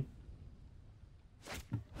attacking.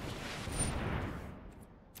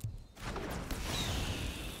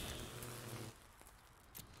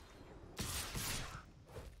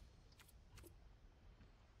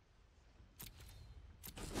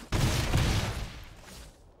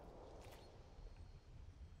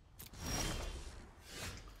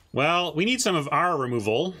 Well, we need some of our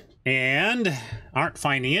removal, and aren't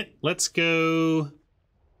finding it. Let's go...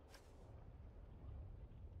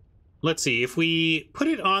 Let's see, if we put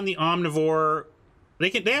it on the Omnivore, they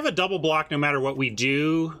have a double block no matter what we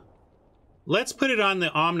do. Let's put it on the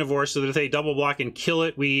Omnivore so that if they double block and kill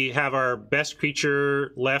it, we have our best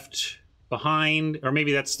creature left behind. Or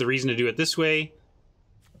maybe that's the reason to do it this way.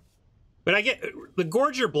 But I get... The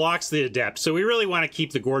Gorger blocks the Adept, so we really want to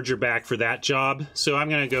keep the Gorger back for that job. So I'm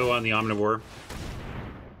going to go on the Omnivore.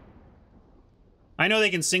 I know they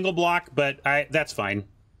can single block, but that's fine.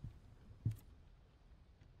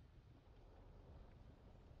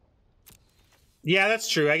 Yeah, that's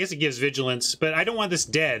true. I guess it gives vigilance, but I don't want this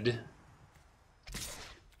dead.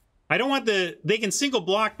 I don't want the... They can single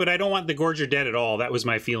block, but I don't want the Gorger dead at all. That was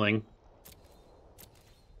my feeling.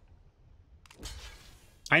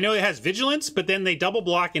 I know it has vigilance, but then they double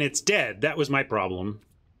block and it's dead. That was my problem.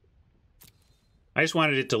 I just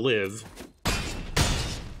wanted it to live.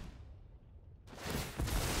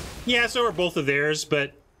 Yeah, so are both of theirs,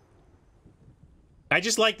 but... I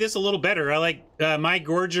just like this a little better. I like my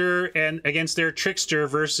Gorger and against their Trickster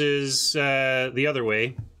versus the other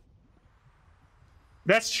way.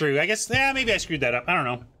 That's true. I guess, yeah, maybe I screwed that up. I don't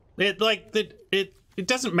know. It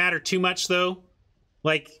doesn't matter too much, though.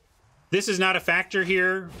 Like, this is not a factor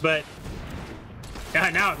here, but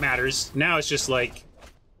now it matters. Now it's just like,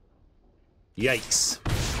 yikes.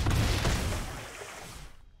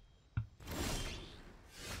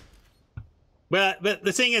 But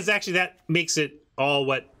the thing is, actually, that makes it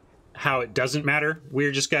all how it doesn't matter.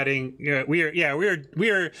 We're just getting,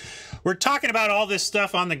 we're talking about all this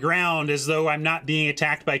stuff on the ground as though I'm not being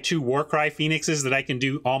attacked by 2 Warcry Phoenixes that I can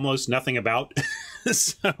do almost nothing about.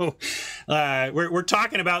 So we're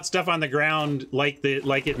talking about stuff on the ground like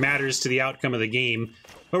it matters to the outcome of the game.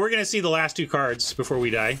 But we're gonna see the last 2 cards before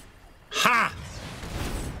we die. Ha!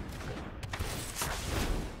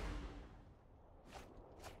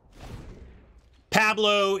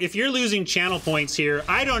 Pablo, if you're losing channel points here,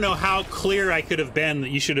 I don't know how clear I could have been that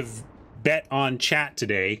you should have bet on chat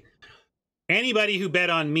today. Anybody who bet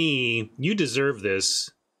on me, you deserve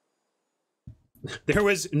this. There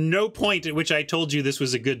was no point at which I told you this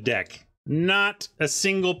was a good deck. Not a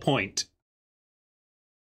single point.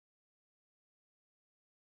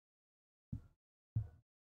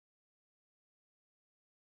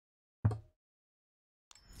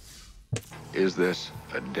 Is this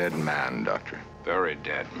a dead man, Doctor? Very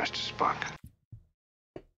dead, Mr. Spock.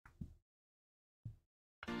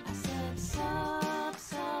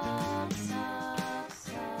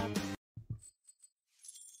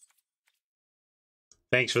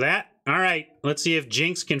 Thanks for that. All right, let's see if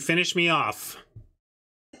Jinx can finish me off.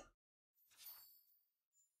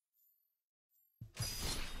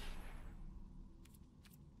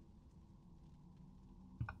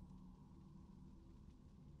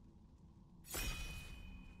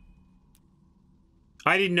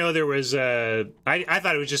 I didn't know there was I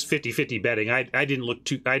thought it was just 50-50 betting. I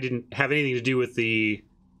didn't have anything to do with the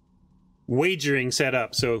wagering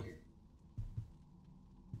setup, so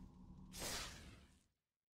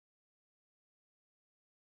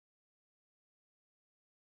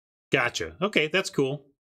gotcha. Okay, that's cool.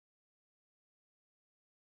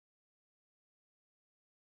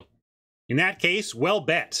 In that case, well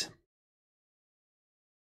bet.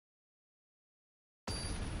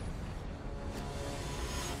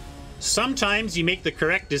 Sometimes you make the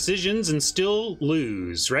correct decisions and still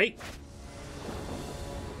lose, right?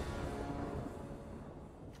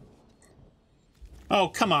 Oh,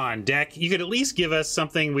 come on, deck. You could at least give us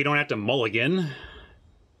something we don't have to mulligan.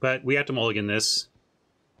 But we have to mulligan this.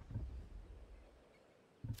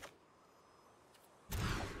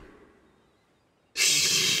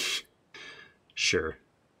 Sure.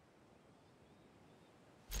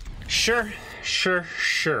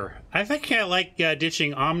 Sure. I think I like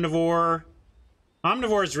ditching Omnivore.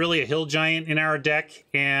 Omnivore is really a hill giant in our deck,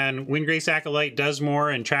 and Windgrace Acolyte does more,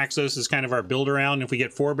 and Traxos is kind of our build around if we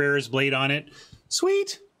get Forebear's Blade on it.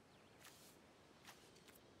 Sweet!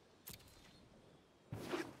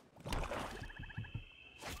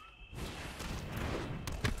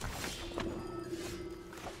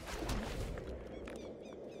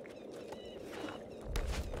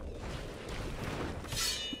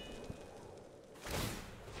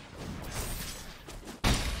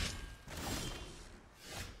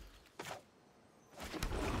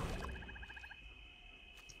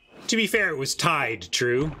 To be fair, it was tied,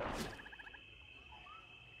 true.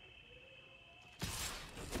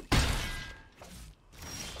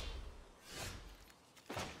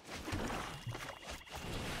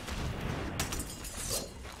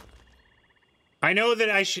 I I know that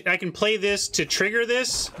I can play this to trigger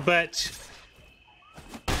this, but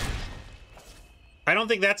I don't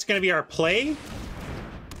think that's going to be our play.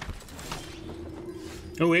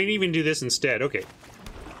 Oh, we didn't even do this instead. Okay.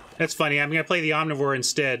 That's funny. I'm going to play the Omnivore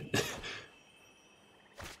instead.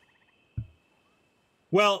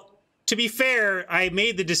 Well, to be fair, I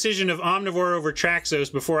made the decision of Omnivore over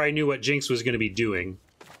Traxos before I knew what Jinx was going to be doing.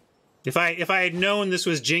 If I had known this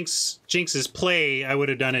was Jinx's play, I would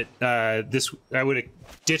have done it. I would have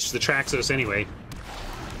ditched the Traxos anyway.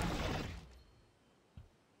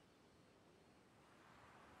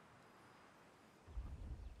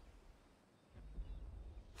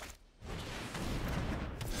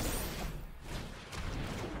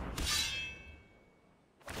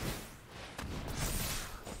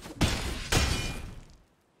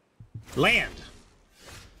 Land.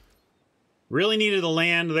 Really needed a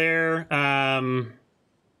land there.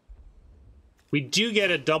 We do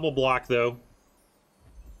get a double block, though.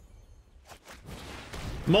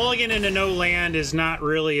 Mulligan into no land is not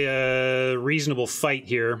really a reasonable fight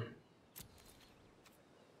here.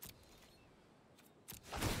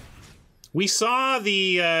 We saw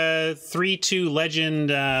the 3/2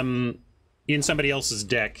 legend in somebody else's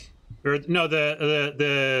deck. Or no,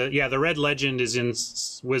 the red legend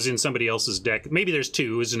was in somebody else's deck. Maybe there's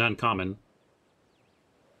two. It was an uncommon.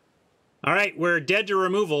 All right, we're dead to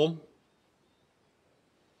removal.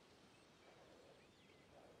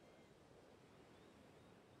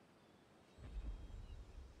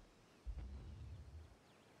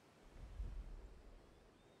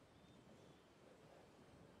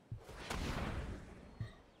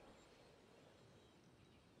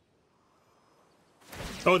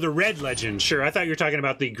 Oh, the red legend. Sure, I thought you were talking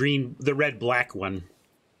about the red-black one.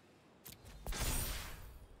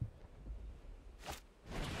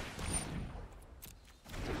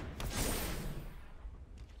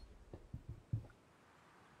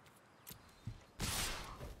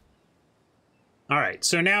 All right,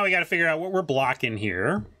 so now we got to figure out what we're blocking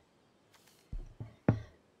here.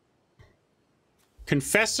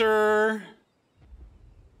 Confessor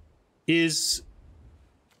is...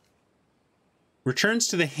 returns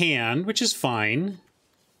to the hand, which is fine.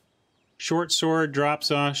 Short sword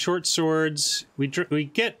drops off. Short swords. We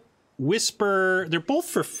get Whisper. They're both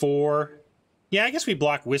for 4. Yeah, I guess we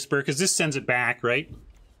block Whisper because this sends it back, right?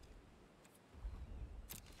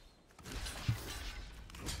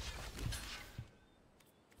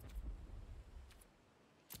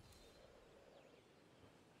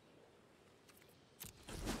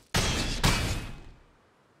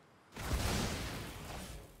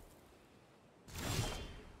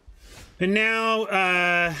 And now,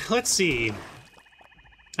 let's see.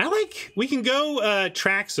 We can go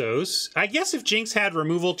Traxos. I guess if Jinx had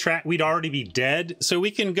removal, we'd already be dead. So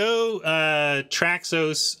we can go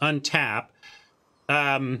Traxos untap.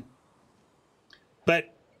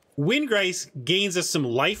 But Windgrace gains us some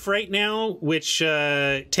life right now, which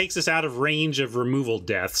takes us out of range of removal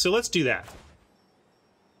death. So let's do that.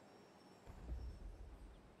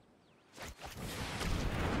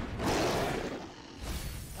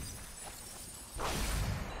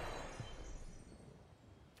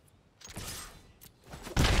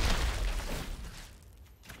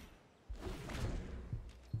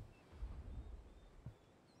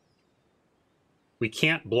 We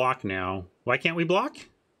can't block now. Why can't we block?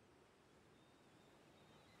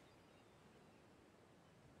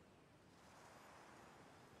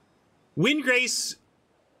 Windgrace,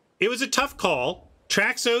 it was a tough call.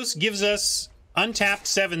 Traxos gives us untapped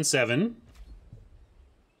 7/7.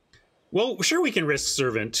 Well, sure we can risk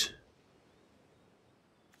Servant.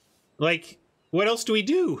 Like, what else do we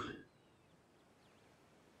do?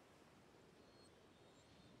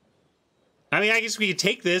 I mean, I guess we could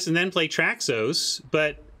take this and then play Traxos,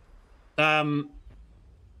 but...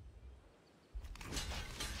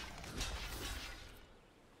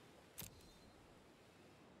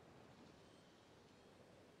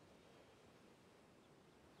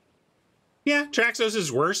 yeah, Traxos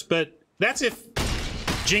is worse, but that's if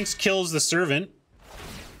Jinx kills the Servant.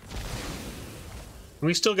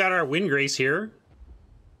 We still got our Windgrace here.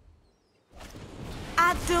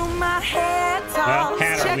 I do my hair toss,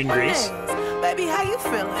 had our check my Windgrace. nails. Baby, how you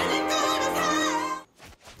feeling?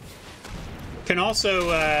 Can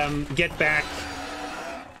also get back...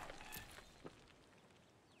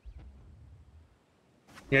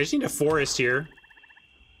 yeah, I just need a forest here.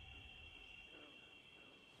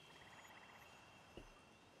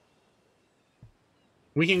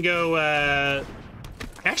 We can go...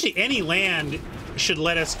 actually, any land should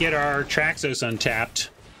let us get our Traxos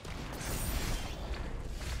untapped.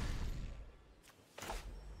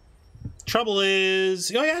 Trouble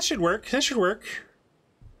is, oh yeah, that should work. That should work.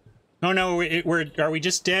 Oh no, are we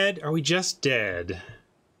just dead? Are we just dead?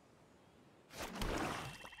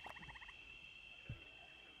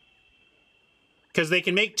 Because they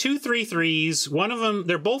can make 2 3/3s. One of them,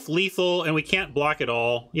 they're both lethal, and we can't block at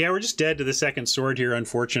all. Yeah, we're just dead to the second sword here,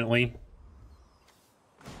 unfortunately.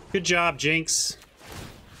 Good job, Jinx.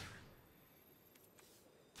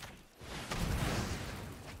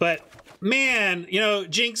 But, man, you know,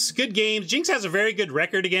 Jinx, good games. Jinx has a very good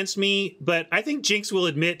record against me, but I think Jinx will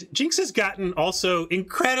admit, Jinx has gotten also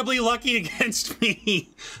incredibly lucky against me.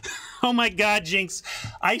 Oh my god, Jinx.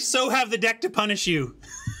 I so have the deck to punish you.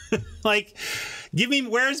 Like, give me,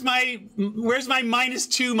 where's my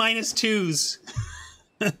 -2/-2s?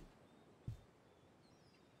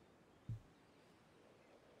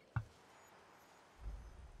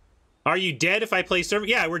 Are you dead if I play server?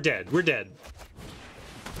 Yeah, we're dead. We're dead.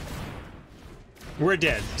 We're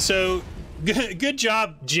dead. So, good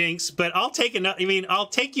job, Jinx, but I'll take another, I mean, I'll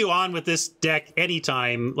take you on with this deck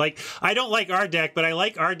anytime. Like, I don't like our deck, but I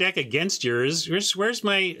like our deck against yours. Where's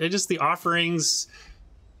my, just the offerings?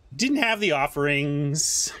 Didn't have the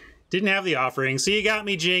offerings. Didn't have the offerings. So you got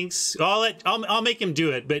me, Jinx. I'll make him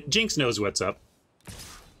do it, but Jinx knows what's up.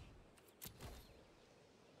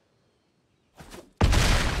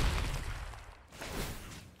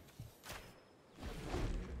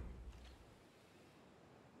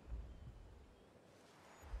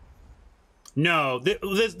 No,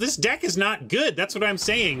 this deck is not good. That's what I'm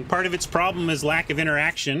saying. Part of its problem is lack of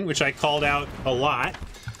interaction, which I called out a lot.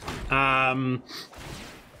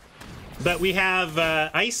 But we have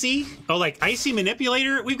Icy. Oh, like Icy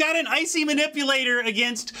Manipulator? We've got an Icy Manipulator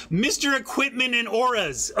against Mr. Equipment and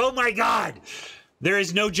Auras. Oh my god. There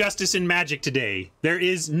is no justice in Magic today. There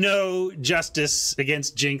is no justice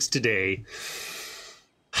against Jinx today.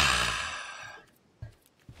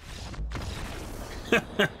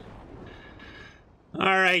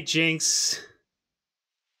 All right, Jinx.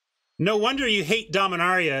 No wonder you hate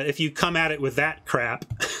Dominaria if you come at it with that crap.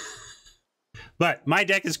 But my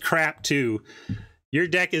deck is crap too. Your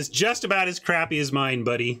deck is just about as crappy as mine,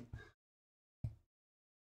 buddy.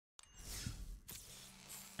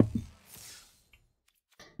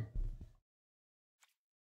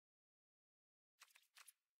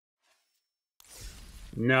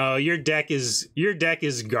 No, your deck is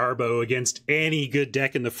Garbo against any good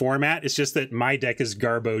deck in the format. It's just that my deck is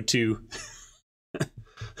Garbo too.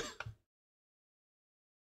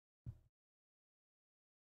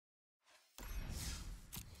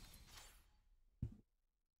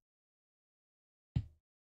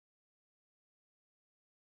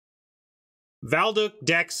 Valduk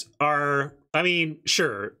decks are, I mean,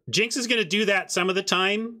 sure, Jinx is going to do that some of the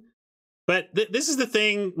time, but this is the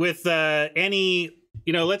thing with any,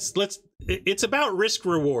 you know, it's about risk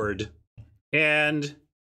reward, and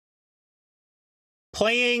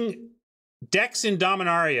playing decks in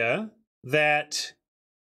Dominaria that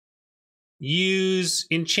use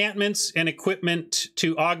enchantments and equipment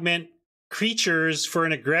to augment creatures for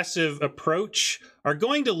an aggressive approach are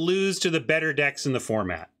going to lose to the better decks in the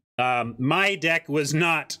format. My deck was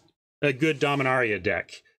not a good Dominaria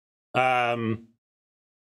deck.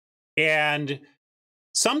 And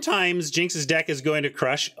sometimes Jinx's deck is going to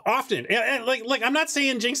crush. Often. Like I'm not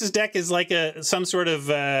saying Jinx's deck is like some sort of,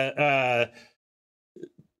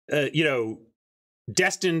 you know,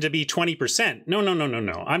 destined to be 20%.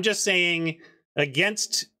 No. I'm just saying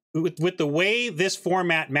against, with the way this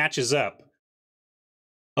format matches up,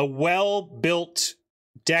 a well-built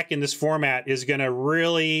deck in this format is going to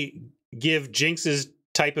really give Jinx's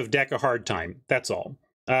type of deck a hard time. That's all.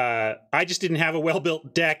 I just didn't have a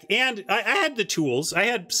well-built deck, and I had the tools. I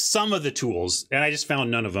had some of the tools, and I just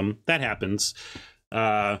found none of them. That happens.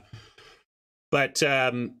 But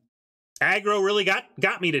aggro really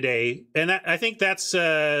got me today, and I think that's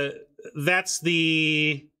the.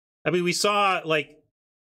 I mean, we saw, like,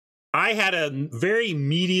 I had a very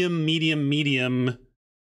medium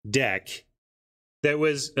deck that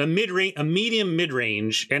was a medium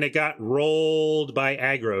mid-range, and it got rolled by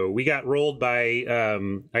aggro. We got rolled by,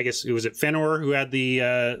 I guess it was Fenor who had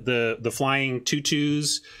the flying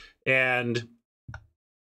 2/2s, and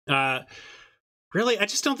really, I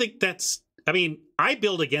just don't think that's. I mean, I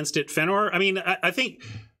build against it, Fenor. I mean, I think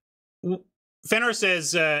Fenor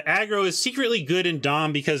says aggro is secretly good in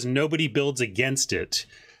Dom because nobody builds against it.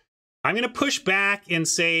 I'm going to push back and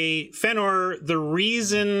say, Fenor, the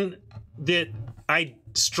reason that I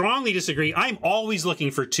strongly disagree, I'm always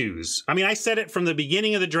looking for 2s. I mean, I said it from the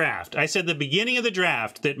beginning of the draft. I said the beginning of the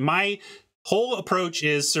draft that my whole approach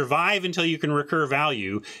is survive until you can recur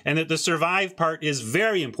value, and that the survive part is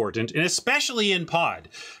very important, and especially in pod,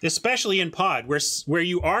 where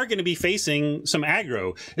you are going to be facing some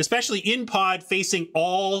aggro, especially in pod facing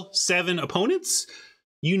all 7 opponents.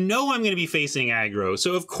 You know I'm going to be facing aggro,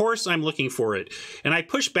 so of course I'm looking for it. And I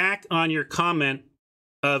push back on your comment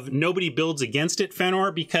of nobody builds against it,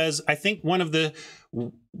 Fenor, because I think one of the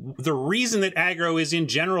reason that aggro is in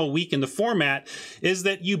general weak in the format is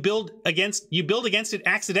that you build against it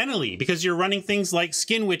accidentally, because you're running things like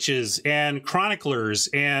Skin Witches and Chroniclers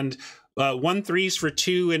and 1/3s for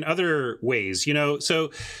 2 in other ways, you know.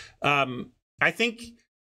 So I think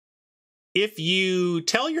if you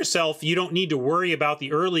tell yourself you don't need to worry about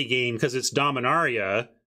the early game because it's Dominaria,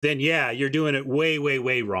 then yeah, you're doing it way, way,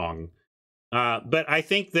 way wrong. But I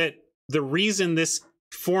think that the reason this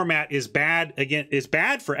format is bad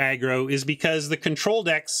for aggro is because the control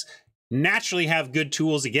decks naturally have good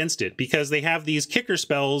tools against it, because they have these kicker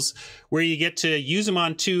spells where you get to use them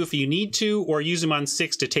on 2 if you need to, or use them on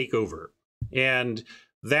 6 to take over. And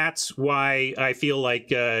that's why I feel like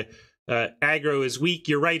aggro is weak.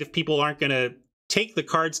 You're right, if people aren't going to take the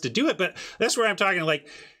cards to do it, but that's where I'm talking, like,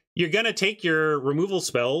 you're going to take your removal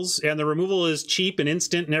spells, and the removal is cheap and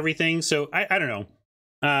instant and everything. So I don't know.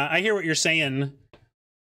 I hear what you're saying,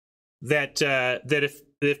 that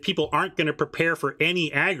if people aren't going to prepare for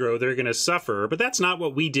any aggro, they're going to suffer. But that's not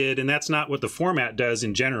what we did, and that's not what the format does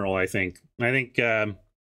in general, I think.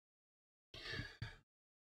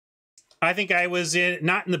 I think I was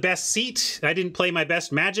not in the best seat. I didn't play my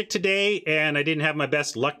best Magic today, and I didn't have my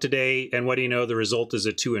best luck today. And what do you know? The result is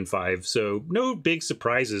a 2 and 5. So no big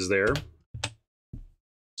surprises there.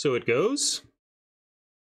 So it goes.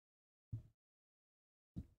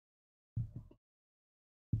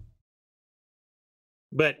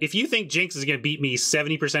 But if you think Jinx is going to beat me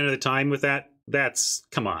 70% of the time with that,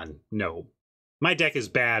 come on, no. My deck is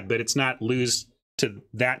bad, but it's not lose to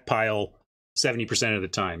that pile 70% of the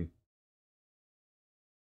time.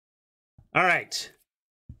 All right.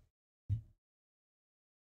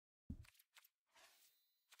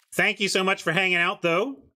 Thank you so much for hanging out,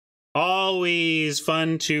 though. Always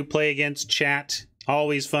fun to play against chat.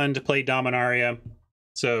 Always fun to play Dominaria.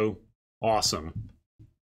 So, awesome.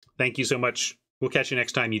 Thank you so much. We'll catch you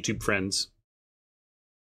next time, YouTube friends.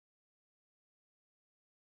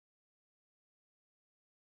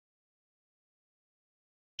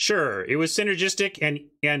 Sure, it was synergistic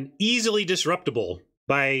and easily disruptible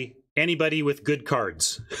by anybody with good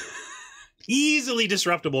cards. Easily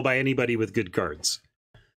disruptible by anybody with good cards.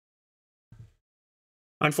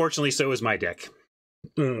 Unfortunately, so is my deck.